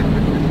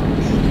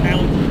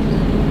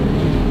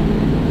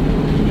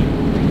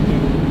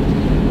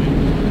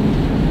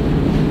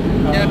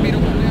 Yeah, I mean, it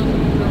was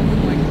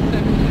like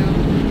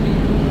 7,000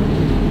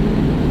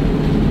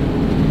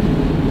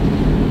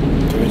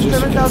 Can we just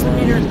 7,000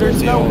 meters,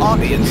 there's no me and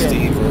oxygen.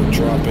 Steve are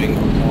dropping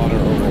water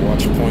over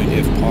watch point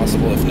if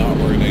possible. If not,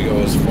 we're going to go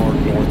as far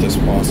north as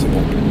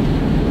possible.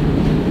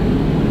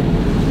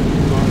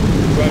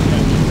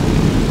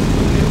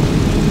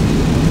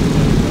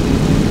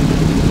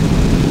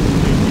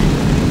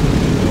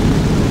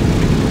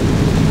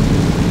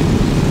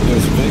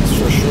 There's Vigs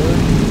for sure.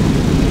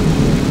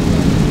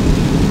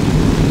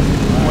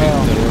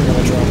 Alright, then we're going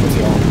to drop with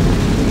y'all.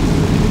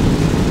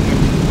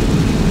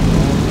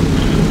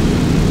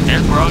 Yeah,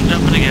 we're all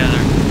jumping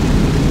together.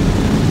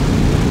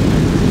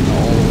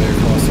 All the way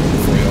across there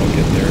before y'all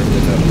get there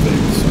without a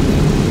Vigs.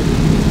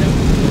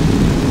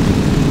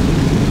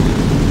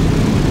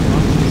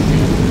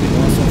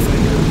 Cross our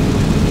finger.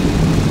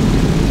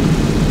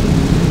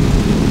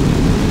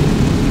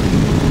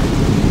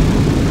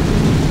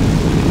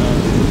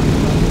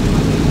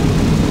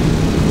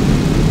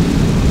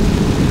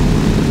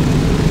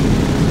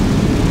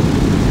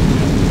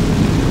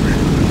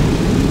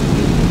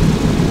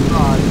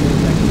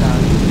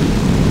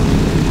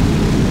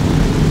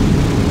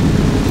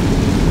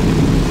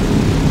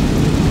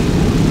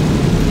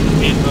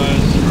 Be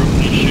advised,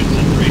 Rocky shoots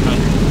at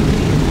 300.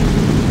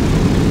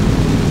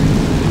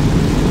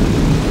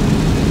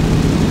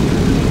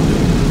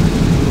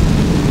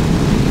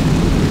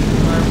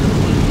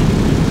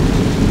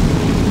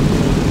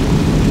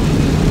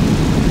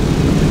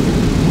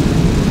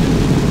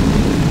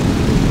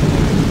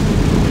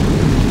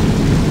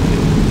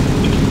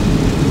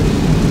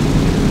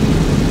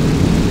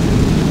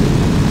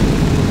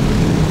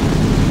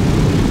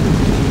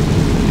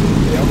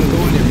 Y'all can go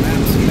on your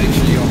maps and make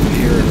sure y'all can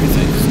hear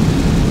everything.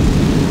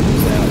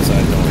 It's the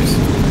outside noise.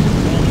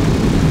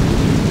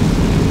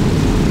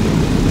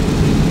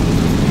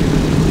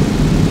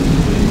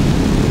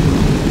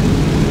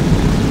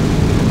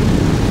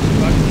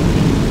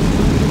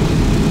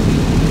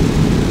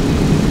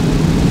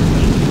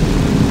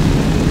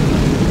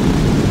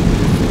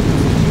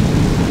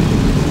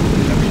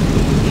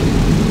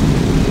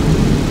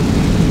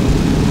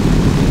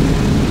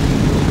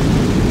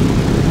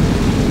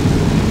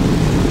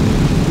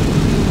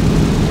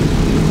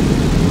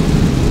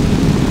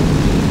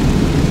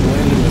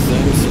 Landing with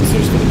them since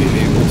there's going to be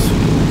vehicles.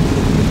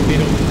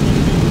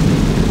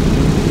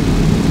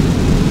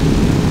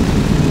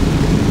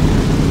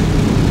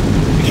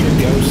 Make sure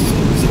Ghost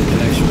is in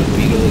connection with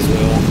Beetle as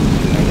well.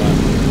 And they're not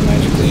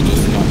magically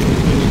just not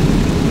communicating.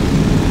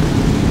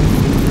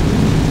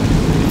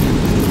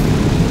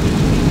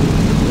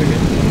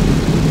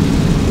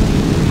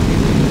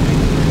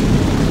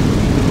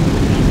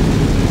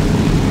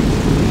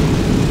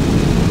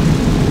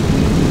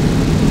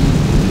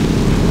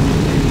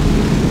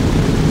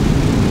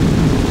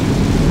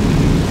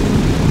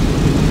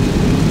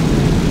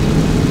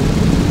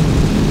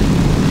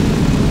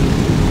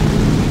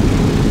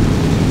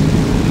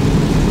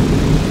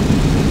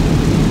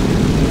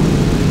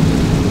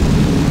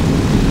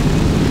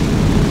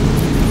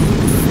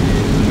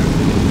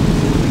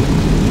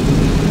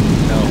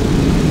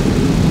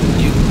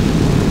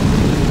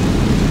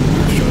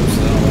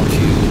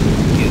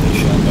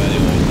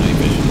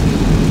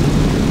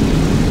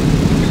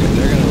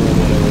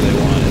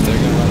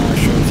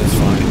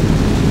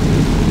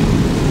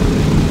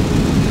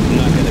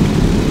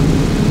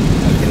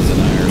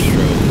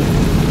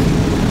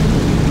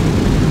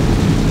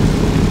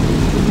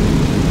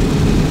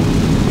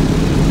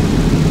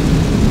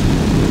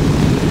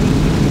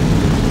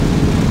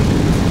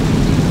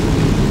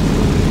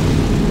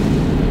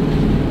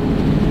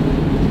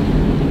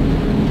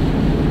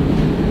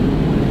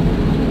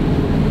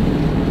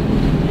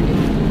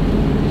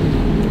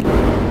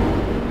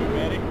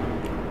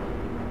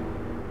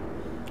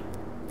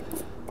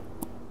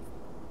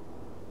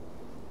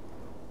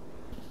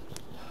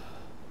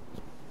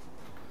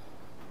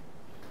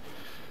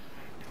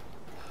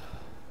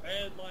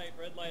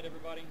 Red light,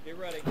 everybody. Get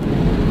ready.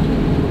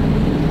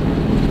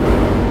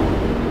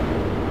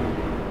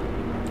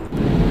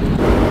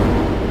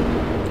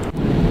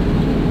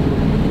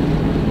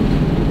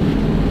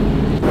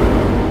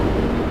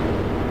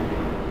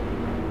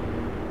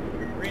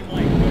 Green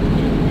light.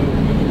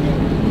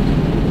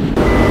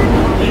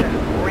 Go.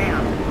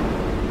 Ramp.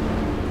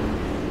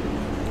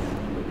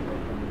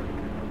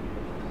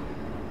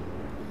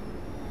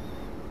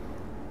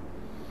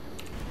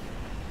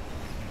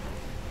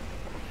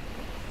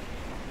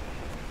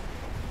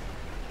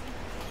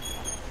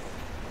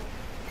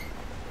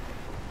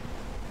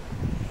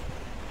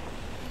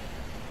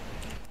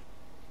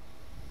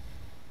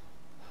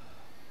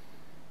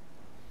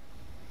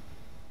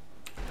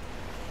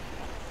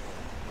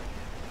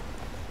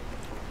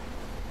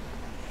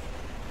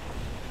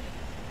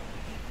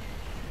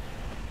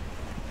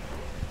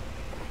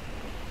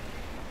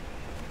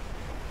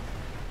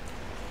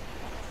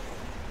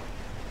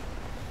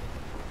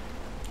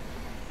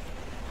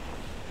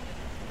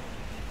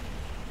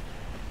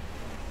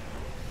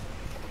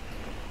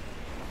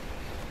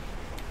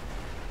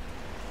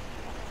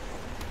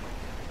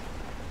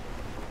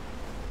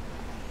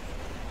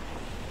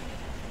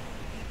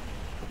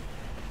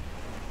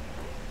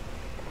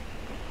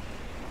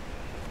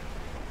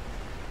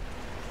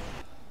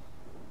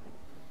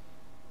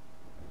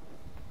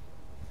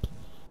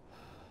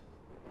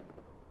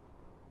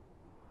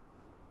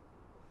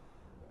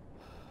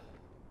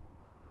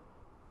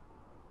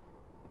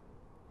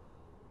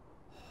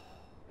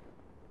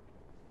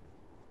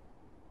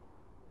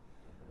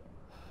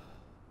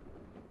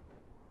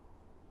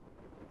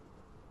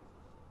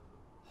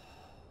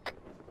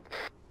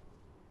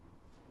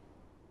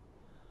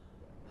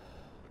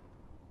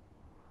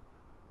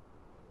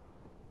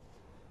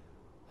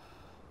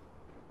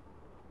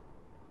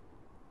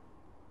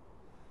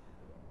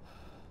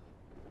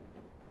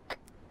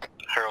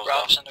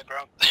 Thompson to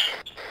ground.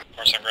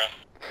 Horse on ground.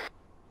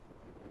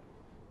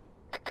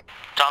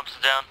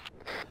 Thompson's down.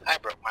 I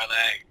broke my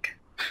leg.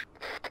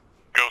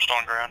 Ghost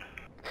on ground.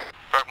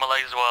 Broke my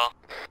leg as well.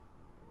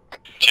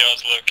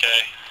 Tails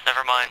okay.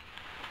 Never mind.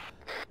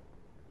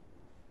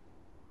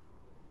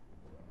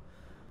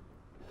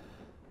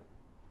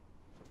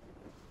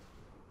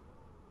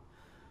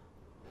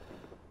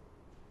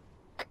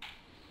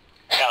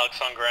 Alex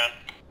on ground.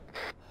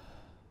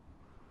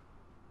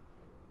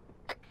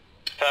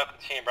 Falcon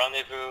team,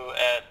 rendezvous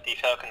at the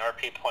Falcon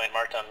RP point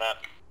marked on map.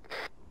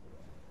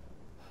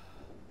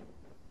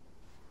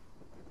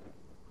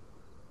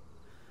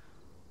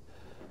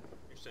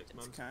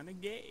 It's kinda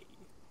gay.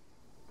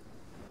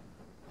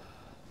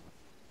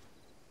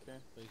 Okay,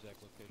 the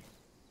exact location.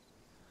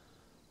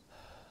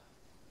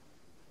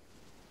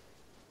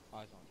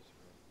 Eyes on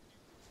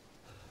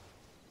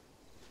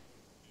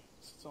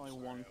just It's only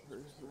one per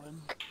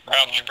limb.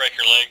 Ralph, did you break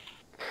your leg?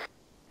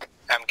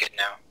 I'm good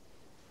now.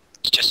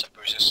 It's just some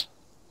bruises.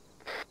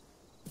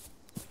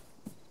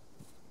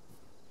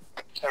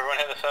 Everyone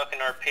have the Falcon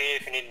RP.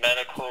 If you need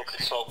medical,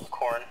 consult with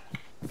Corn.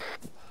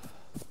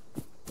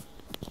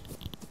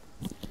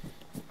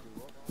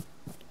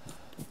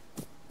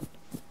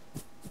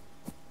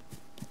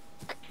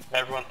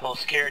 Everyone pull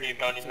security, you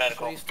don't need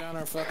medical. Chase down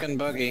our fucking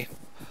buggy.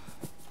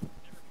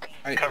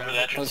 Right, Cover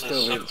the entrances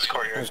let's go, of this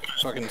courtyard.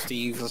 fucking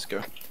Steve, let's go.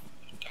 I'm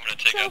gonna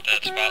take out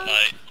that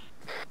spotlight.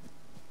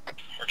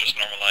 Or just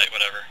normal light,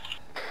 whatever.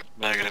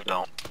 Negative,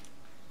 don't.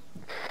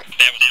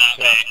 That was not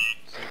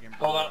me.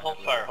 Hold on, hold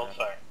fire, hold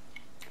fire.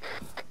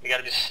 You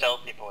gotta be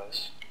stealthy,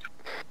 boys.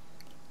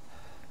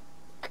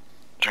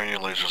 Turn your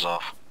lasers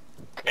off.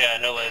 Yeah,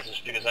 no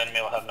lasers, because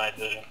enemy will have night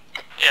vision.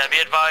 Yeah, be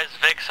advised,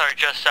 Vics are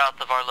just south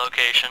of our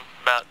location,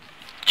 about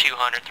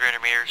 200,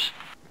 300 meters.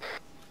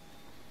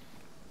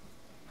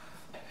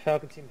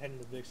 Falcon team heading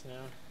to Vix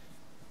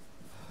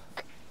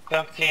now.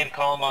 Falcon team,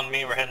 call them on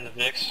me, we're heading to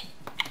Vix.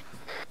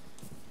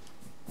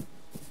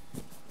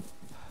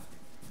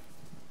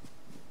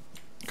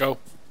 Go.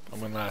 I'm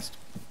going last.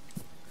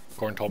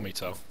 Corn told me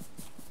so.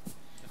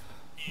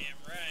 Damn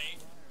right.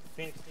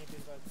 Phoenix team, be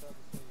advised,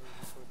 Falcon team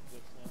moving towards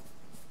Vix now.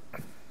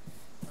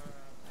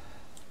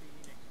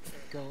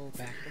 Go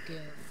back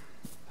again.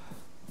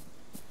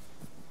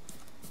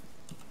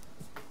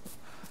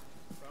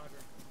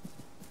 Roger.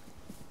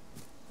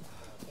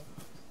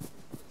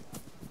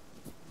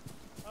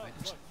 Oh,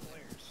 look,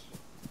 flares.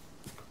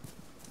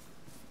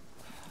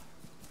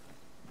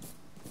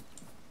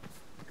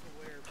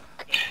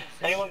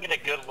 Anyone get a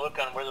good look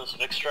on where those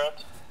Vix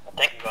dropped? I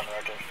think I'm going the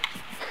right direction.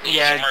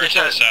 Yeah,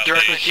 just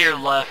directly to your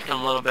left a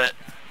little bit.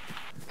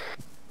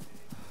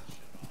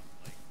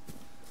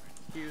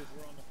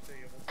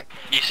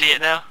 You see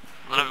it now?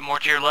 A little bit more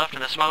to your left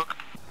in the smoke?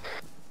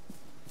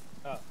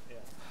 Oh,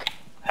 yeah.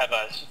 Have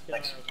eyes.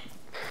 Thanks.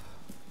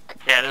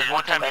 Yeah, there's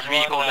one time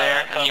vehicle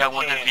there, and you got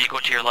one time vehicle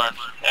to your left.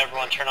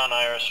 Everyone turn on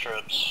IR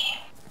strips.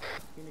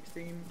 Phoenix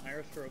team,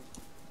 Iris Stroke.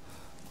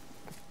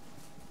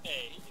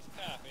 Hey, he's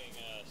copying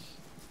us.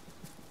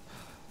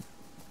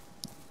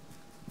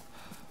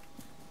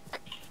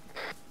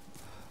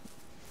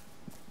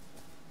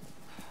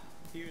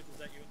 Hughes, is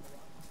that you in the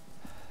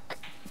rock?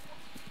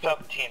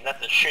 Falcon team,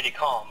 that's a shitty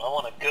column. I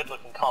want a good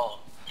looking column.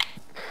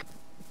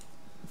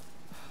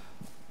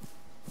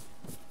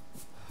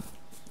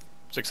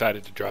 Just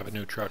excited to drive a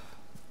new truck.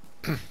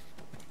 It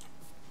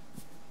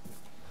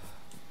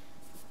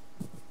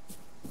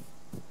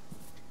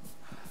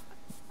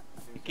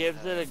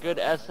gives it a good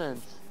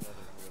essence.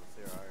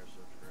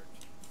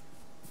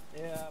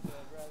 Yeah, but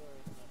I'd rather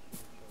not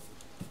shoot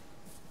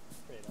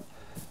straight up.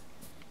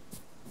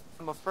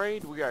 I'm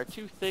afraid we are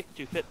too thick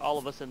to fit all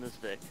of us in this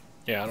Vic.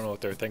 Yeah, I don't know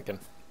what they're thinking.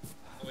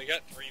 We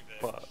got 3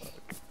 Vics. Fuck.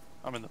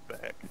 I'm in the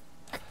back.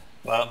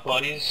 Well,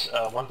 buddies,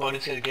 one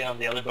buddy's gonna get on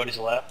the other buddy's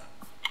lap.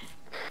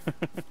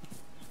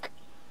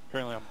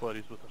 Apparently I'm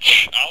buddies with a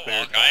I'll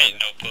walk, I ain't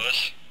no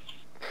puss.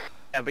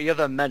 Yeah, but you're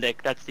the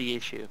medic, that's the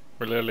issue.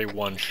 We're literally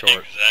one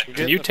short. Exactly.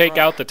 Can you take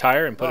out the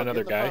tire and put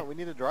another guy? We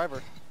need a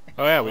driver.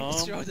 Oh yeah, we.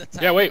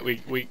 Yeah, wait,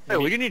 we. Hey,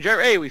 we do need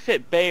driver. Hey, we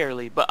fit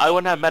barely, but I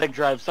wouldn't have medic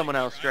drive. Someone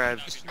else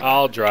drives.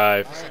 I'll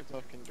drive. Alright,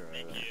 fucking drive.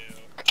 Thank you.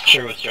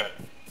 Sherwood's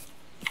driving.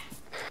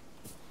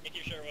 Thank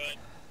you, Sherwood.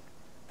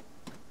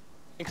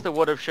 Thanks to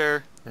Wood,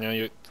 sure. You know,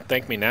 you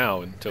thank me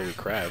now until we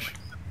crash.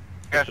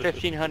 I got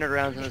 1,500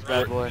 rounds in this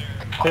bad boy.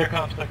 Clear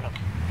comms, clear comms.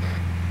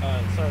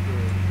 Sorry for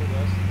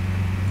us.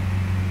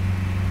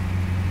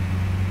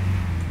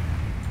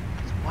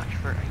 Just watch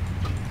for IDs.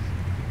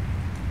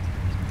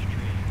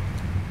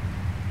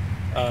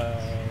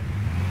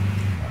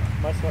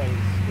 My slide is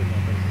good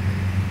enough.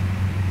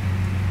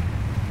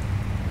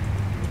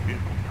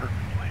 vehicle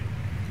perfectly.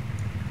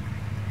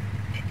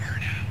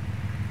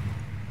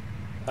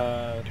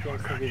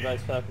 Thanks to the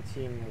advice Falcon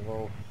team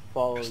will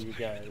follow you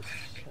guys.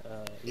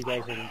 You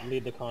guys will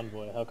lead the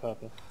convoy. How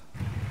copy?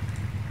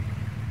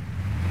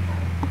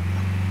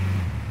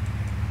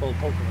 Hold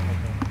for me.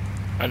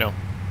 I know.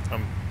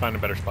 I'm finding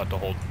a better spot to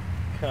hold.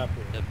 Copy.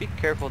 Yeah, be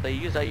careful, they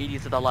use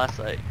IEDs at the last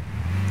site.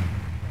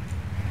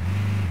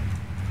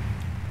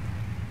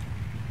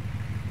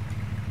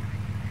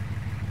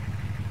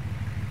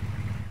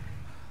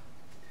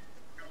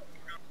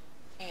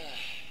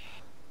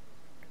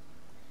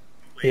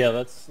 Yeah,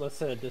 let's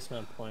set a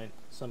dismount point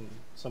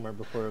somewhere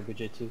before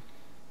OBJ2.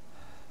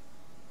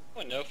 I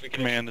don't know if we can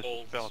Command, this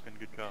hold. is Falcon,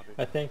 good copy.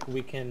 I think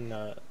we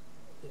can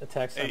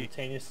attack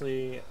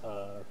simultaneously.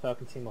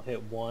 Falcon team will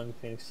hit 1,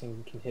 Phoenix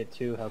team can hit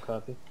 2. How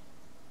copy?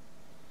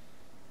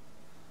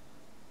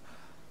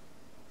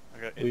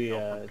 I got We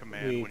intel from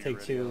command we when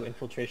take you're 2 ready.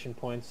 infiltration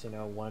points. You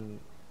know,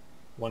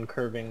 one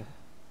curving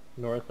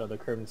north, other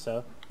curving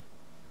south.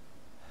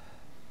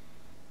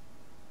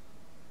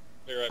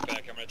 Be right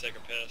back. I'm gonna take a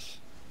piss.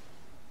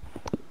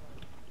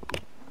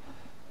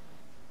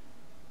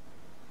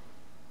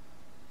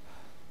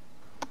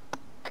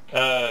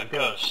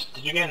 Ghost,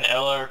 did you get an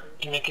LR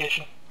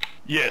communication?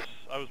 Yes,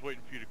 I was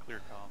waiting for you to clear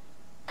comm.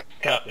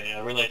 Copy,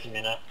 relay to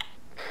me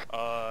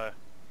now.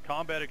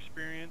 Combat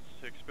experience,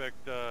 expect,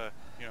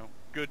 you know,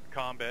 good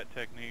combat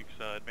techniques,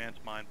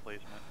 advanced mine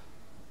placement.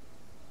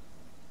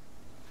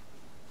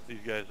 These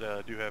guys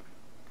do have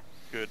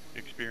good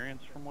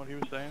experience from what he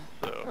was saying,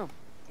 so...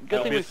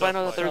 Good thing we find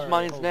out that there's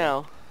mines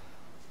now.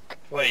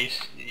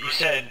 Wait, you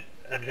said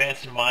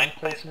advanced mine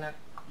placement?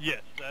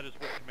 Yes, that is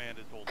what command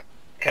has told me.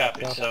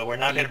 Copy, so we're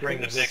not going to bring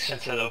the VIX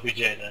into the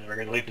OPJ then, we're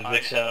going to leave the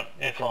VIX out,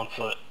 info on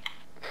foot.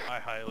 I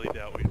highly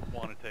doubt we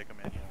want to take them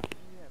in.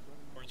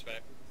 Horns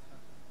back.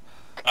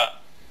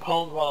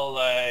 Hold while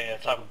I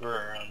talk with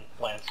Brewer on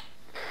plans.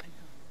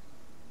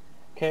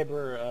 Okay,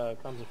 Brewer,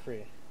 comms are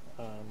free.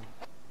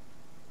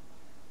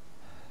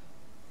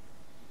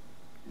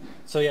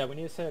 So yeah, we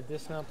need to set a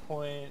dismount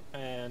point,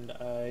 and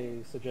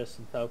I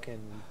suggested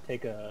Falcon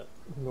take a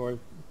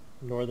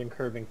northern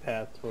curving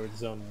path towards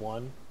Zone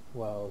 1,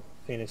 while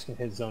Phoenix can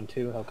hit Zone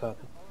 2. How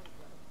copy?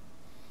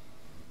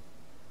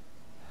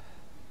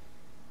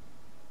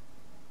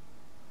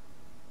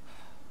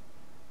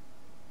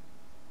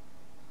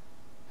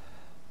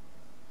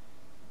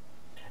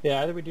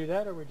 Yeah, either we do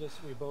that, or we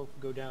both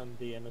go down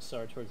the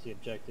MSR towards the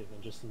objective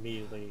and just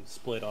immediately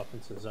split off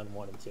into Zone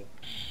 1 and 2.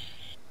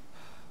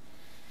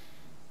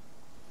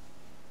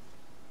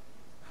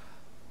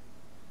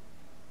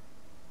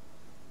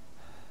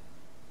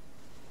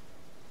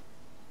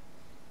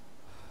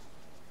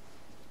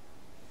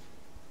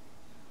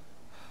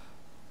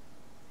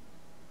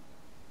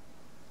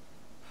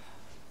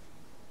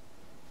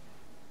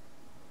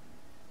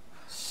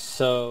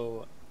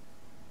 So,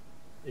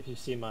 if you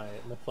see my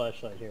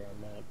flashlight here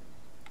on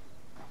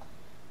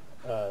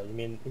that, you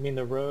mean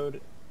the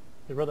road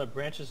that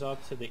branches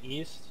off to the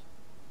east,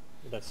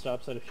 that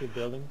stops at a few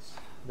buildings,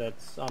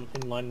 that's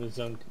in line with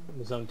zone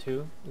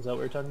 2. Is that what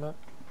you're talking about?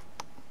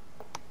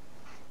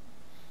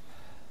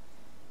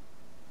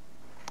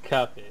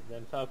 Copy.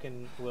 Then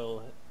Falcon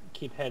will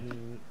keep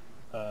heading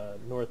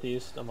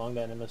northeast along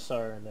that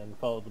MSR and then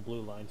follow the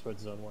blue line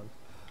towards Zone 1.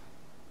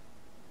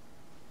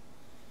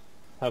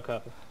 How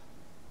copy?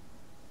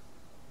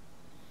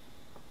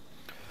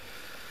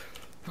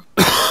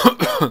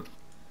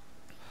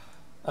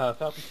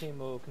 Falcon team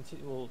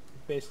will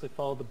basically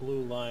follow the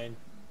blue line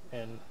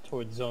and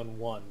towards Zone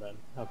 1 then.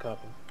 How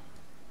copy?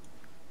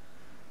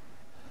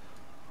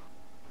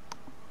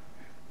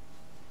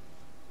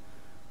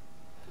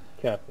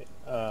 Copy.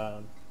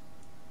 You're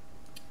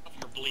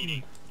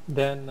bleeding.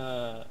 Then,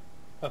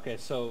 okay,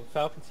 so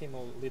Falcon team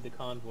will lead the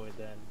convoy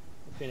then.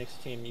 Phoenix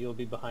team, you'll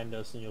be behind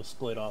us and you'll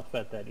split off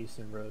at that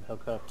eastern road. How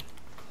copy?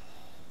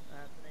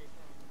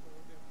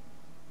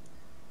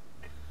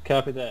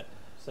 Copy that.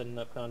 Setting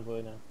up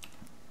convoy now.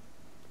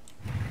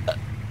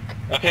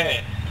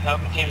 Okay,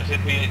 Falcon team is going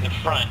to be at the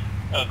front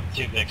of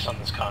the 2 VIX on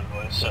this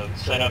convoy, so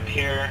set up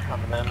here on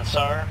the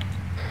MSR.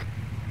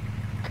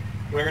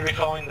 We're going to be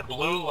following the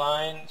blue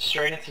line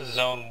straight into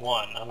Zone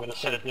 1. I'm going to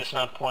set a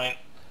dismount point,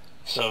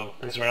 so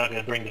because we're not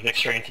going to bring the VIX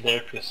straight into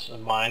there because of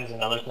mines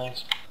and other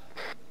things.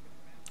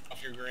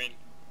 Off your green.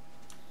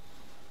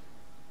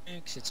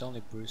 Thanks, it's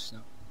only Bruce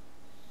now.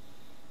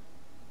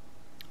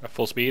 At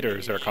full speed, or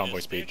is there a convoy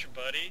speed?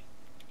 Buddy.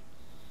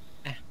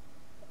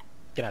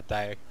 Gonna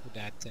die with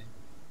that thing.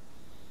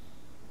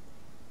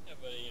 Yeah,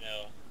 but you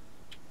know,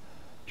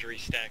 injury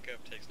stack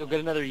up takes. You'll get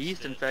another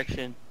yeast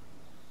infection.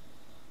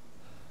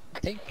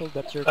 Thankful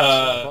that you're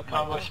concerned about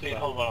Convoy my speed,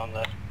 hold on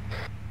that.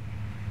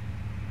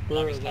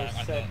 We'll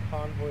set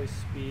convoy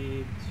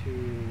speed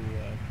to...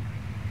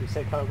 we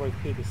set convoy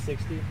speed to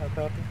 60. How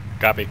copy?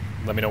 Copy.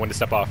 Let me know when to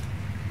step off.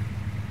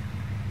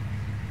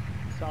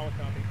 Solid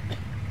copy.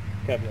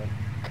 Copy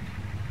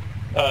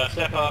that.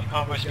 Step off,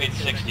 convoy speed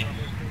 60.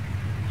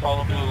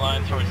 Follow blue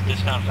line towards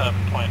discount Falcon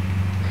point.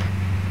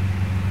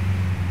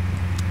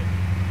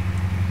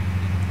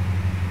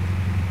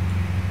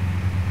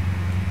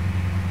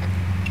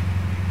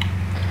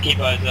 Keep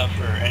eyes out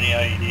for any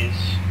IEDs.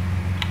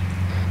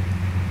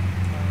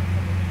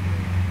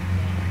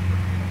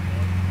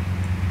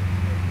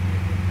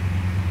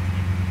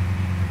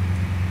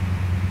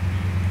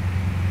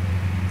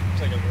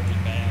 Looks like a really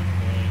bad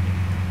play.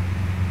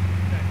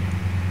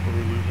 Will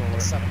we lose all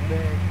It's a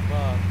big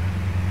bug.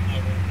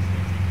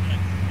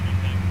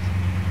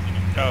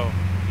 Oh,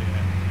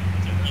 yeah.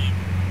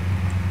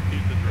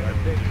 He's the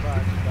driver. Big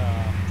bug,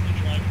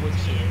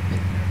 windshield.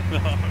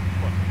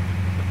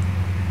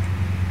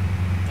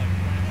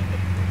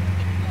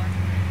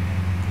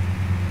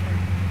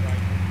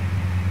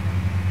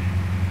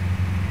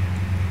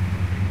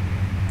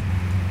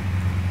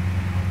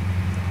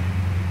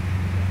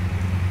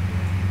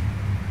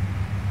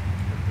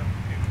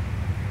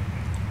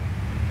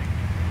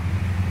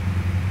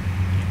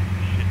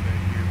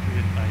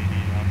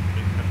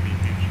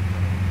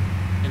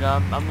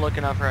 Tango, I'm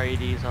looking out for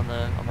IEDs on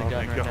the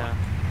gun right now.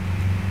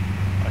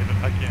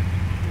 I can't.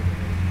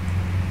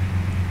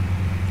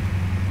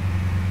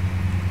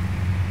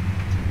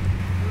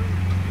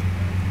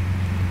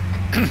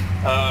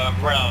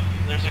 Ralph,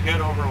 there's a good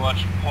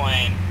Overwatch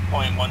point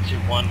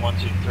 121,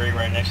 123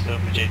 right next to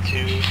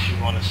OPJ2. If you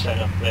want to set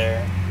up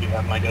there, you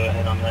have my go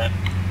ahead on that.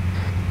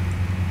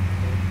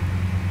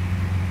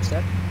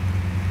 Set?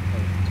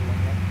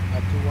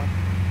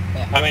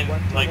 I mean,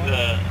 like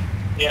the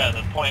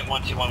point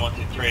 121,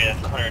 123,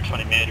 that's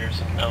 120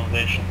 meters in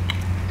elevation.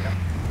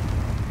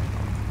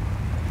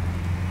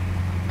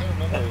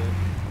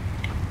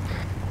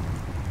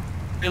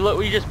 Hey, look,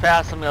 we just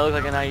passed something that looked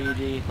like an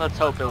IED. Let's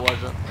hope it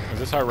wasn't. Is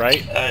this our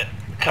right?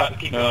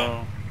 Keep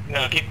going.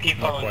 No, keep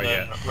following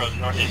the road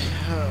northeast.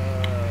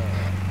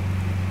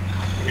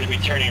 We're going to be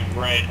turning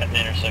right at the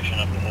intersection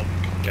up ahead.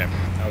 Okay,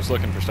 I was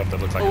looking for stuff that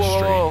looked like a Whoa,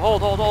 street.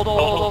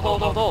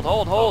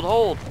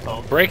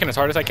 Hold. Braking as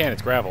hard as I can,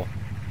 it's gravel.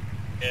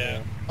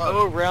 Yeah.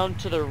 Go around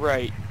to the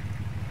right.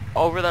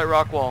 Over that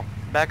rock wall.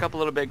 Back up a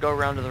little bit, go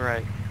around to the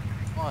right.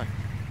 Why?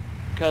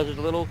 Because there's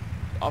a little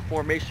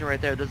formation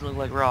right there, it doesn't look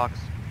like rocks.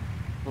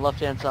 The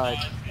left-hand side.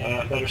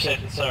 Better safe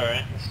than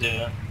sorry. Let's do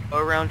that. Go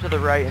around to the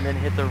right and then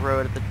hit the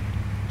road at the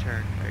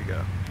turn. There you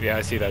go. Yeah,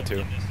 I see that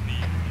too.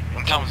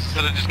 Sometimes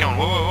instead of just going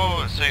whoa, whoa,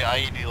 whoa, say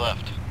IED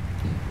left.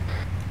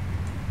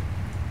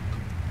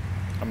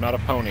 I'm not a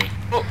pony.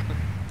 Oh.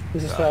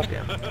 This is God,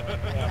 damn.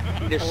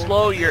 You just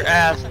slow your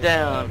ass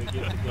down.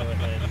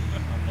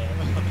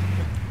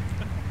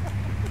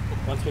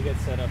 Once we get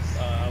set up,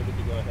 I'll get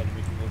to go ahead and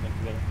we can move in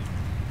together.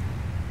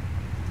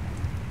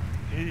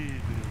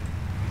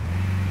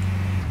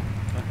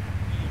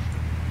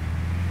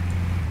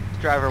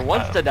 This driver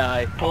wants to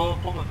die. Pull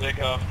the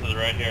Vic off to the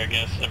right here, I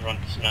guess. Everyone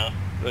dismount.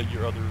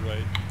 Your other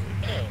right.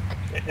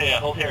 Yeah,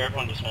 hold here,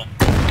 everyone dismount.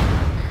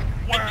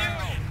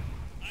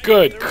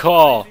 Good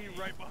call.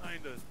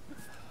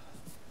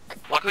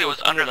 Luckily it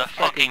was under the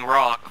fucking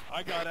rock.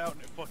 I got out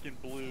and it fucking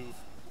blew.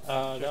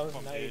 That was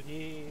an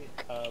IED.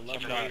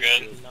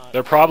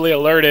 They're probably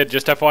alerted,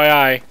 just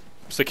FYI.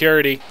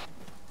 Security.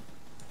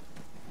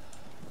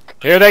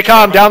 Here they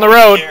come, down the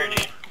road.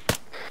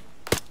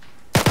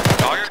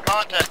 All your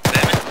contacts,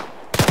 damn it.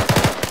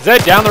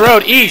 Zed, down the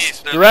road,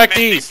 east, direct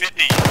 50, east.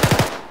 50.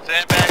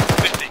 Sandbag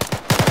 50.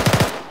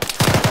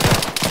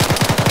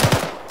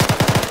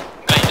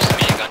 Can I use the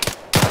minigun?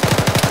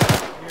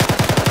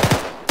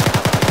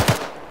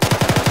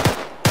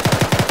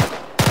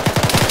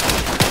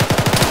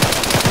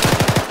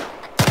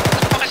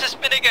 What is this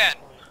minigun?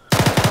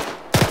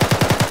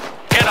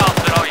 Get off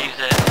it, I'll use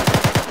it.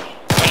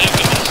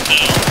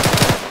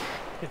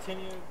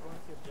 Continue going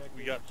to objective.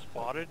 We got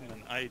spotted and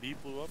an IED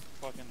blew up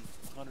fucking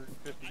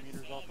 150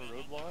 meters off the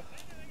roadblock.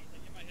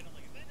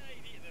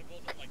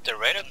 The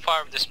rate of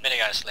fire of this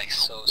minigun is like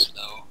so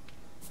slow.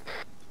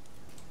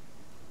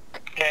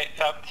 Okay,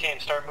 top team,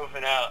 start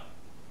moving out.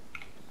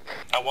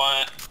 I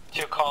want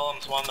 2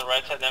 columns, one on the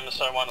right side of the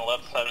MSR, one on the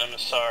left side of the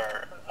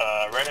MSR.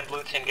 Red and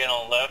blue team get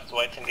on left,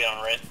 white team get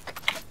on right.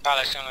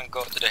 Alex, I'm gonna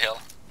go to the hill.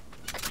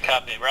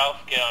 Copy.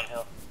 Ralph, get on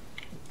hill.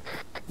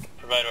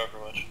 Provide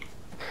overwatch.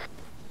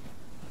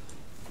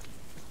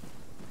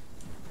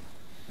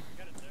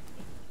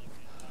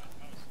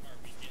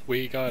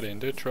 We got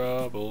into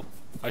trouble.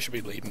 I should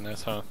be leading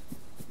this, huh?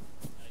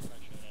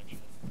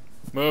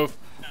 Move.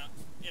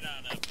 Get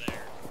on up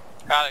there.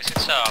 Alex,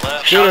 it's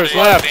left. Shooters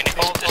left.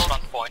 Hold this one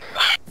point.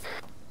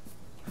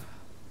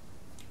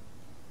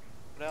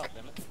 Put out,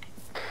 damn it.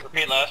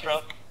 Repeat last,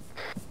 Ralph.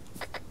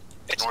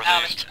 It's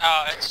Alex,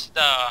 it's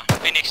the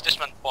Phoenix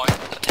Dismount Point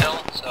at the hill,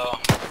 so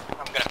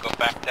I'm gonna go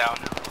back down.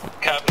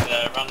 Copy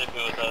that.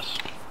 Rendezvous with us.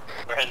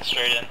 We're heading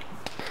straight in.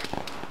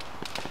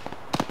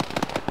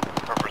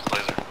 Perfect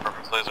laser,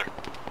 perfect laser.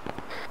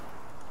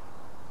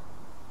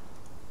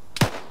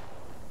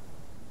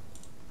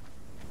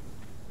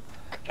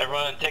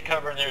 Everyone, take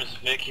cover, and there's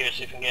Vic here,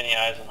 so you can get any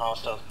eyes on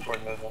hostiles before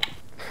we move in.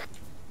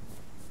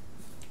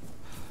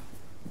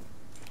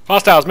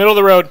 Hostiles, middle of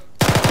the road.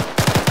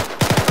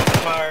 Open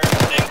fire,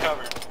 stay in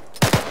cover.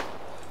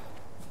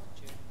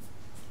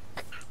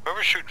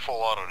 Whoever's shooting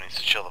full auto needs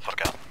to chill the fuck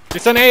out.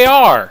 It's an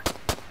AR.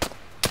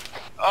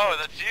 Oh,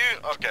 that's you?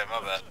 Okay, my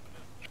bad.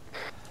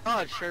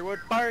 God, Sherwood,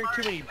 firing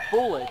too many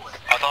bullets.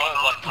 I thought it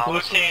was like Blue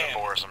Thomas team,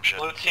 or some shit.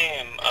 Blue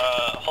team,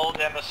 hold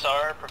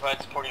MSR,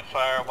 provide supporting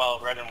fire, while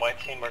red and white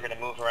team are going to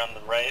move around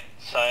the right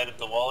side of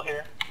the wall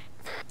here.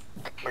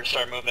 We're going to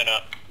start moving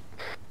up.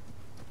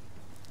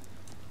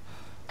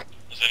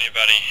 Was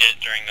anybody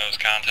hit during those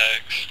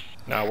contacts?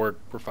 No,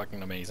 we're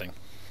fucking amazing.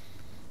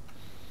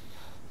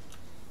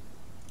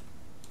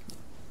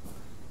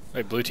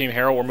 Hey, blue team,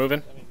 Harold, we're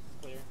moving.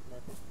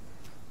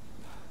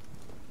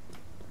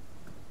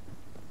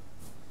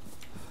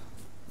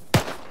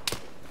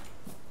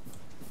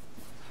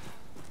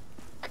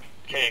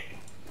 Okay.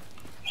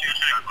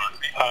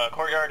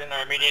 Courtyard in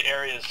our immediate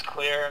area is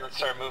clear. Let's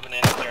start moving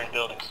in, clearing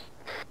buildings.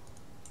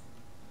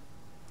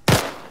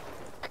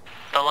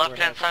 The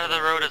left-hand side of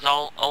the road is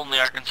only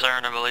our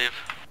concern, I believe.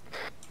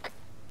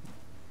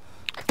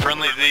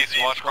 Friendly's easy.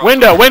 Watch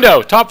cross.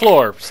 Window, top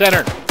floor,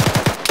 center.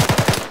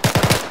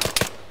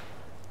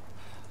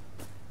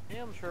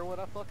 Damn sure what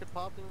I fucking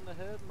popped him in the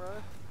head, bro.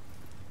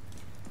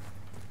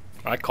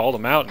 I called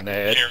him out in the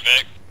head. Here,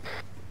 Vic.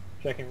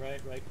 Checking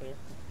right clear.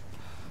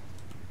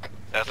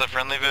 That's a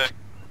friendly Vic.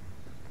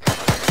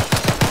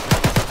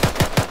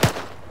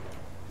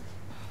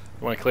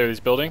 You want to clear these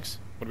buildings?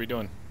 What are we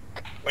doing?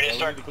 We need to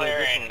start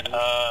clearing.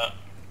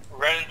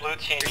 Red and blue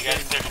team, you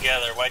guys clear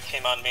together. White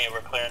team on me, we're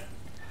clearing.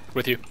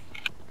 With you.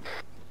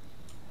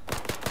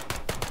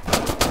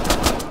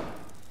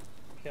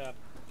 Cap.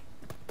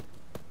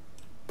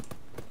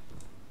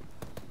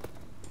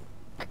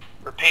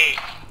 Repeat,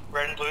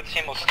 red and blue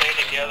team will stay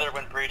together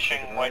when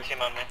breaching. White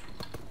team on me.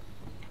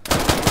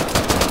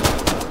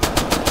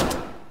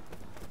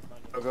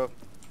 Go.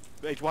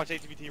 Watch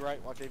HVT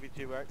right. Watch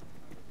HVT right.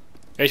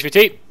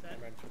 HVT.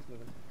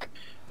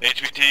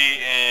 HVT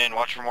and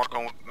watch for mark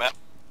on map.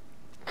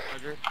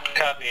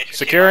 Copy. HVT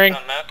Securing.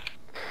 On map.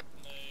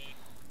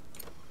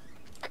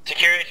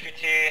 Secure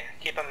HVT.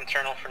 Keep them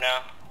internal for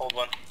now. Hold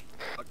one.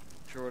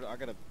 Sure, I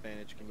got a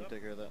bandage. Can you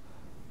take care of that?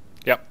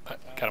 Yep,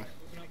 got him.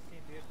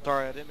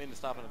 Sorry, I didn't mean to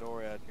stop in the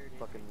door. I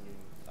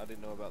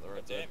didn't know about the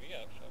right Damn, you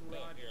got fucked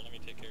up. Here, let me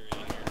take care of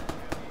you here.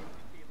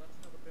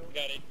 We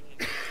got it.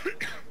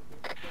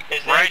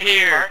 Is Right HVT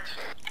here. marked?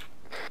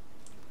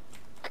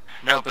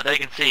 No, but they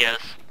can see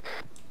us.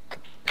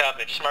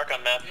 Copy. Just mark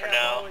on map for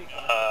now.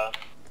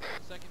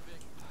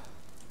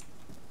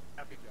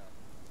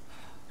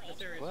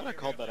 Glad I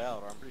called that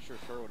out. I'm pretty sure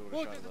Sherwood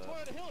would have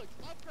shot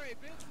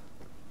that.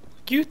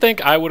 You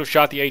think I would have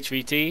shot the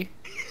HVT?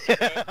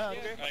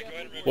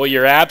 Well,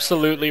 you're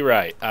absolutely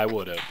right. I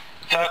would have.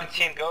 Falcon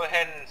team, go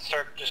ahead and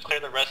start. Just clear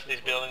the rest of these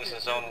buildings in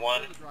zone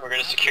 1. We're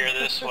gonna secure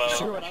this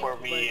before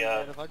we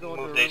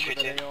move the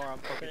HVT. I'm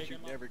fucking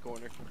shooting every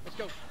corner. Let's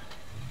go.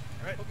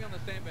 Alright. Put me on the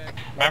sandbag.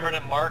 Remember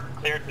to mark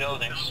cleared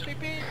buildings.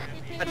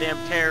 Goddamn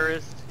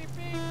terrorist.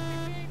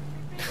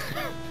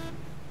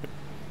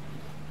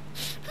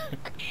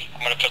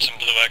 I'm gonna put some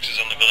blue X's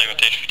on the building with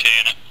HVT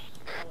in it.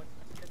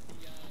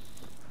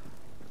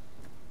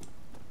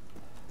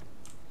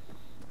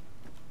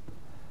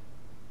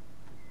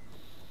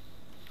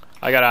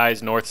 I got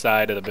eyes north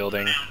side of the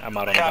building. I'm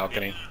out on the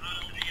balcony.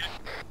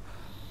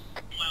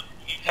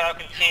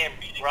 Falcon team,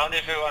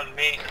 rendezvous on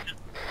me.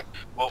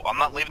 Well, I'm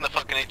not leaving the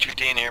fucking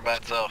HVT in here by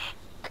itself.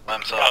 By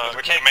himself.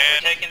 We're taking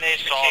the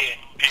HVT.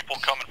 People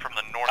coming from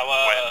the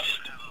northwest.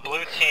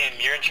 Blue team,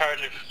 you're in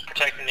charge of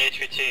protecting the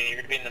HVT. You're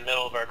gonna be in the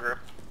middle of our group.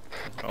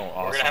 Oh,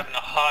 awesome. We're gonna have a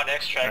hot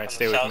extract on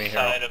the south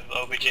side of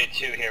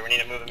OBJ2 here. We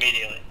need to move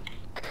immediately.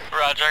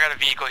 Roger, I got a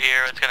vehicle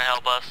here. It's gonna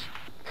help us.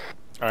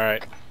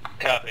 Alright.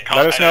 Copy.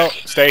 Let us know.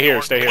 Stay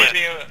here, stay here.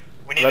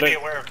 We need to be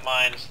aware of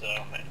mines,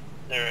 though.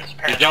 There's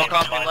apparently Did y'all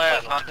copy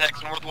last?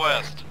 Contact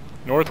northwest.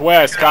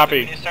 Northwest, copy.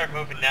 We need to start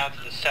moving now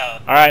to the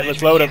south. Alright,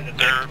 let's load them.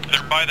 They're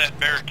by that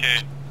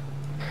barricade.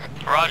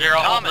 Roger,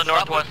 I'll hold the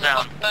northwest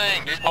down.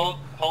 Hold,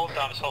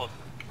 Thomas, hold.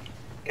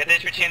 Get the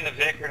HVT in the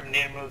Vic, we're gonna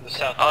need to move to the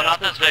south. Oh, not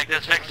this Vic.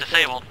 This Vic's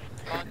disabled.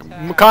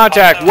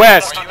 Contact,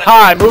 west,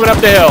 high, moving up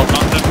the hill.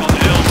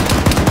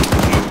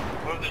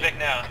 Move the Vic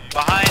now.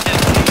 Behind it.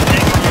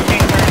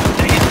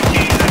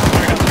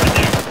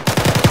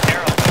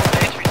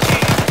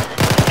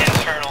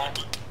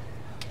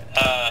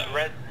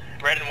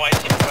 Red and white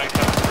team quite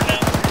cover for now.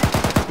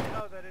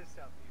 Oh, that is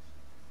southeast.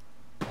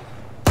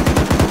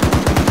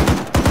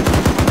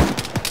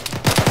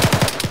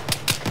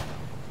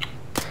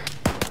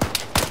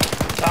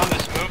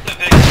 Thomas, move the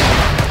Vic.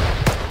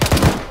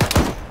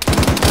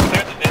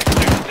 Clear the Vic,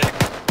 clear the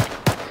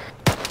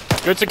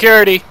Vic. Good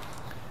security.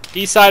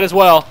 East side as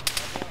well.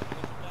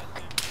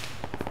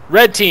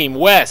 Red team,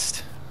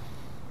 west.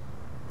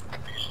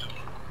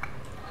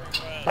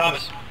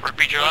 Thomas,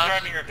 repeat your who's last?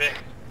 driving your Vic?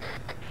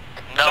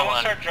 No Someone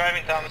one. start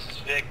driving Thomas's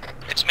Vic.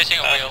 It's missing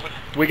a wheel.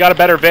 We got a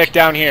better Vic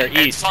down here, It's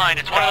east. fine.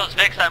 It's one of those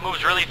Vics that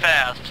moves really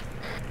fast.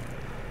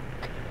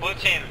 Blue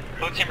team,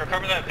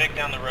 recover that Vic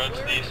down the road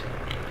to the east.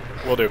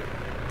 Will do.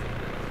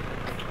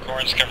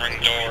 Corin's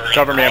covering door.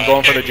 Cover me, I'm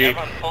going for the Jeep.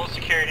 Everyone pull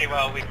security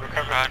while we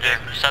recover the Roger.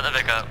 Vic. Set the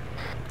Vic up.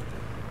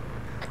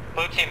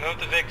 Blue team, move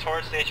the Vic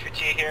towards the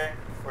HVT here,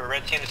 where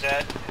red team is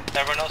at.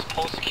 Everyone else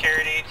pull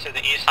security to the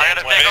east I and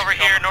got a west. Vic over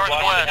here, Watch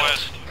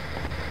northwest.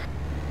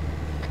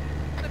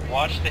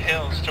 Watch the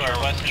hills to our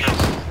west and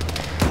east.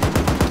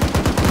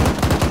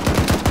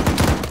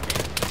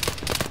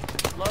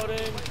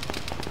 Loading.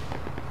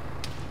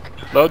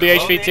 Load the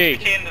Load HVT. the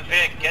HVT in the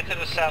Vic. Get to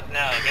the south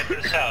now. Get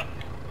to the south.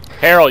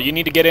 Harold, you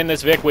need to get in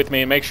this Vic with me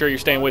and make sure you're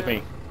staying with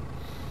me.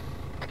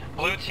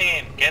 Blue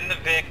team, get in the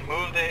Vic.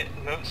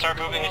 Start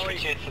moving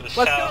HVT to the Let's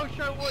south go,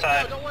 Sherwood.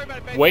 side. No, don't worry about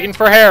it, baby. Waiting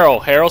for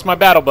Harold. Harold's my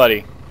battle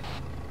buddy.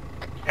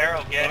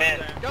 Harold, get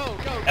in. Go.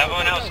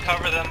 Everyone else,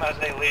 cover them as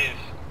they leave.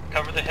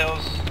 Cover the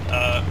hills.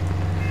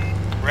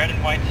 Red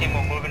and white team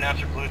will move in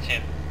after blue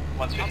team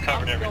once we've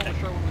covered everything.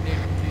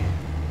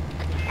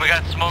 We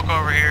got smoke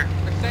over here.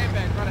 There's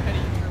sandbags right ahead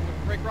of you,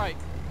 Sherwood. Break right.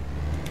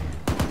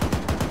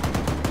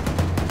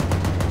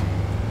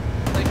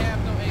 They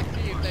have no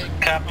AC if they...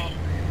 Copy.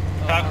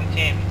 Falcon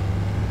team,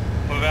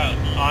 Move out.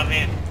 On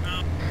me.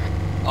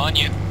 On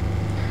you.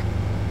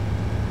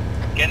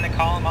 Get in the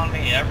column on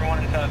me.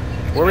 Everyone in touch.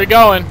 Where are we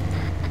going?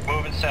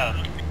 Moving south.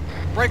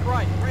 Break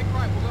right. We'll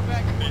go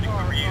back to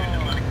our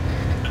rendezvous.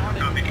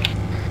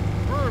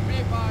 Brewer, be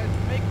advised,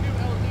 make new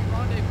LZ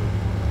rendezvous.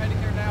 We're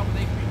heading there now with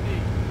HPT.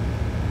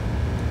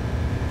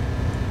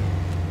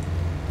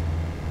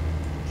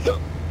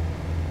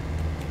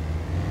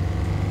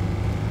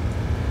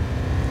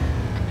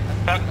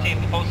 Falcon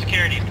team, full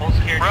security,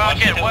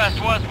 Rocket, west.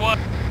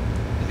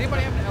 Does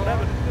anybody have an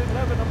LR?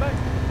 11, I'm back.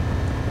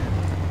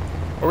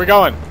 Where are we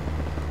going?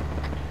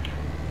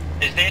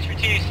 Is the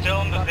HPT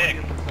still in the VIC?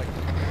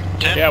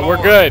 Yeah,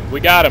 we're good. We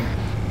got him.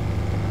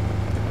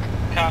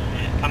 Copy.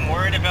 I'm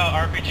worried about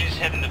RPGs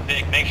hitting the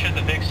VIC. Make sure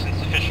the VIC's in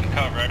sufficient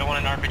cover. I don't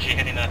want an RPG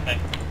hitting that thing.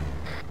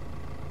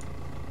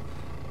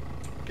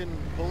 Fucking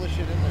bullish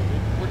it in there,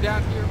 dude.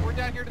 We're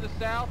down here to the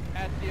south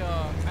at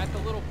the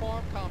little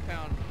farm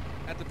compound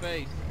at the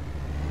base.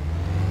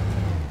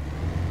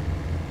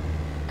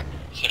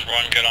 Is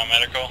everyone good on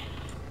medical?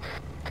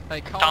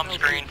 Hey, Tom's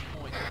green.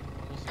 We'll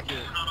secure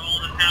it.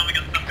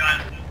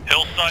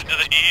 Hillside to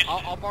the east.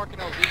 I'll mark an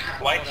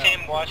LZ. White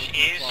team, watch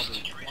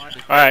east.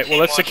 Alright, well,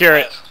 let's secure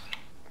it.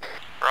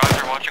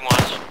 Roger, watching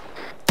west.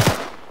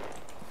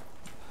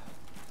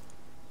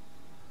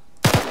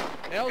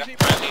 LZ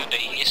Friendly in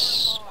the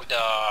east with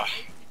the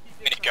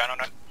minigun on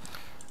it.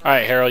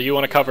 Alright, Harold, you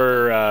want to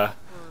cover,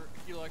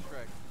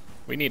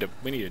 we need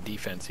a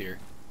defense here.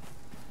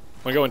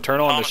 Want to go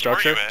internal on the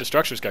structure? The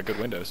structure's got good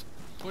windows.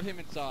 Put him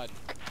inside.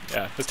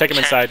 Yeah, let's take him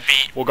inside.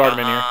 We'll guard him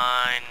in here.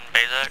 Behind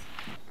Bezek.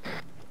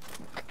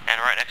 And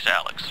right next to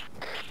Alex.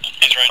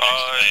 He's right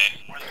next to me.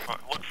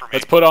 Look for me.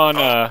 Let's put on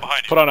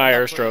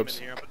IR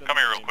strobes. Come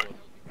here real quick.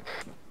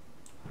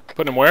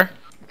 Putting him where?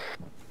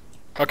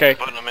 Okay.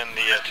 Putting him in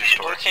the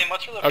two-story. Team,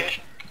 what's your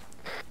location?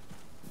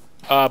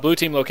 Blue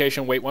team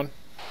location, wait one.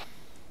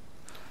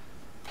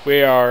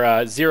 We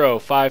are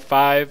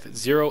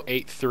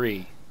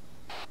 055083.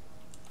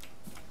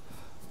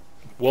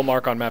 We'll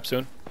mark on map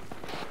soon.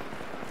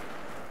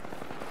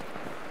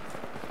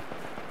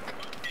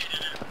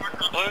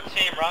 Blue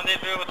team,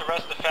 rendezvous with the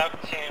rest of the Falcon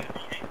team.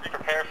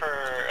 Prepare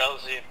for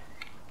LZ.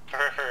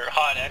 Prepare for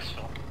hot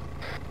exfil.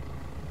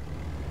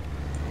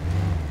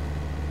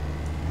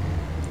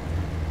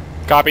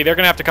 Copy, they're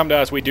going to have to come to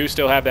us. We do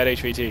still have that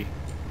HVT.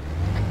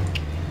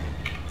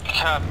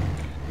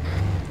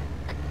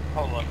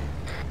 Hold up.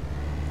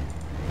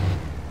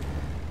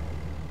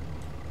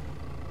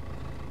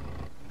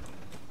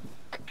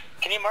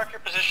 Can you mark your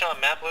position on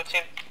map, blue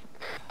team?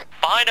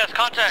 Behind us,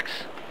 contacts.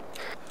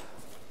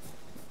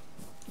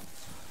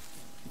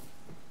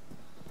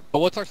 But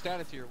what's our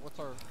status here? What's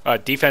our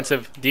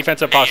defensive Hey,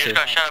 posture. you just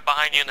got shot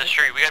behind you in the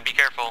street. We gotta be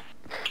careful.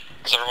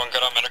 Is everyone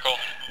good on medical?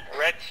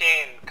 Red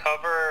team,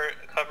 cover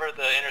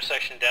the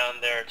intersection down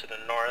there to the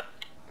north.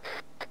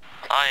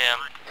 I am.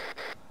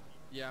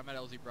 Yeah, I'm at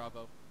LZ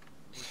Bravo.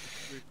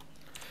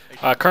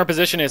 Current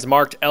position is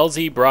marked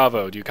LZ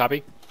Bravo. Do you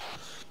copy?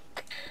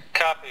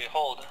 Copy.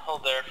 Hold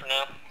there for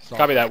now.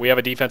 Copy that. We have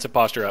a defensive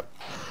posture up.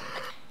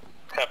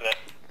 Copy that.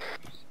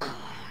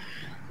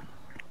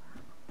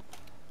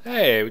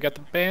 Hey, we got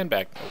the band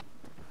back.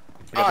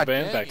 We got the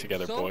band back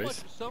together, so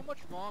boys. So much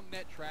wrong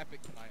net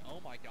traffic tonight. Oh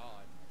my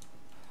god.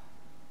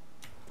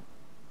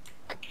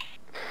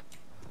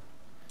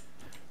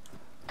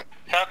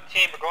 Falcon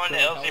team, we're going to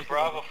LZ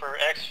Bravo for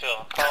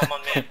exfil. Call them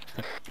on me.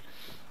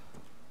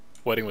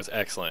 Wedding was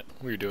excellent.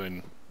 We were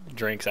doing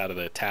drinks out of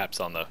the taps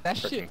on the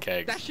freaking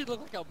kegs. That shit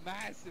looked like a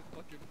massive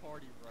fucking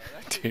party, bro.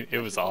 Dude, it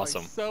was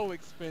awesome. So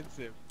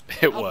expensive.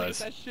 It was.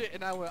 That shit,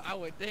 and I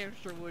went, damn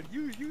sure would.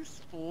 You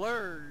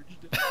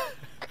splurged.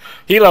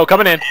 Helo,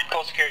 coming in.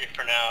 Full security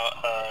for now.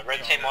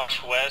 Red team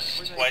watch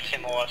west, white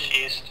team will watch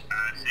east.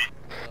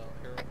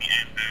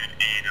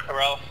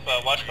 Ralph,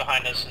 watch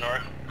behind us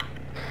north.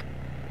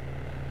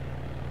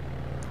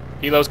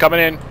 Helo's coming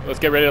in. Let's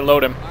get ready to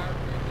load him.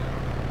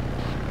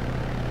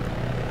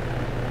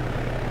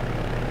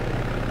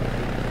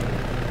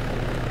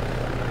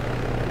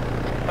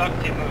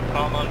 Falcon team, move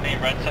calm on me,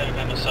 right side of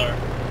MSR.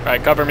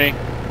 Alright, cover me.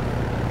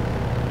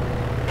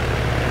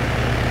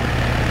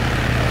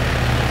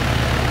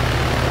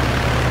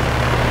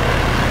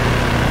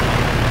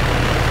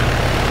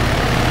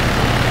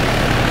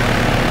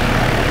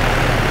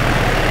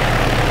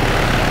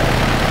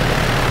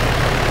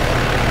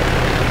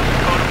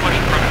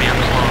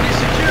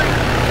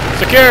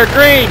 Secure,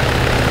 green!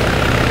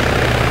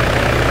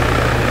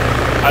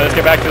 Alright, let's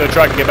get back to the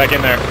truck and get back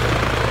in there.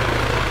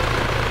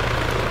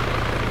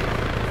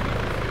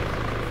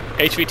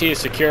 HVT is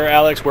secure,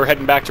 Alex. We're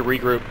heading back to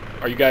regroup.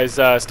 Are you guys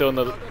still in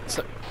the...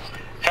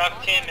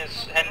 Falcon team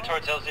is heading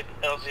towards LZ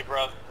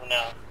Bravo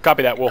now.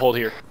 Copy that. We'll hold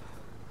here.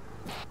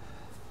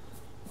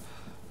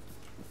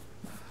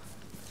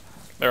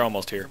 They're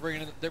almost here.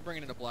 They're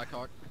bringing in a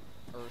Blackhawk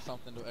or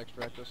something to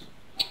extract us.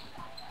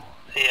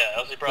 Yeah,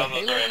 LZ Bravo.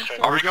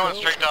 Are we going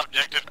straight to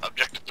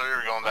objective 3 or are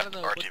we going back to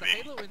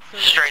RTB?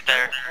 Straight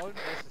there.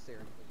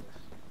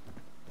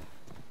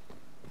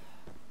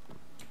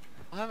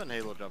 I haven't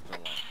Halo jumped in a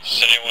while.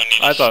 Does anyone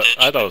need I thought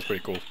it was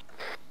pretty cool.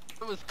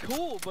 It was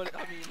cool, but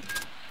I mean...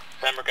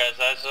 Remember guys,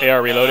 eyes up,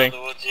 AR reloading. not out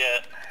of the woods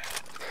yet.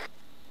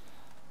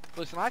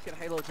 Listen, I can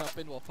Halo jump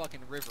into a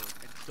fucking river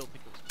and still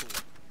think it was cool.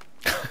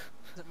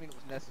 Doesn't mean it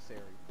was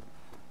necessary.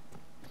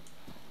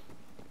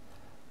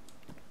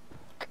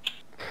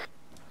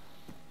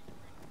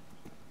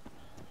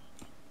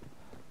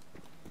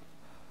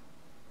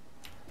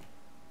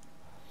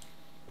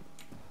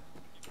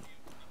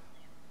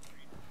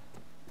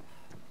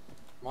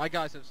 My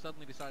guys have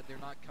suddenly decided they're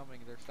not coming,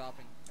 they're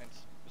stopping and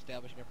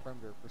establishing a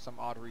perimeter for some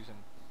odd reason.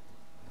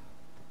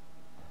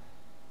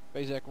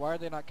 Bazak, why are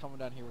they not coming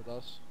down here with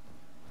us?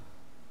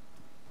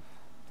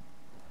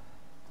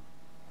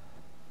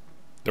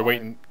 They're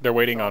waiting. They're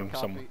waiting Sorry, on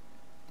copy. someone.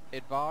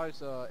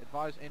 Advise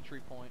entry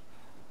point.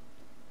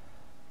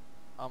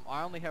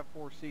 I only have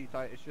 4 seats.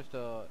 It's just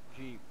a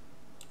Jeep.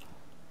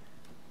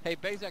 Hey,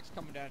 Bazak's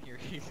coming down here.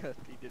 He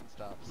didn't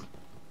stop.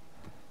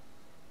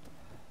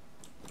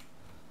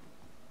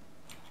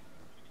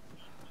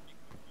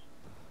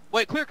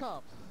 Wait, clear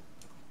comms.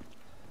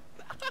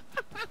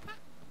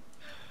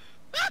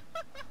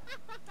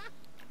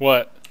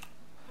 What?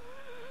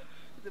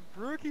 The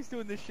brewer keeps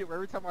doing this shit where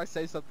every time I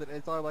say something,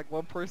 it's only like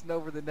one person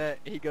over the net.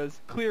 He goes,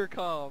 clear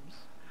comms.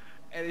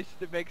 And it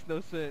makes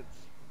no sense.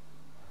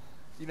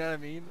 You know what I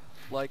mean?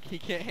 Like, he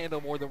can't handle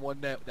more than one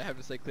net without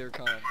having to say clear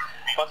comms.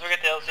 Once we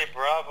get to LZ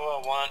Bravo,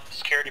 I want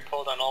security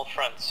pulled on all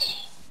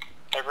fronts.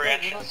 Every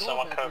entrance,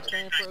 someone covered. We're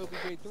staying for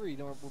OBJ3.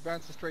 No, we're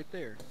bouncing straight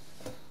there.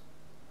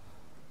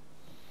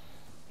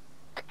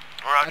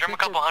 Roger, I'm a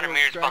couple hundred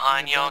meters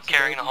behind y'all,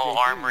 carrying the whole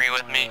armory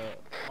with me.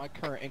 My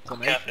current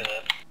inclination. Copy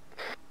that.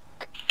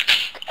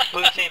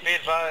 Blue team, be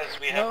advised,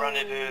 we have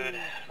rendezvoused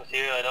with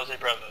you at LZ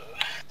Bravo.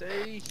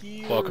 Stay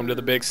here. Welcome to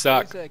the big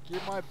suck. Isaac, you're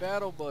my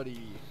battle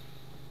buddy.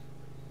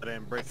 I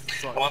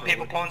want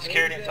people pulling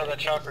security until that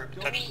chopper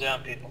touches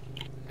down, people.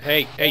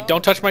 Hey,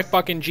 don't touch my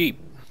fucking Jeep.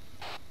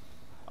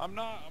 I'm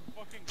not. I'm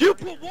fucking. You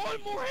put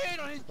one more hand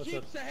on his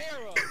Jeep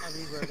Sahara.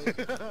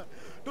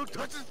 Don't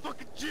touch his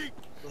fucking Jeep.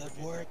 Good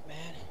work,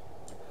 man.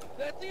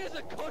 That thing is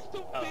a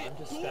custom fit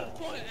dual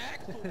front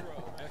axle,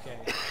 bro. Okay.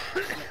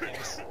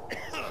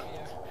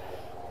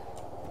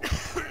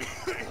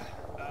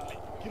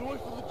 Get away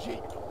from the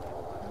Jeep.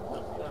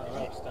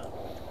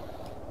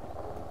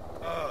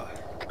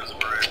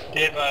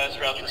 Be advised,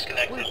 route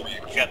disconnected.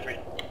 You got 3.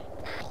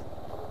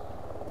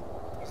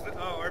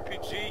 Oh,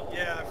 RPG?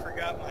 Yeah, I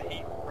forgot my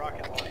heat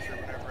rocket launcher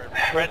whenever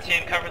I... Red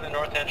team, cover the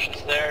north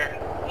entrance there,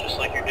 just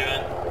like you're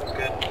doing. It's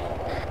good.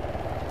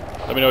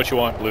 Let me know what you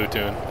want, Blue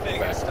Tune.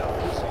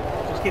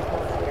 Just keep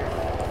going here.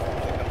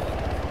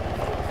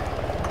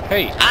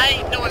 Hey. I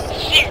ain't doing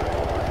shit.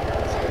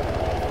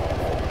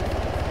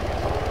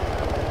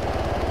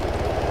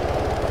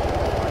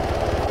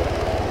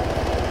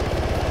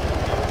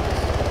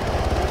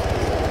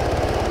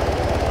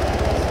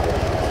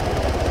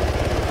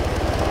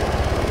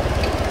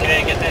 Okay,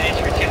 get the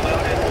HVT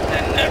loaded,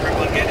 and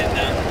everyone get it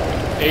now.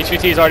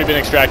 HVT's already been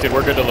extracted.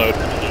 We're good to load.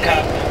 Copy.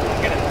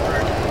 Get in the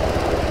bird.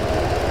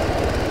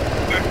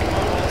 Come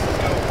on, let's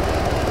go.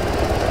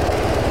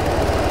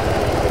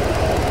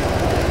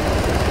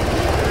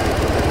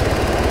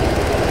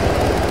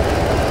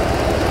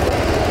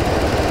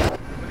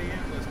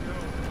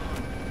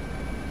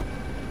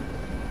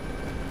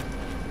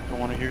 I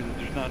want to hear that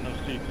there's not no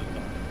seats this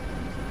time.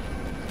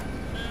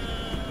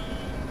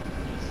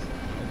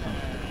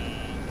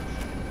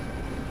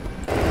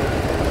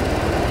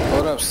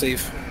 What up,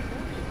 Steve?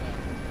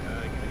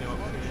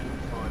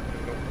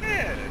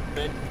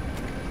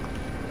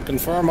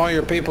 Confirm all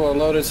your people are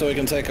loaded so we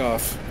can take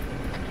off.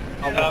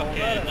 Okay,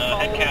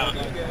 head count.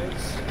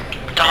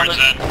 Thomas.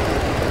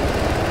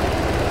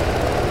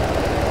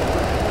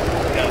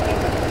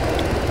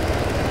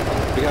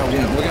 We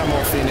got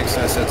more Phoenix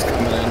assets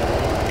coming in.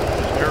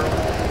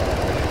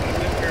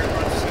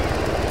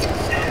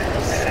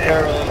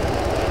 Harold,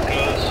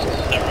 Ghost,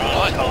 they're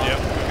on call. Yep,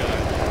 we got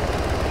it.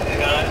 You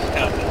guys,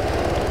 copy.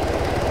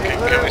 Can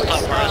we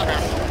stop for ice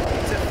cream?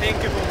 To think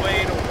of a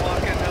way to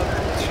walk another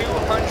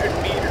 200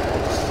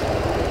 meters,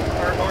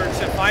 or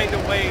to find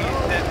a way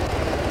that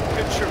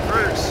could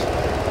traverse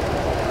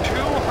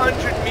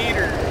 200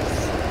 meters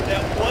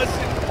that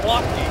wasn't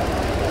walking.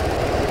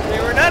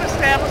 They were not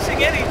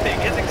establishing anything.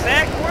 His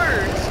exact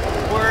words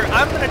were,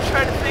 I'm going to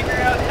try to figure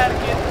out how to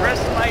get the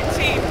rest of my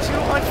team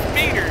 200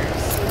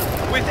 meters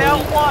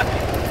without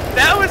walking.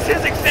 That was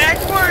his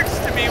exact words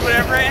to me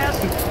whenever I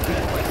asked him.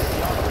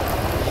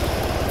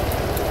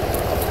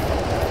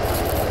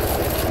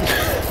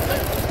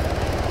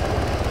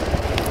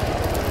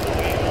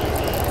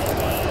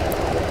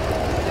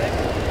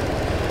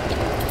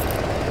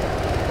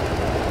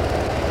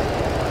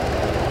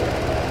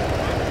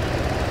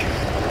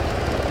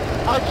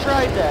 I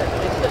tried that.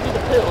 They sent me the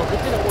pills. It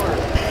didn't work.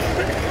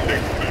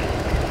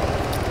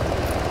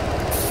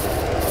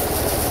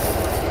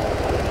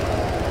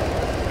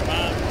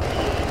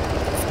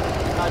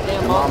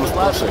 Goddamn mom was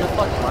louder than the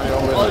fucking Mind your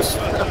own business.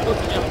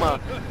 Damn mom.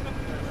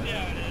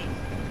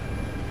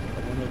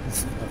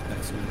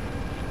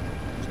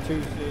 There's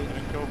 2 seats.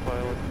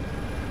 Co-pilot.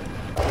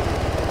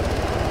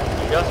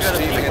 You also got a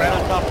seat right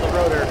on top of the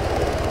rotor.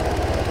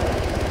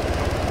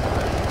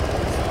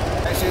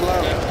 Actually,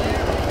 low.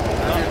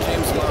 Have your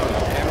teams low.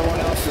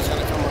 Everyone else is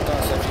going to come with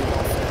us if you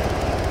want.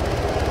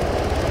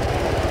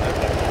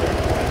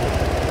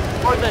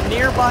 Or the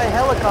nearby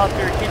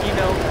helicopter can, you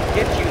know,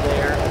 get you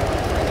there.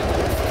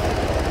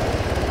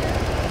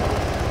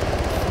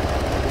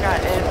 God,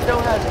 and it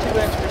still has 2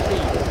 extra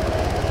seats.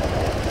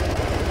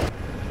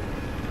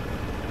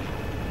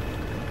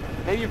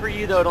 Maybe for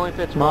you though, it only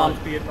fits one.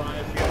 Be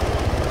advised,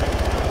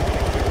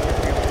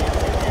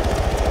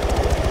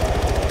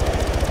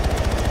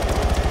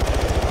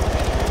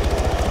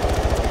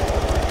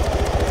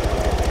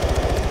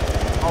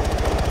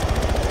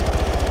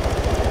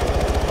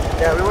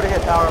 Yeah, we would have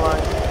hit power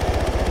lines.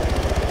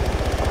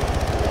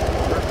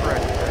 We're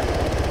correct, sir.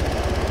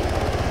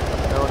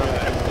 No, no.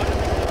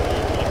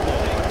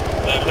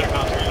 Clear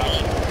comms, clear comms.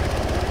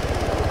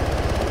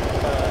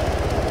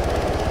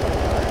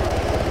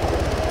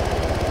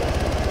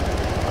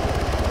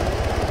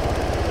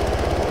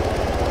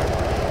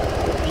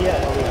 Yeah,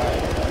 we are.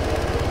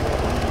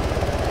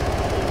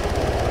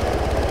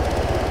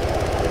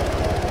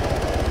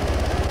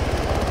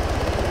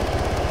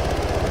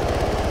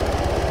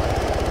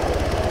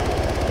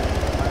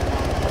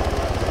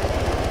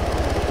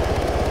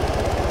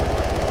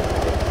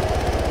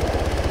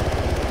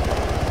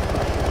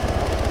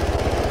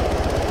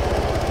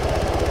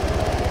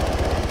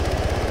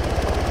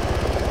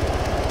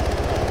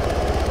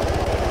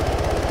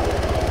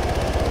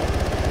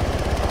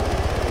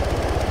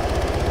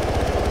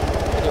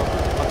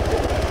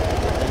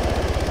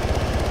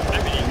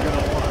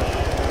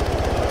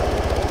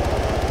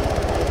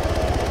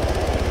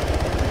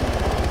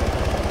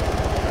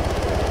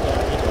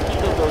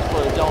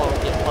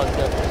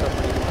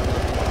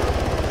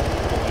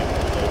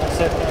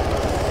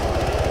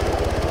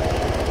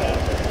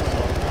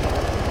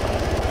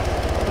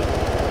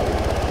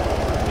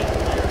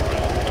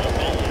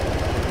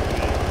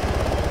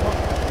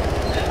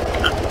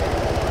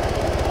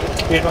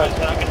 Be advised,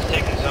 Falcon's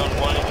taking zone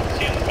 1, you can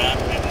see on the map,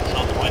 we have the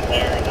south point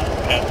there, and then the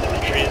path to the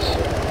trees.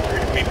 We're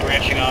going to be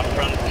branching off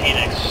from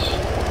Phoenix.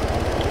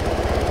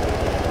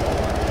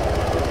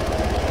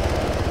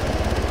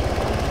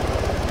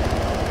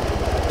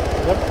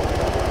 Yep.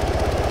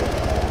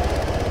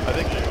 I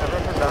think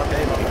everyone from down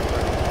Dave on this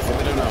one. So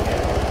we don't know.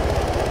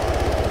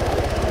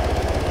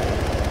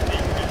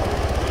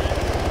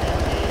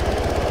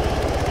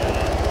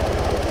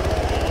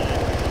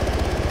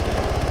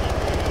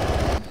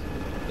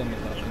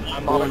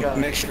 We'll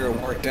make sure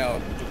it worked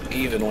out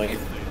evenly.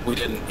 We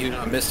didn't. You're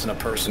not missing a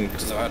person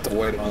because they'll have to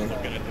wait on.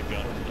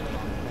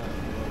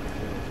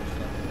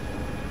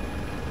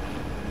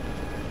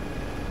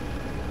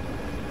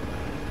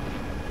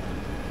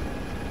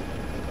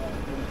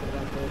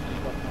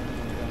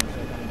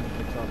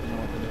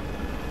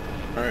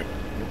 All right.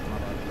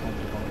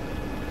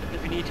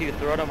 If you need to,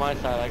 throw it on my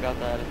side. I got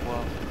that as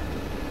well.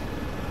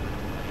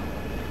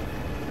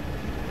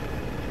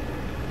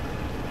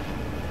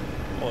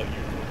 Oh, you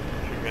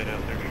right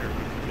out there, sure.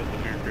 Got the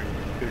bigger.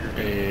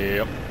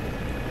 Yep.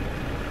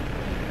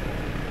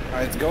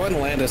 Alright, go ahead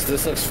and land us.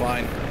 This looks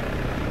fine.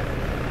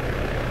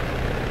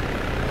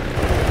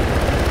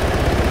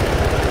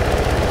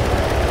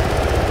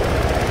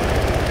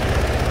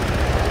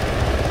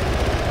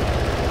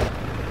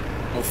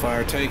 No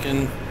fire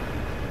taken.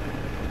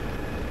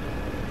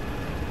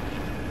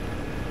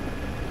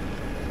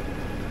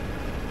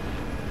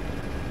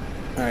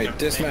 Alright,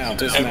 dismount,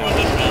 dismount.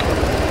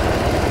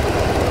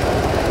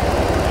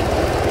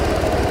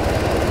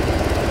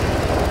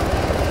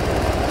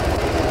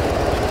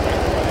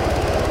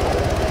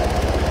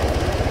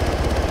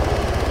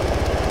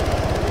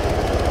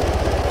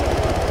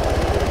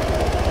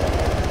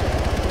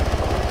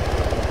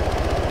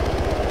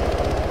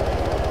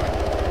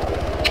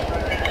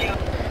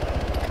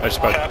 I just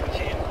about...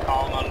 Team,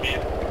 calling on me.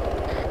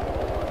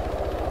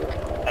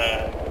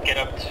 Get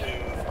up to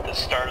the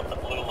start of the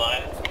blue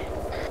line.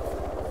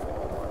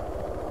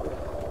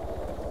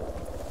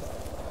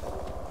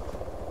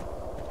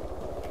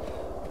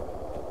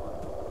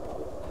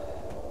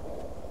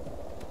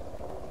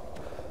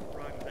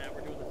 Roger that,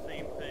 we're doing the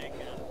same thing,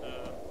 and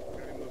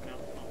we're going to be moving out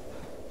the tunnel.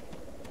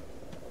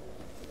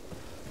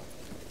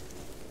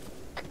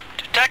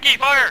 Techie,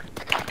 fire!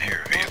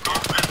 Here, vehicle.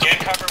 Get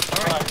cover from the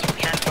front,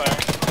 return fire.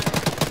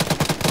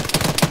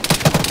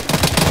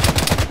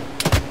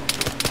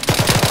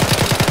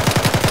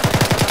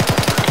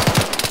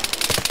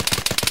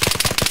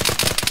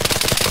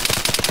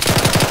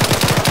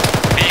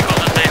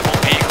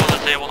 Vehicle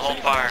disabled, hold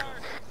fire.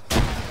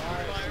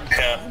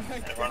 Yeah,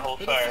 everyone hold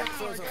fire.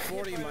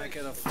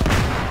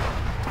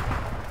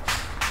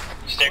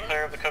 Stay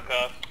clear of the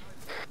cook-off.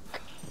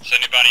 Is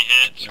anybody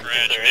hit,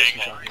 scratch,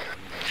 big?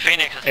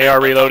 Phoenix is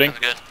AR reloading.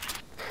 good.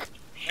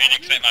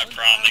 Phoenix ain't my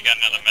problem, they got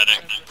another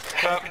medic.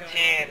 Falcon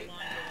team,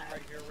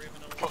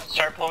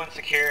 start pulling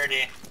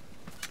security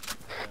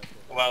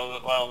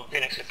while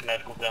Phoenix gets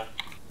medical done.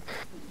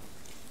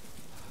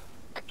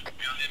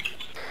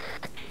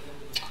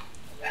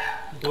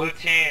 Blue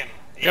team,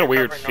 I got a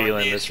weird covering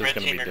feeling northeast, this is red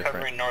going to team, be you're different.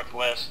 covering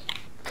northwest.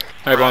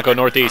 Alright, Blanco,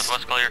 northeast.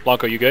 Northwest clear.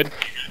 Blanco, you good?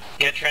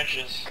 Get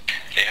trenches.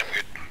 Okay, I'm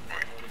good.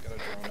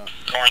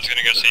 Corn's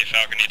gonna go see if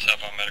Falcon needs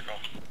help on medical.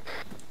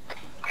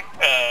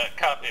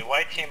 Copy.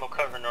 White team will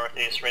cover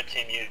northeast. Red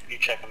team, you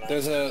check them out.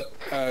 There's a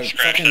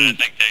Scratch that, I think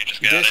they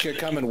just got Dishka it.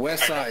 coming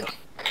west side.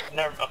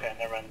 Okay,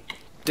 never mind.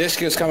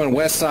 Dishka's coming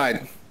west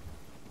side.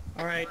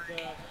 Alright,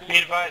 Be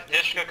advised,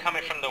 Dishka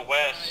coming from the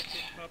west.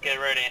 Get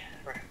ready.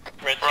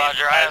 Red team.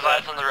 Roger, I have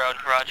eyes on the road.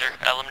 Roger,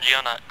 LMG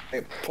on that.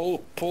 Hey,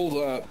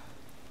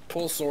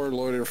 pull sword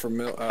loiter from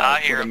for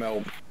the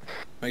meld.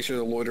 Make sure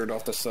they're loitered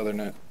off the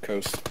southern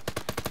coast.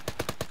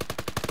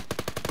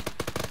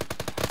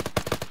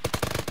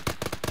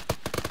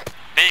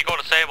 Vehicle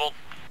disabled.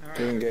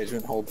 Do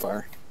engagement, hold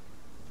fire.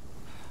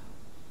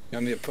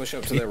 You'll need to push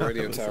up to that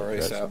radio tower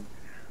ASAP.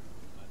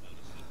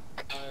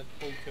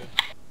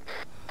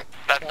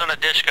 That's not a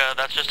Dishka,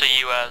 that's just a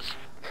US.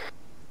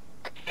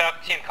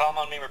 Falcon team, calm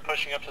on me. We're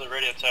pushing up to the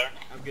radio tower.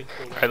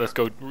 Alright, let's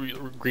go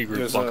regroup,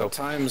 There's Blanco.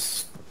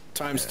 times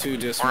 2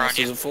 dismiss.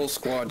 There's a full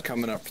squad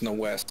coming up from the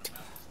west.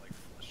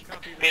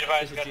 Be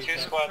advised, we've got 2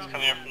 squads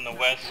coming up from the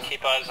west.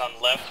 Keep eyes on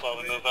left while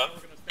we move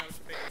up.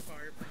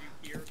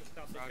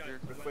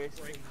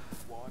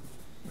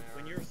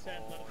 when you're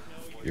set, let us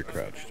know. You're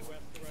crouched.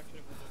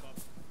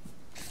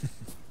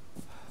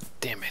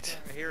 Damn it.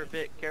 Here a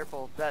bit,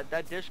 careful.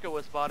 That Dishka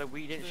was spotted.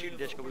 We didn't shoot a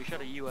Dishka, we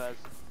shot a US.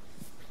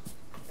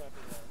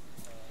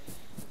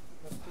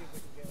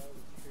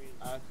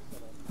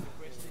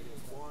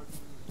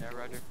 Yeah,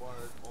 Roger.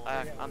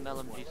 I'm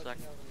LMG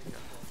second.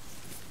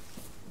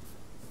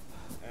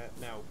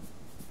 Now.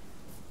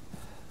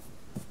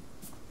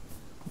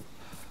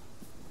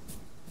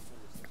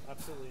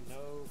 Absolutely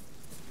no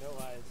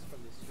eyes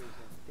from this street.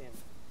 Damn it.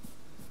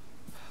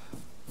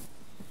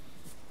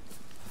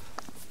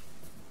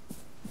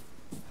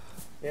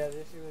 Yeah,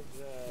 the issue is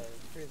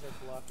trees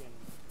are blocking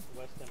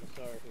west MSR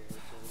here, so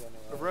we got no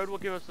eyes. The road will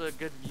give us a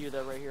good view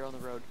though, right here on the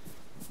road.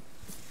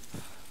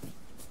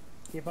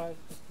 Keep eyes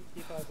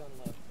on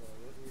left.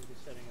 We're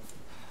just setting up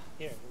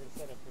here. We're gonna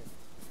set up here.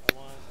 I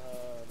want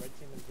red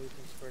team and blue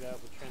team spread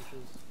out with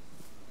trenches.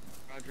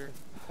 Roger.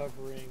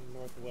 Covering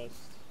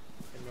northwest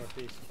and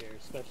northeast here,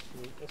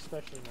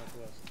 especially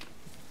northwest.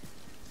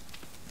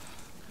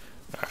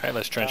 Alright,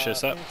 let's trench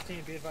this up.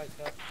 Team, be advised,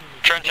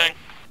 Trenching.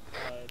 To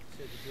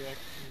the direct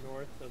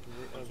north of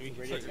the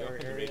radio tower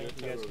area.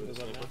 You guys can move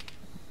up now.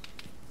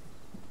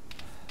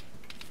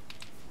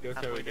 Your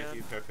tower gives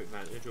you perfect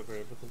advantage over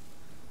everything.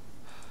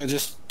 And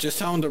just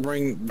tell them to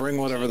bring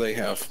whatever they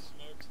have.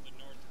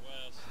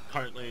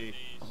 Currently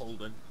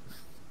holding.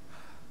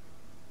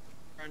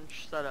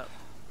 Trench set up.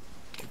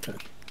 Okay.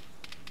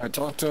 I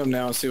talk to them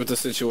now and see what the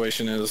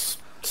situation is.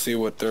 See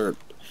what they're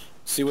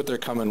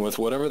coming with.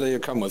 Whatever they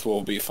come with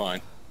will be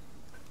fine.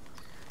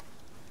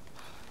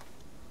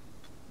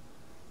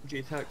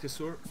 JTAC to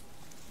sort.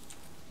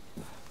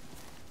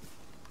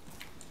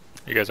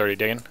 You guys already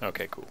digging?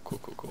 Okay,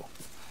 cool.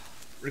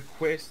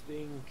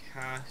 Requesting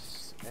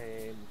Cass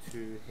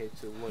to head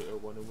to Loiter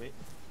 108.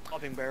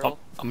 Popping barrel.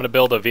 I'm gonna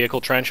build a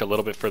vehicle trench a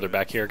little bit further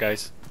back here,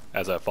 guys,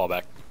 as a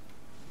fallback.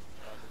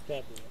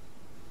 Definitely.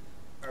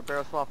 Our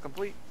barrel swap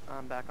complete.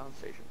 I'm back on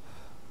station.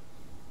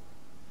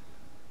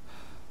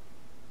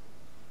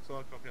 So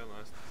I'll copy on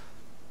last.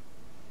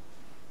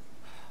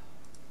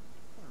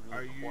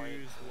 Are you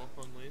swap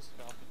on Lace?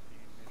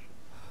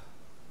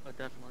 Oh,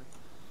 definitely.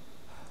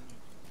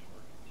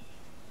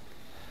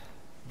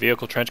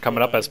 Vehicle trench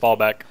coming up as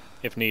fallback,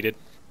 if needed.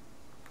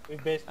 We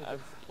basically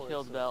I've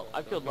killed Bell.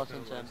 I've killed less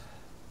than 10.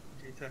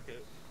 JTAC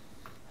it.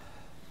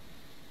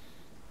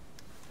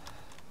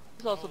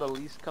 This is also the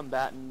least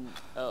combatant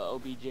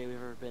OBJ we've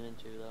ever been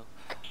into, though.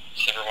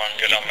 Is everyone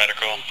good on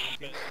medical?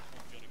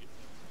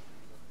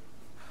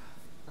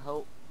 I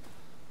hope.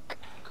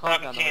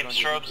 Falcon team,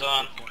 strobes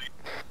on.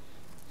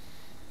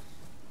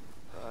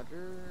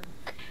 Roger.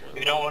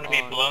 You don't want to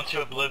be blown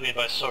to oblivion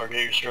by sword.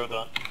 Get your strobe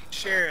on.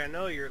 Sherry, I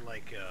know you're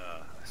like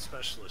a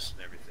specialist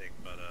and everything,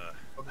 but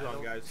I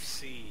don't guys.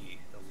 see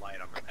the light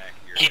on the back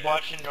of your Keep head.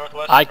 watching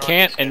northwest. I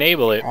can't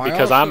enable it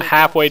because I'm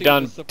halfway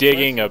done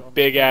digging a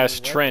big ass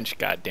trench,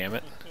 god damn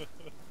it.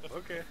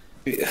 Okay.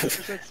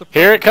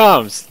 Here it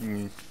comes.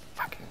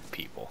 Fucking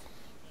people.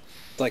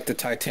 Like the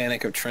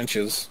Titanic of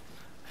trenches.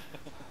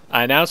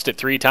 I announced it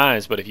 3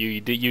 times, but if you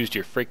used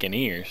your freaking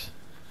ears.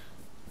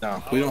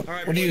 No, we don't.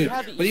 What are you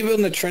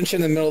building a trench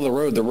in the middle of the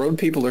road? The road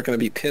people are going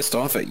to be pissed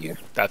off at you.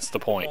 That's the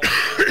point.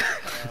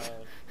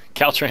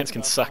 Caltrans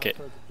can suck it.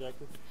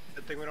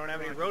 Good thing we don't have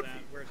any road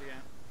feet. Where's he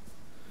at?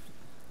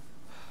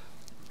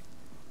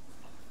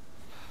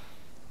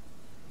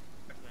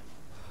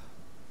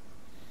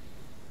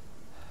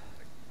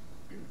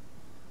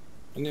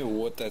 I knew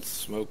what that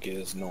smoke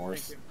is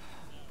north. It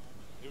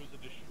was a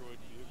destroyed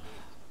vehicle.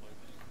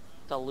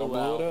 It's a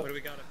luau. What do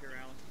we got up here,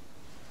 Alan?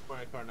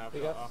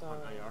 We got some.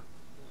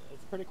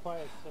 It's pretty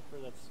quiet except for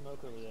that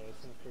smoke over there. It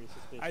seems pretty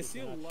suspicious. I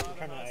see a lot of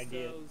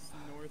hostiles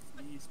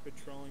northeast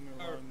patrolling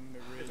along the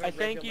ridge. I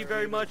thank you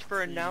very much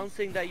for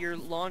announcing that you're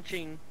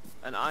launching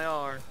an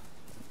IR.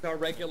 our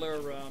regular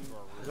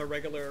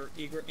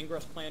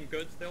ingress plan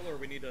good still, or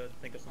we need to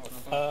think of something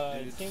else?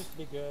 It seems to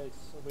be good.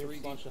 So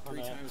we've launched the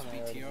Three times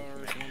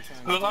BTR.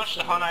 Who launched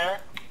the Hunair?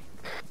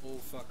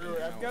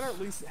 I've got at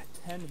least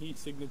 10 heat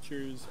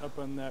signatures up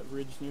on that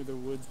ridge near the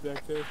woods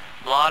back there.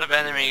 A lot of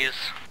enemies.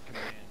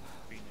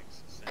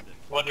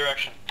 What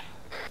direction?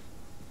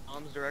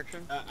 Tom's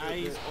direction?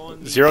 Eyes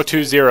on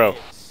 020.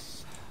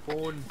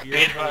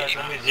 Be advised,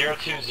 enemy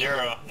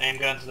 020. Name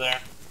guns there.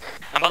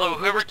 And by the way,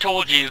 whoever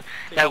told you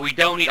that we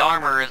don't need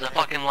armor is a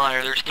fucking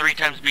liar. There's 3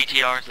 times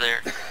BTRs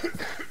there.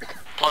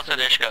 Plus a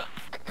Dishka.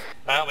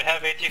 Well, we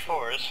have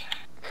AT4s.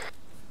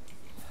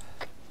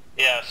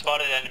 Yeah,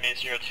 spotted enemy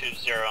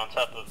 020 on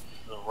top of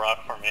the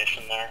rock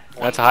formation there.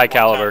 That's a high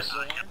caliber.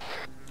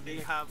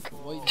 2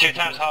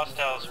 times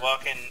hostiles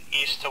walking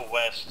east to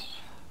west.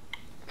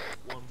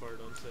 One bird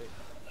on site.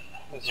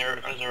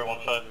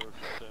 015.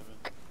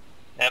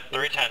 Yep,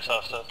 3 times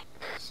hostiles.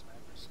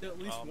 At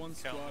least one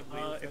squad.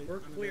 If we're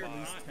clear at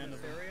least 10 in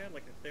this area,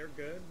 like if they're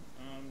good,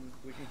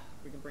 we can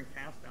bring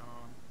half down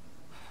on.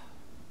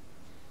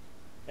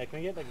 Yeah, can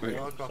we get like Right.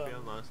 blown Copy something?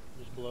 on last.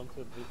 Just blown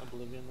to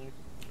oblivion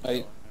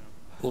there?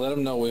 Let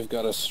them know we've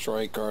got a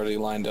strike already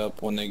lined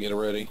up when they get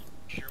ready.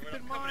 Keep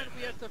in mind,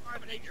 we have to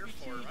find an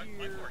HVT here.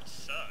 My port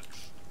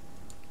sucks.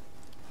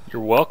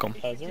 You're welcome.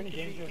 Is there any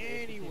danger of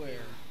anywhere?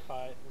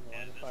 Fire from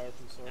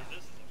source?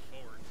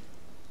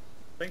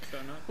 I think so,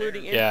 not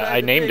Including Yeah, inside I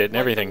the named big, it and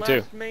everything, like the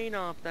too. last main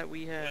off that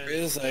we had. There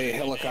is a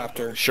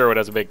helicopter. Sherwood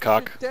has a big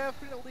cock.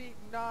 Definitely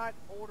not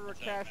order a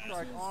cash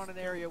strike on an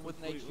area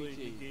with an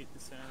HVT.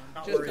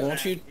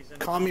 Won't you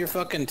calm your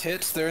fucking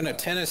tits? They're in a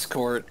tennis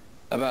court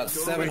about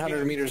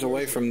 700 meters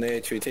away from the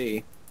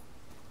HVT.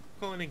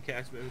 Calling in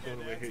cash, but we don't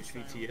know where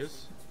HVT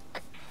is.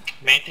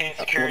 Maintain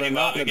Well, security they're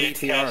not in the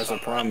navigate BTRs, I castle.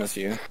 promise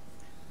you. Yeah,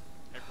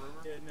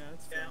 no,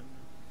 it's fine.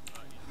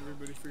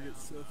 Everybody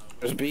forgets stuff.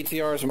 There's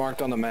BTRs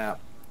marked on the map.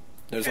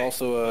 There's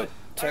also a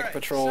tech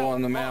patrol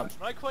on the map.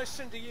 My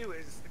question to you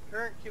is, the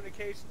current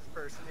communications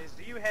person, is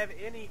do you have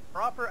any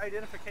proper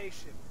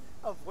identification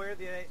of where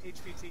the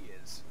HVT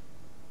is?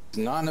 It's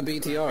not in a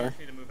BTR.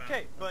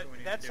 Okay, but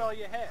that's all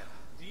you have.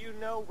 Do you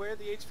know where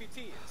the HVT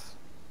is?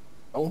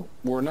 Oh,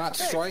 we're not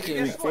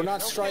striking. We're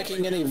not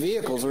striking any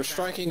vehicles. We're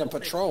striking a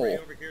patrol.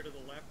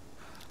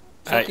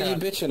 What are you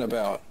bitching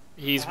about?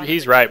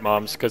 He's right,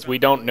 Moms, because we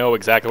don't know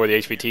exactly where the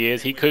HVT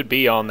is. He could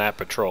be on that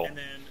patrol.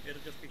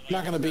 He's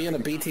not going to be in a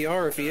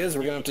BTR. If he is,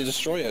 we're going to have to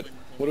destroy it.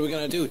 What are we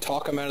going to do?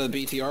 Talk him out of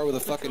the BTR with a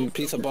fucking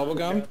piece of bubble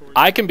gum?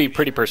 I can be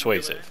pretty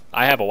persuasive.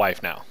 I have a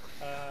wife now.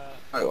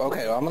 Oh,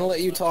 okay, well, I'm going to let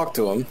you talk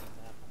to him.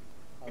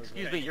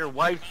 Excuse me, your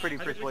wife's pretty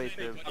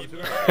persuasive. I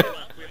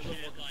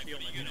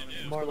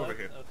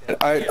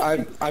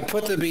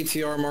put the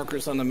BTR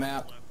markers on the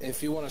map.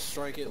 If you want to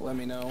strike it, let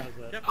me know.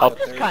 I'm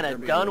just kind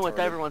of done with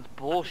everyone's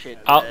bullshit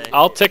today.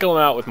 I'll tickle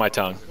him out with my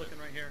tongue.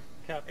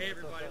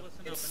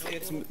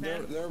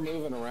 They're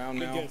moving around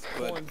now,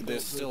 but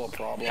there's still a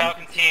problem.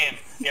 Falcon team,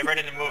 get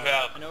ready to move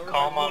out.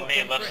 Call them on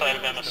me, left side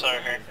of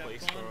MSR here.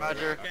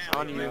 Roger,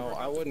 on you. No,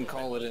 I wouldn't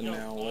call it in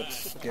now.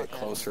 Let's get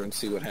closer and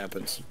see what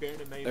happens.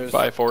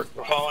 Bye, Fort.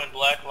 We're following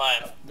black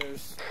line.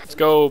 Let's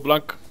go,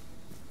 Blanc.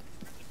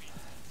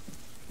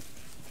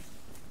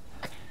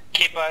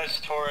 Keep eyes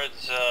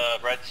towards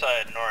right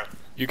side north.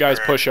 You guys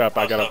push up.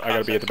 I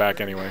gotta be at the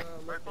back anyway.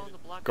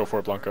 Go for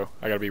it, Blanco.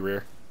 I gotta be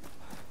rear.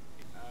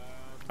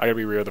 I gotta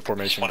be rear of the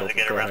formation. Wanted to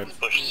get Go around ahead. the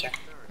bushes here.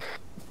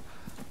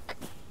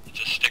 It's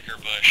a sticker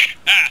bush.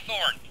 Ah,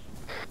 thorn!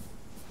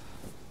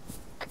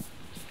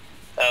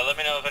 Let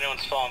me know if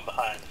anyone's falling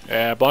behind.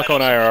 Yeah, Blanco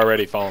and I are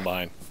already falling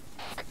behind.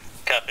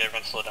 Copy,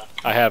 everyone slow down.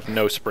 I have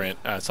no sprint.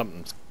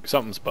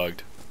 Something's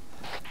bugged.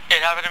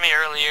 It happened to me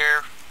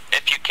earlier.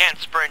 If you can't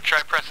sprint,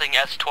 try pressing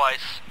S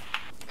twice.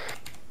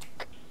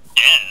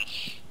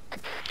 Yes.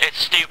 It's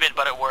stupid,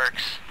 but it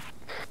works.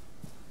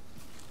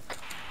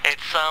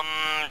 It's some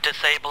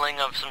disabling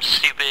of some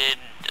stupid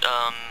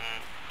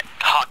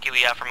hotkey we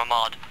have from a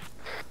mod.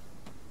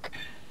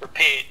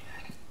 Repeat.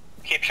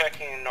 Keep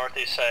checking the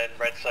northeast side and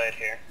right side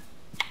here.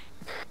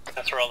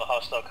 That's where all the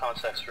hostile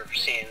contacts were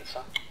seen,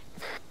 so.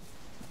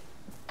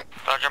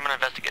 Roger, I'm gonna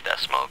investigate that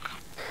smoke.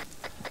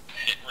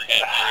 We're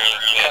getting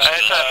real close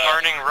It's to a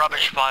burning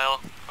rubbish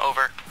pile.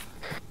 Over.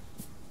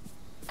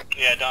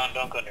 Yeah,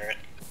 don't go near it.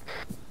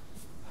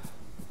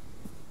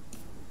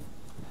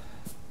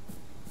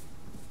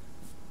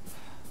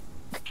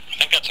 I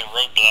think that's a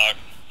roadblock.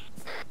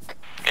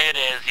 It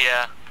is,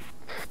 yeah.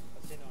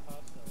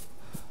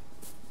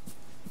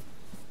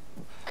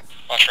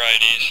 Watch your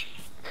IDs.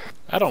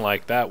 I don't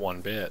like that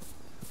one bit.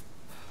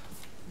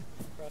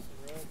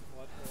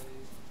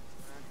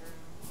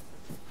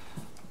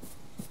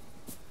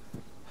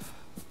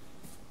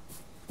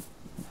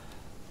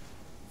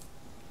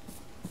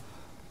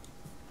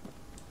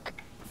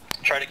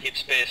 Try to keep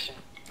spacing.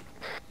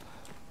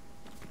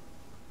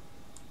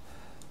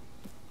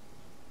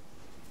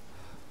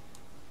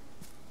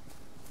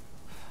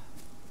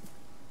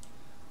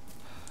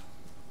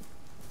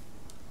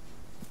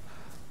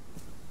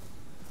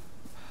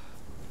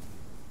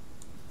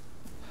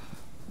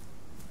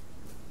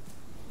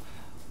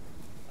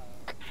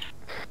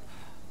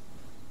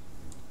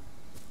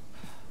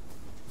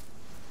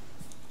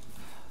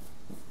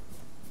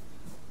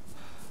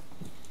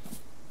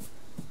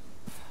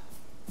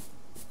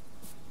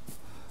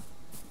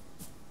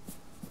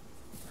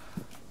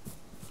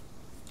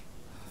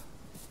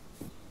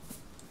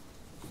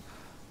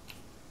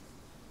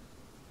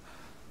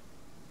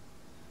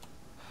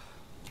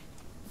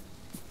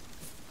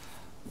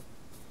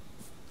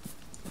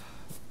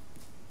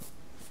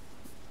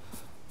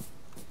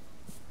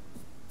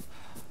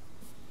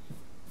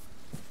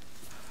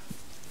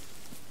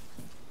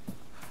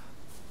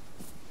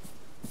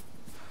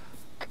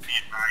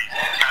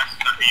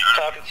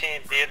 Falcon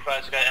team, be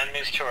advised, we got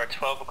enemies to our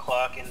 12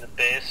 o'clock in the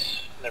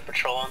base. They're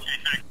patrolling,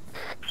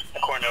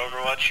 according to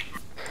Overwatch.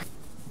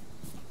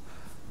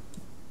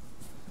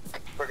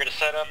 We're going to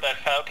set up at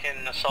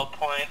Falcon assault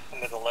point. I'm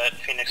going to let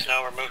Phoenix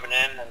know we're moving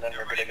in, and then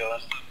we're going to go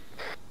in.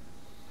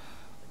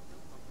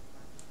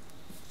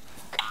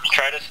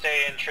 Try to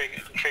stay in tree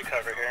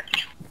cover here.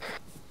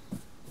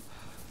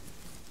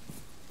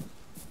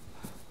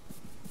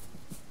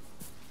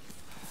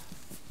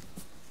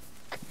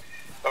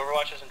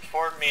 Overwatch has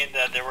informed me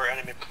that there were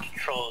enemy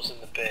patrols in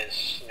the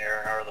base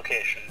near our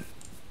location.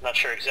 Not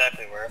sure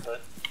exactly where,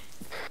 but...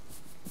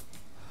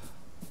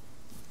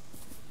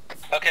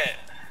 Okay,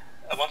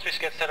 once we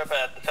get set up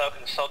at the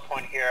Falcon assault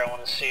point here, I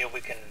want to see if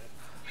we can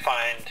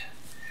find,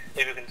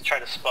 maybe we can try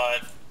to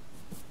spot,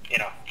 you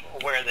know,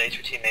 where the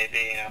HVT may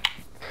be, you know,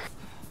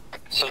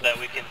 so that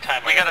we can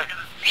time We got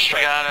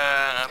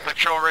a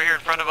patrol right here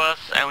in front of us,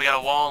 and we got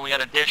a wall, and we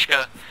got a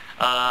Dishka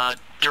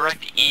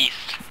direct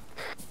east.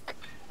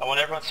 I want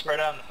everyone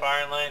spread out in the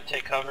firing line,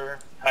 take cover,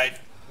 hide,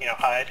 you know,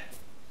 hide,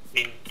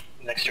 be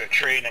next to a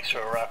tree, next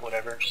to a rock,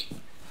 whatever, just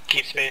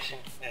keep spacing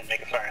and make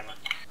a firing line.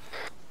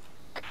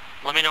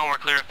 Let me know when we're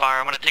clear to fire.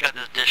 I'm gonna take out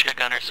this Dishka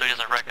gunner so he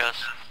doesn't wreck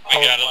us.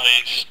 We got at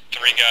least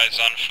 3 guys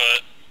on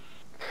foot.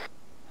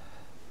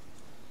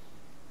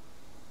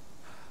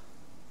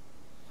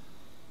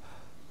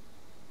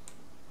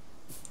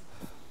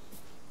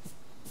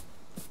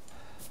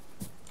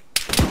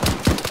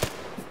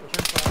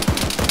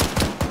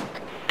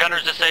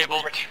 Gunner's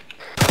disabled. Return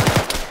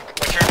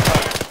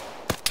fire.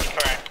 Keep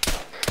firing.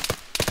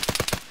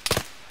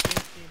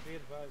 Team, be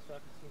advised,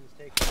 Falcon team is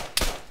taking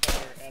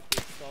fire at the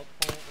assault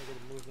point. We're going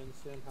to move in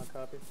soon. How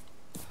copy?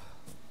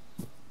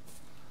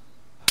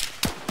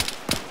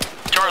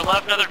 To our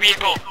left, another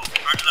vehicle.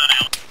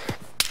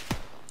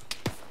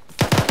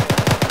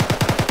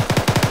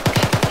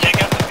 Take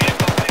out the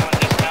vehicle, anyone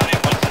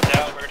dismounting. Once it's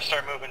out, we're going to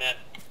start moving in.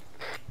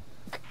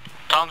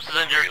 Thomas is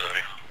injured.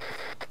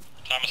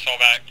 Thomas, fall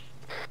back.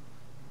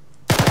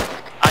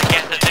 I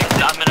can't detect.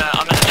 I'm in a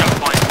choke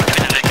point. I'm gonna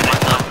detect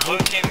myself. Blue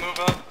team move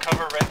up,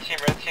 cover red team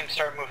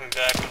start moving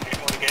back when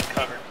we get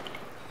covered.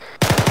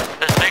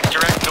 This thing's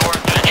direct north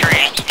of the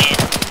trees.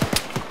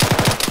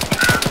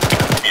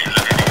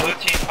 Blue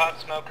team pot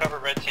smoke, cover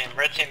red team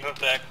move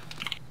back.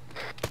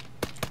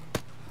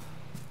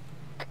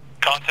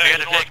 Contact. We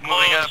got a dick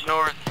moving up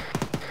north.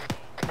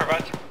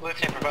 Blue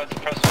team provides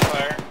suppressive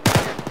fire.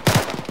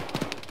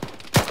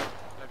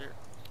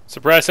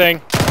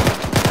 Suppressing.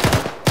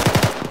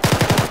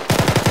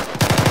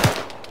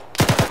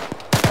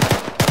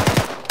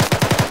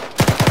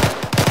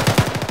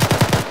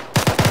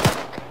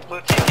 Blue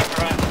team keep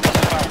providing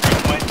suppressive fire.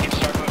 Green white team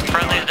start moving.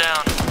 Friendly's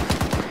down.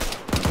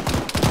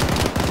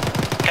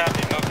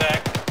 Copy, move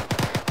back.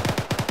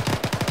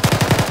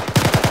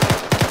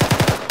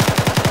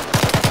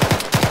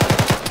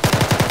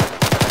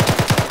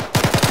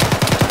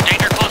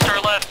 Danger close to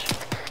our left.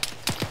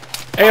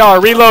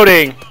 AR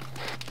reloading.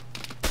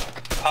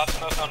 Pop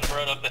smoke on the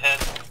road up ahead.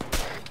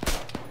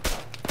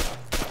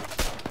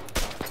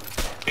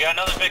 We got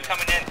another Vic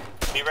coming in.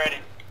 Be ready.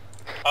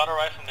 Auto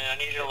rifleman, I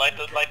need you to light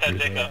that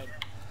Vic up.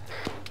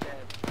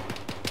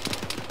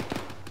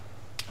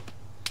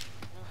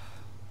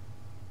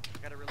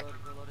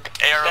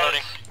 AR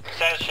reloading.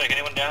 Status check,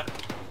 anyone down?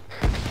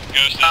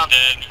 Ghost is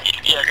dead.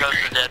 Yeah, Ghost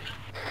is dead.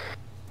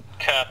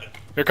 Copy.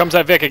 Here comes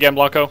that Vic again,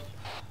 Blanco.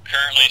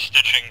 Currently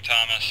stitching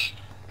Thomas.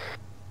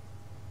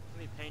 I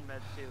need pain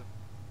meds too.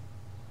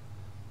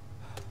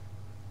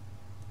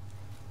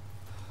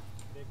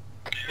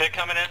 Vic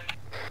coming in.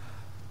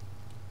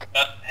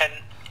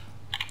 Heading.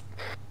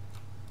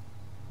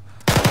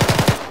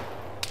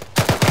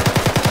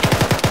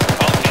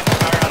 All teams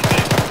fire on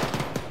Vic.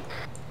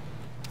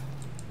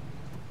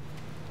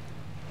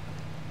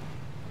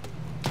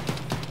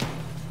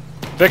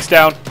 Vic's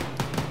down.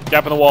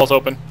 Gap in the wall's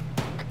open.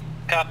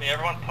 Copy,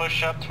 everyone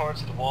push up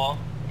towards the wall.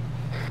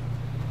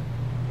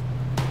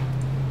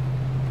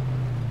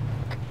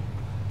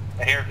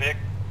 I hear Vic.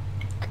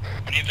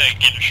 We need to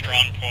get a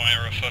strong point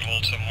or a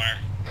foothold somewhere.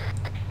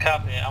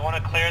 Copy, I want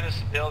to clear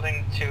this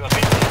building to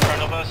immediately in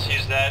front of us,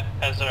 use that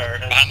as our,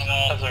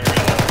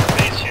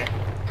 base here.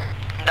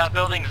 That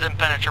building's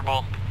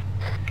impenetrable.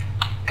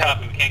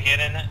 Copy, we can't get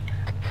in it?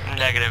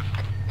 Negative.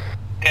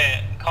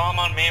 Okay, call them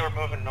on me, we're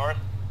moving north.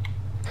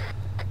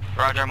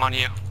 Roger, I'm on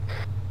you.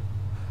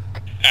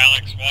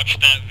 Alex, watch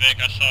that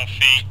Vic, I saw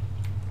feet.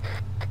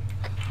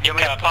 You want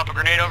me to pop a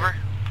grenade over?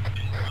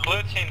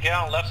 Blue team, get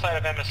on left side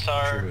of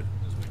MSR,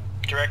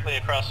 directly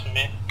across from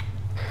me.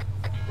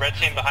 Red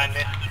team behind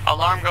me.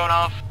 Alarm going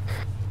off.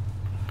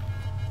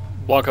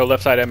 Blanco,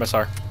 left side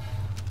MSR.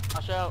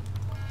 Flash out.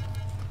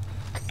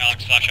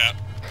 Alex, flash out.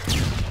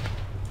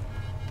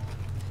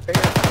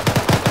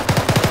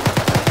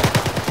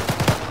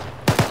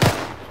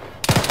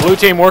 Blue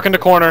team working the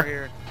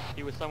corner.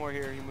 He was somewhere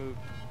here, he moved.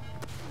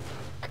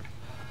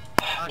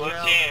 Blue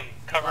team,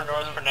 cover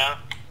north for now.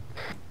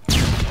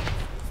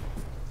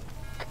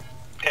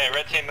 Okay,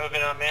 red team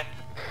moving on me.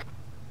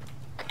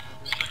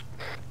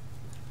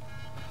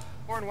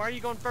 Warren, why are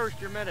you going first?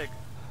 You're medic.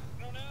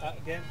 I don't know.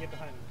 Get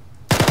behind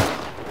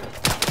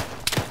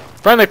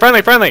me.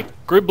 Friendly.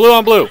 Group blue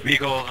on blue.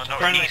 Vehicle,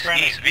 no,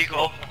 east,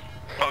 vehicle.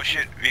 Oh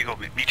shit, vehicle,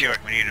 BTR,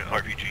 we need an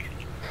RPG.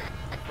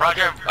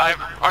 Roger,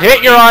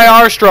 Hit your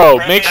IR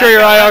strobe. Make sure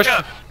your IR.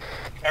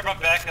 Everyone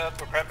back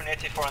up. We're prepping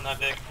AT4 on that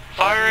big.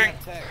 Firing.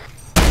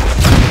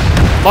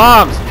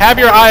 Moms, have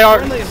your IR.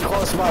 Friendly's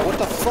close by. What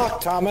the fuck,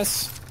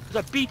 Thomas?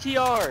 There's a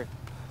BTR.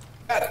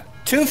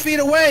 2 feet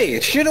away.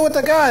 Shoot it with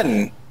the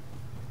gun.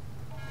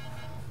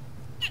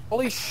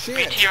 Holy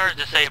shit. BTR is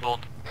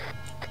disabled.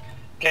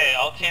 Okay,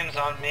 all teams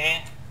on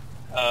me.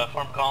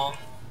 Form column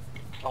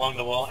along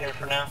the wall here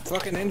for now.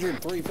 Fucking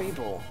injured 3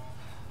 people.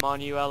 I'm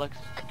on you, Alex.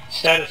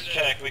 Status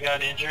check. We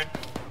got injured.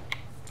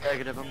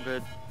 Negative. I'm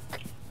good.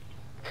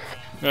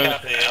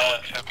 Copy.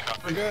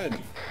 We're good.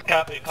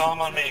 Copy.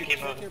 Column on me.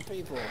 Keep moving. Your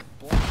people.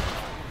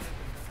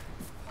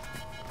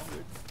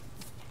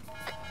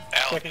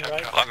 Checking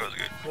right. Longo's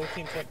good. Blue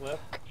team check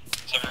left.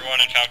 7-1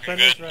 and Falcon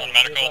Friendly's good right. on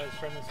medical.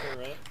 Friendly's to the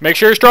right. Make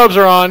sure your strobes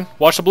are on.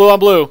 Watch the blue on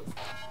blue.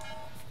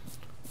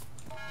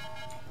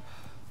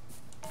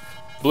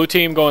 Blue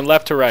team going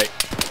left to right.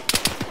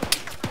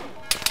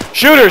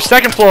 Shooters,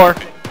 second floor.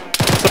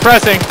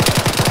 Suppressing.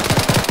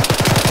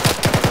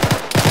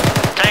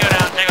 Tango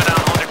down,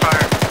 hold your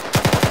fire.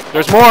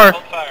 There's more.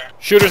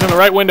 Shooters in the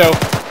right window.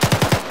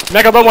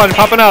 Neck up one,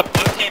 popping up.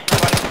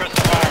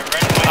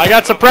 I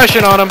got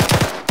suppression on him.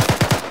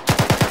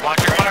 Watch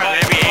your fire,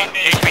 maybe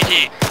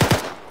HVT.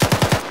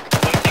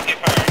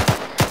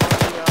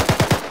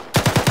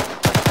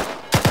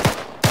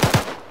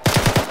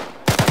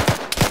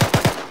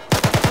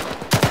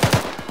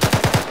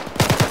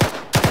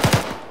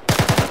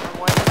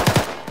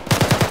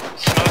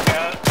 Smoke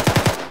out.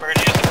 We're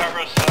gonna use the cover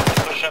of smoke to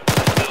push up to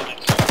the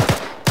buildings.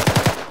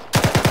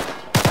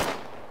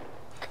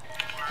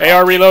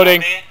 AR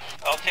reloading.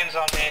 All teams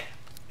on me.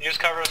 Use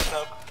cover of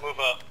smoke. Move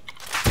up.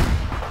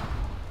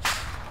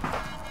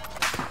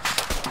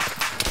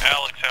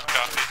 Alex, have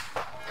copy.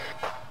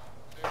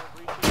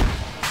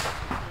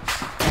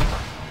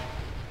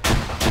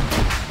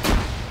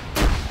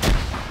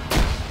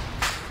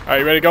 Alright,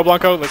 you ready to go,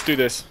 Blanco? Let's do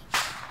this.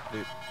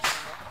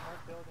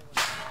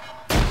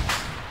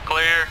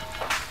 Clear.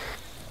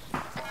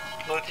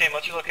 Blue team,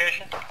 what's your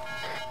location?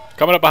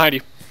 Coming up behind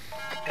you.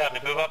 Copy.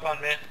 Move up on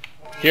me.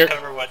 Use Here.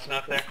 cover what's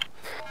not there.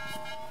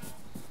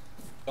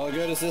 All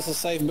good. Is this a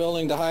safe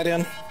building to hide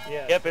in?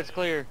 Yeah. Yep, it's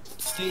clear.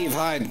 Steve,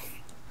 hide.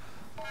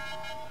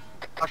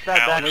 Watch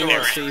that back Reload,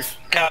 door. Steve.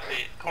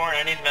 Copy. Corn,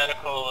 I need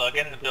medical.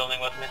 Get in the building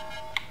with me.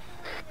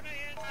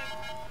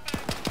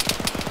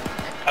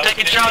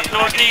 Taking shots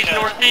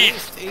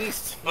northeast.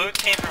 East. Blue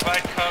team,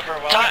 provide cover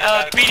while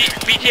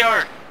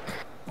BTR.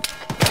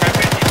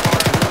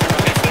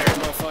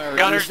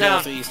 Gunners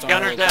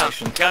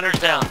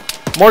down.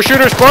 More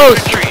shooters close.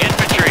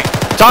 Infantry.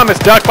 Thomas,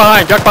 duck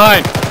behind.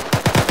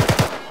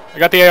 I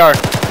got the AR.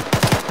 So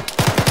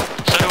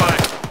do I.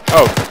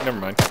 Oh, never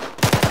mind.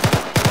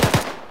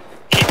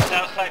 Keep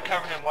south side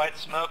covered in white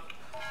smoke.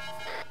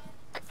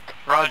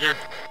 Roger.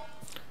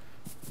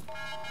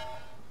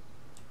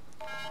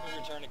 Move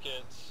your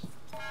tourniquets.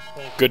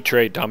 Good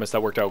trade, Thomas.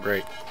 That worked out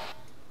great.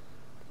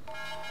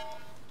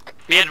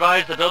 Be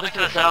advised, the building to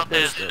the south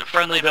is a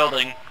friendly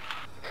building.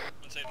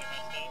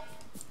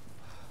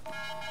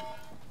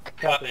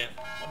 Copy.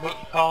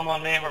 Column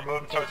on me. We're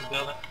moving towards the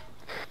building.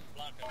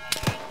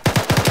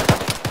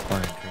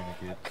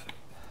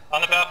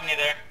 On the balcony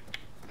there.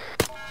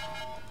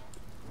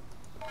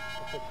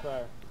 Quick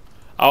fire.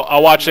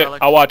 I'll watch it.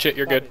 I'll watch it.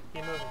 You're good.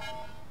 Keep moving.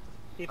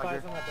 Keep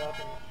eyes on that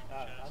balcony.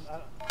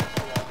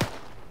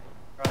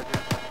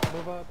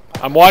 Move up.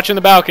 I'm watching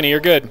the balcony. You're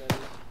good.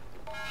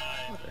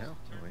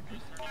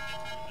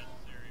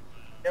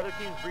 The other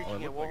team's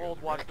breaching it. We'll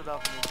hold watch the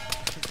balcony.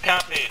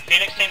 Copy.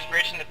 Phoenix team's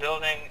breaching the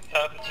building.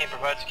 Falcon team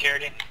provide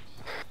security.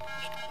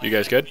 You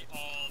guys good?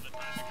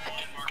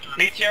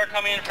 BTR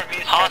coming in from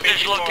east.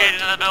 Hostage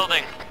located in the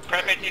building.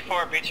 Prep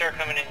AT4. BTR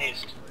coming in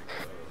east.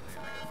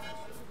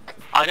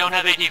 I don't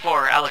have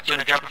AT4. Alex, you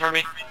wanna drop it for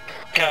me?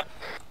 Copy.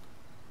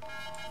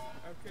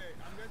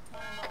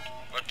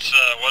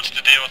 What's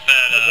the deal with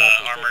that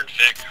armored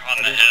Vic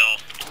on the hill?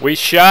 We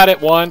shot it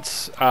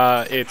once.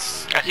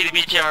 It's. I see the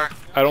BTR.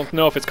 I don't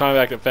know if it's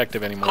combat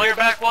effective anymore. Clear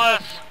back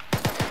west.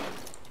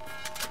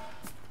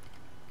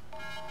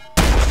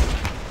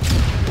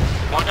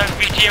 One time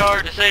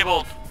BTR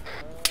disabled.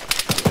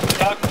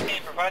 Falcon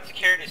team provide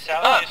security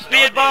southeast.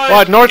 Be advised.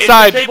 What? North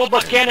side. Disabled,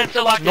 but cannon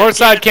still active. North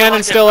side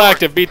cannon still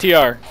active.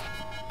 BTR.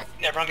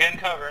 Everyone get in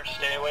cover.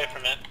 Stay away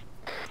from it.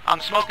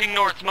 I'm smoking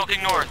north.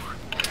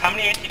 How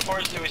many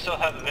AT4s do we still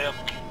have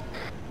available?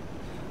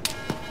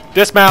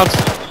 Dismounts.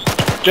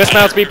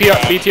 Dismounts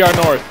BTR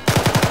north.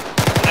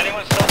 Does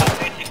anyone still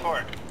have an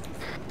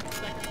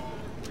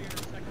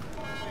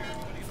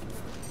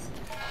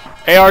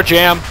AT4? AR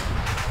jam.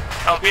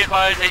 Oh, be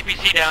advised,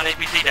 APC down.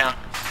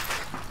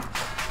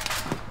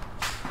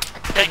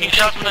 Taking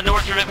shots from the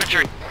north from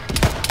infantry.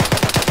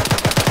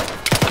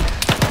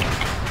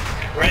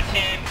 Red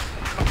team,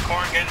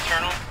 Corn, get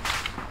internal.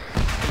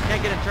 You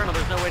can't get internal.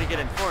 There's no way to get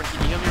in. Corn,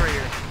 can you hear me right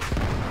here?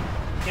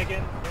 Can't get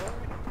in.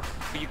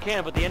 You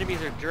can, but the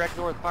enemies are direct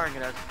north firing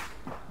at us.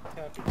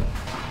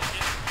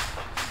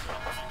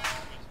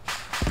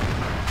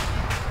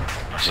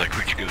 Looks like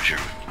where'd you go,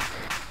 Sherwood?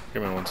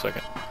 Give me 1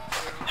 second.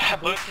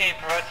 Blue team,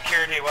 provide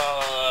security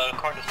while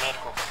Corn does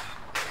medical.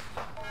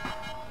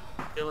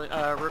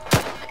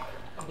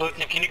 Blue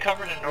team, can you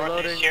cover the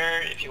northeast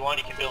here? If you want,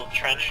 you can build a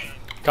trench.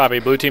 Copy.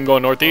 Blue team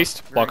going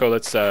northeast. Blanco,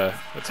 let's head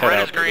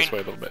out this way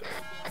a little bit.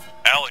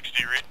 Alex,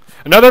 do you read?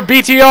 Another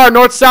BTR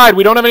north side.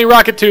 We don't have any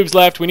rocket tubes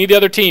left. We need the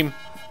other team.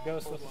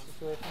 Ghost, what's the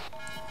situation?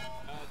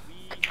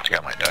 I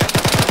got my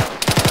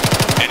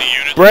dice. Any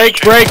units?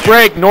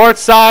 Break. North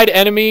side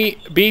enemy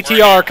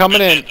BTR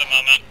coming in.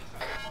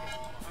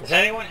 Does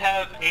anyone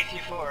have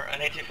AT4? An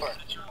AT4?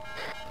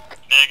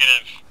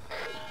 Negative.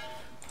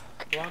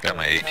 Got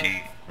my AT.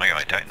 I got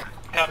my Titan.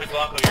 Copy,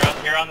 Blanco.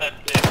 You're on that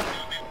big.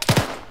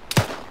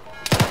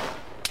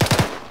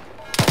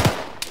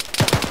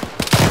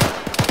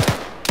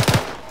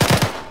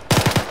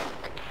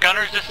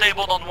 Gunner's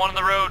disabled on one of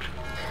the road.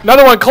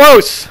 Another one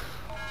close.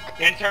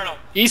 Internal.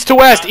 East to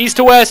west.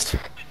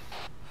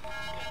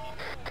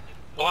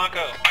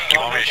 Blanco. You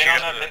want me to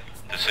shoot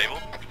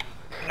disabled?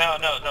 No.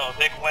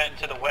 Vic went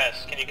to the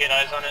west. Can you get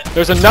eyes on it?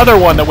 There's another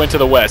one that went to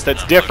the west.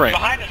 That's different.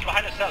 Behind us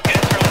now. Get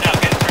internal now.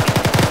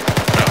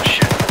 Oh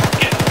shit.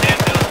 Get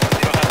internal.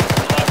 You don't have to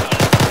fly on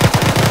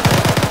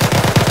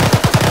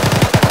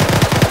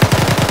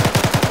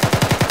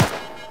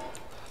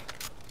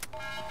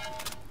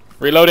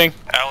it. Reloading.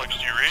 Alex,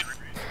 do you read?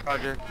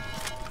 Roger.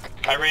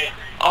 I read.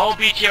 All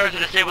BTRs are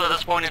disabled at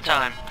this point in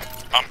time.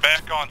 I'm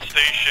back on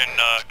station.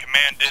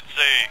 Command did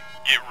say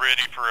get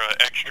ready for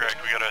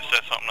extract. We gotta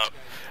set something up.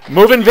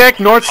 Moving Vic,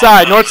 north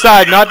side,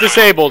 not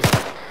disabled.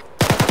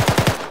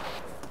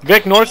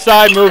 Vic, north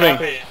side, moving.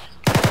 Blue team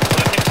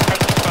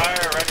suppressing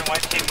fire. Red and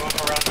white team move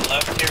around the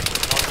left here to the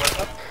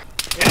northwest.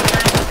 Get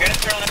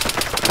internal.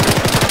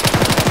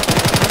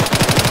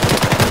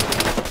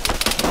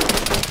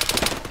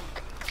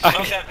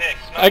 Smoke that Vic.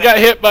 I got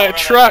hit by a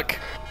truck.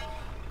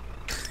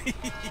 Is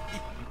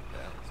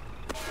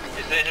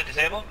it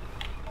disabled?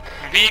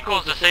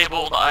 Vehicle's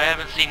disabled. I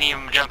haven't seen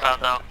him jump out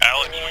though.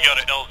 Alex, we got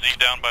an LZ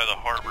down by the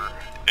harbor.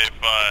 If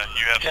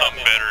you have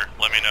something better,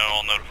 let me know.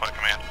 I'll notify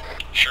command.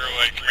 Sure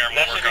away. Come here. I'm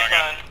gonna work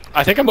on it.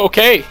 I think I'm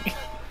okay.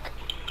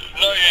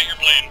 No, you ain't. You're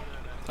bleeding.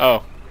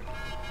 Oh.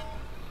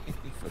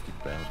 Fucking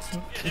bounce.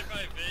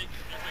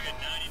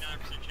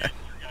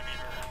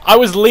 I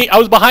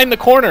was behind the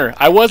corner.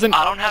 I wasn't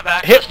I don't have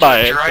access hit to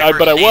by the it, driver's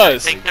but I seat.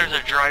 was. I think there's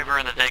a driver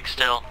in the Vic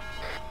still.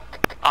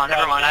 Oh,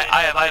 never mind.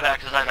 I have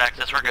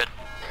access. We're good.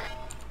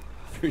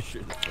 Do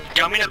you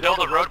want me to build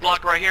a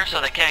roadblock right here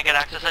so they can't get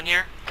access in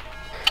here?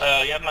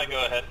 Yeah, might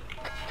go ahead.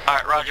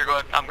 Alright, Roger, go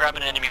ahead. I'm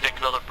grabbing an enemy Vic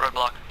to build a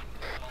roadblock.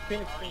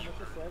 Phoenix, what's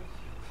the status?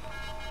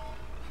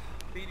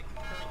 Phoenix is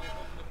currently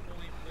holding the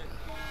point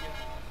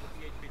with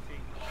the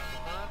HVT.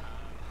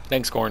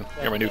 Thanks, Corn.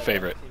 You're my new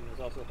favorite. Team is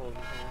also holding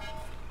here.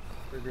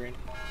 We're green.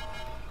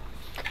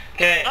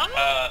 Okay,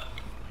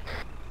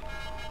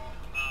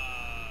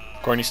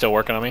 Corn, you still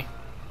working on me?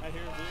 I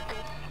hear a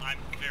vehicle. I'm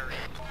very...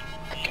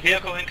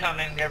 vehicle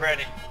incoming, get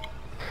ready.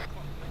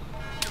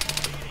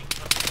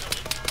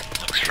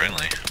 Looks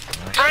friendly.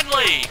 Nice.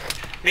 Friendly!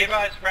 Be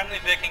advised, friendly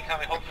Vic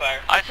incoming, hold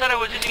fire. I said I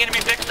was using enemy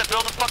Vics to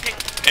build a fucking...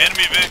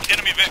 Enemy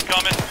Vic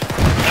coming.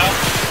 No.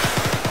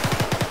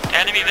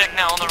 Enemy Vic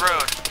now on the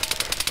road.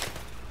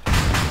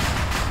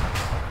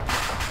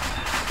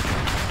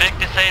 Vic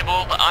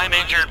disabled, I'm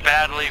injured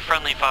badly,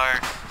 friendly fire.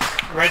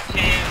 Red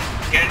team,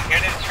 get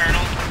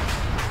internal.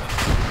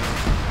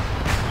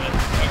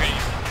 Okay.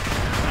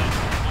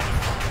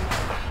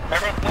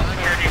 Everyone full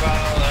security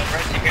while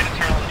red team get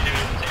internal to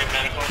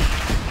medical.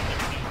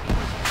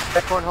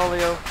 Corn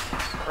Holio,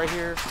 right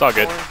here. It's all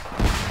good. Corn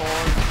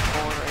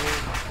right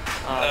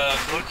here.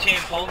 Blue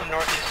team, hold the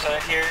northeast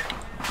side here.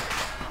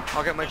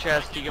 I'll get my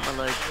chest, you get my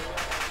leg.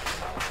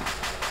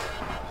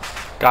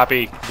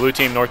 Copy. Blue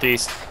team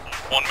northeast.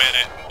 1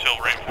 minute until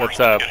reinforcements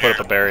Let's get put here. up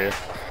a barrier.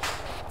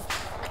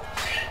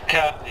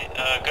 Copy.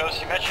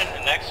 Ghost, you mentioned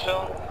the next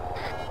film?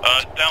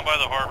 Down by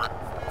the harbor.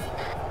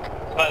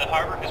 By the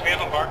harbor? Because we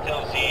have a marked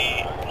LZ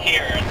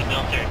here at the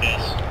military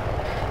base.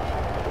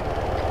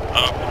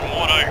 From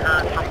what I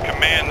heard from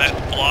command, that's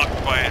blocked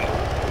by an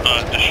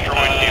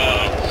destroyed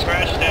helo.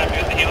 Scratch that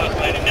because the helo's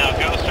landing now.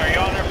 Ghost, are you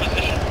on our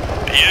position?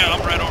 Yeah,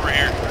 I'm right over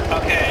here.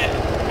 Okay,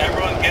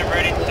 everyone get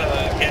ready to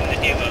get in the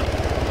helo.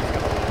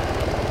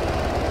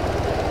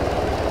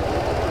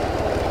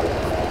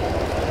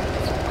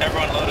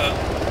 Everyone load up.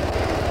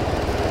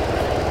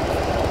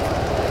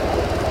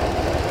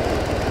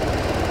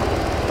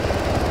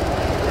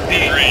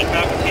 Green.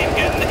 Falcon team,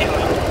 get in the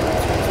helo.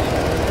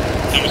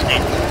 That was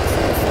good.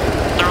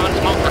 Throwing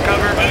smoke for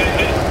cover.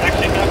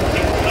 Actually, Falcon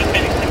team, let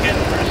Phoenix team get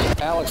in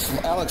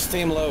first. Alex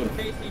team load.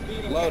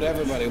 Load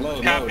everybody,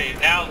 load. Copy,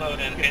 now load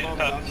in,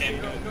 Falcon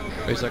team.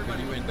 Wait a second,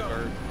 you in the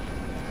bird.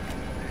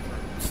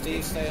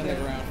 Steve, stay on the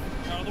ground.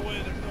 Out of the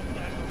way, there's no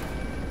flag.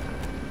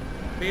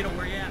 Beetle,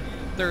 where you at?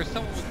 There's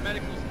someone with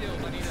medical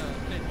skills. I need a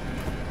sit.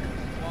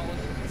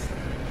 Wallace.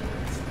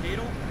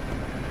 Beetle?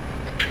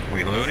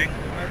 We loading?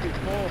 be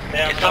full.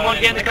 Can someone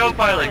get in the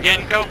co-pilot? Get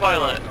in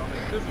co-pilot.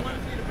 There's one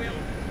seat available.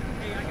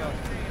 Hey, I got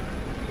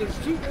There's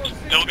 2 more seats.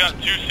 Still got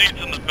 2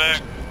 seats in the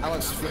back.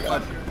 Alex,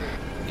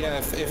 yeah,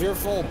 if you're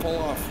full, pull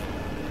off.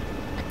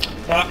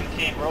 Talking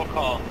team, roll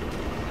call.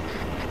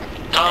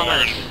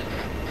 Thomas.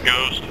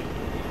 Ghost.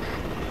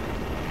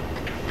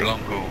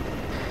 Blanco.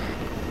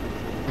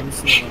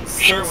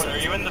 Sherwin, are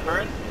you in the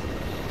berth?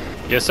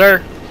 Yes,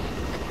 sir.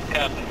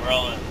 Captain, we're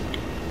all in.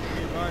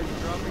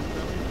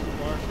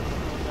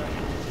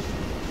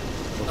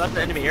 Well, that's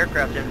the enemy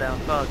aircraft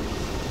inbound. Fuck.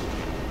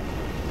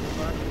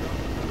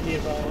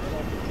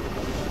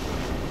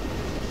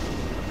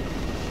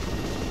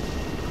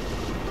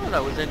 Oh,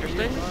 that was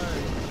interesting.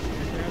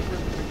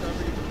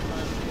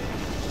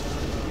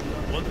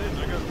 One thing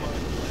I got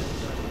mine.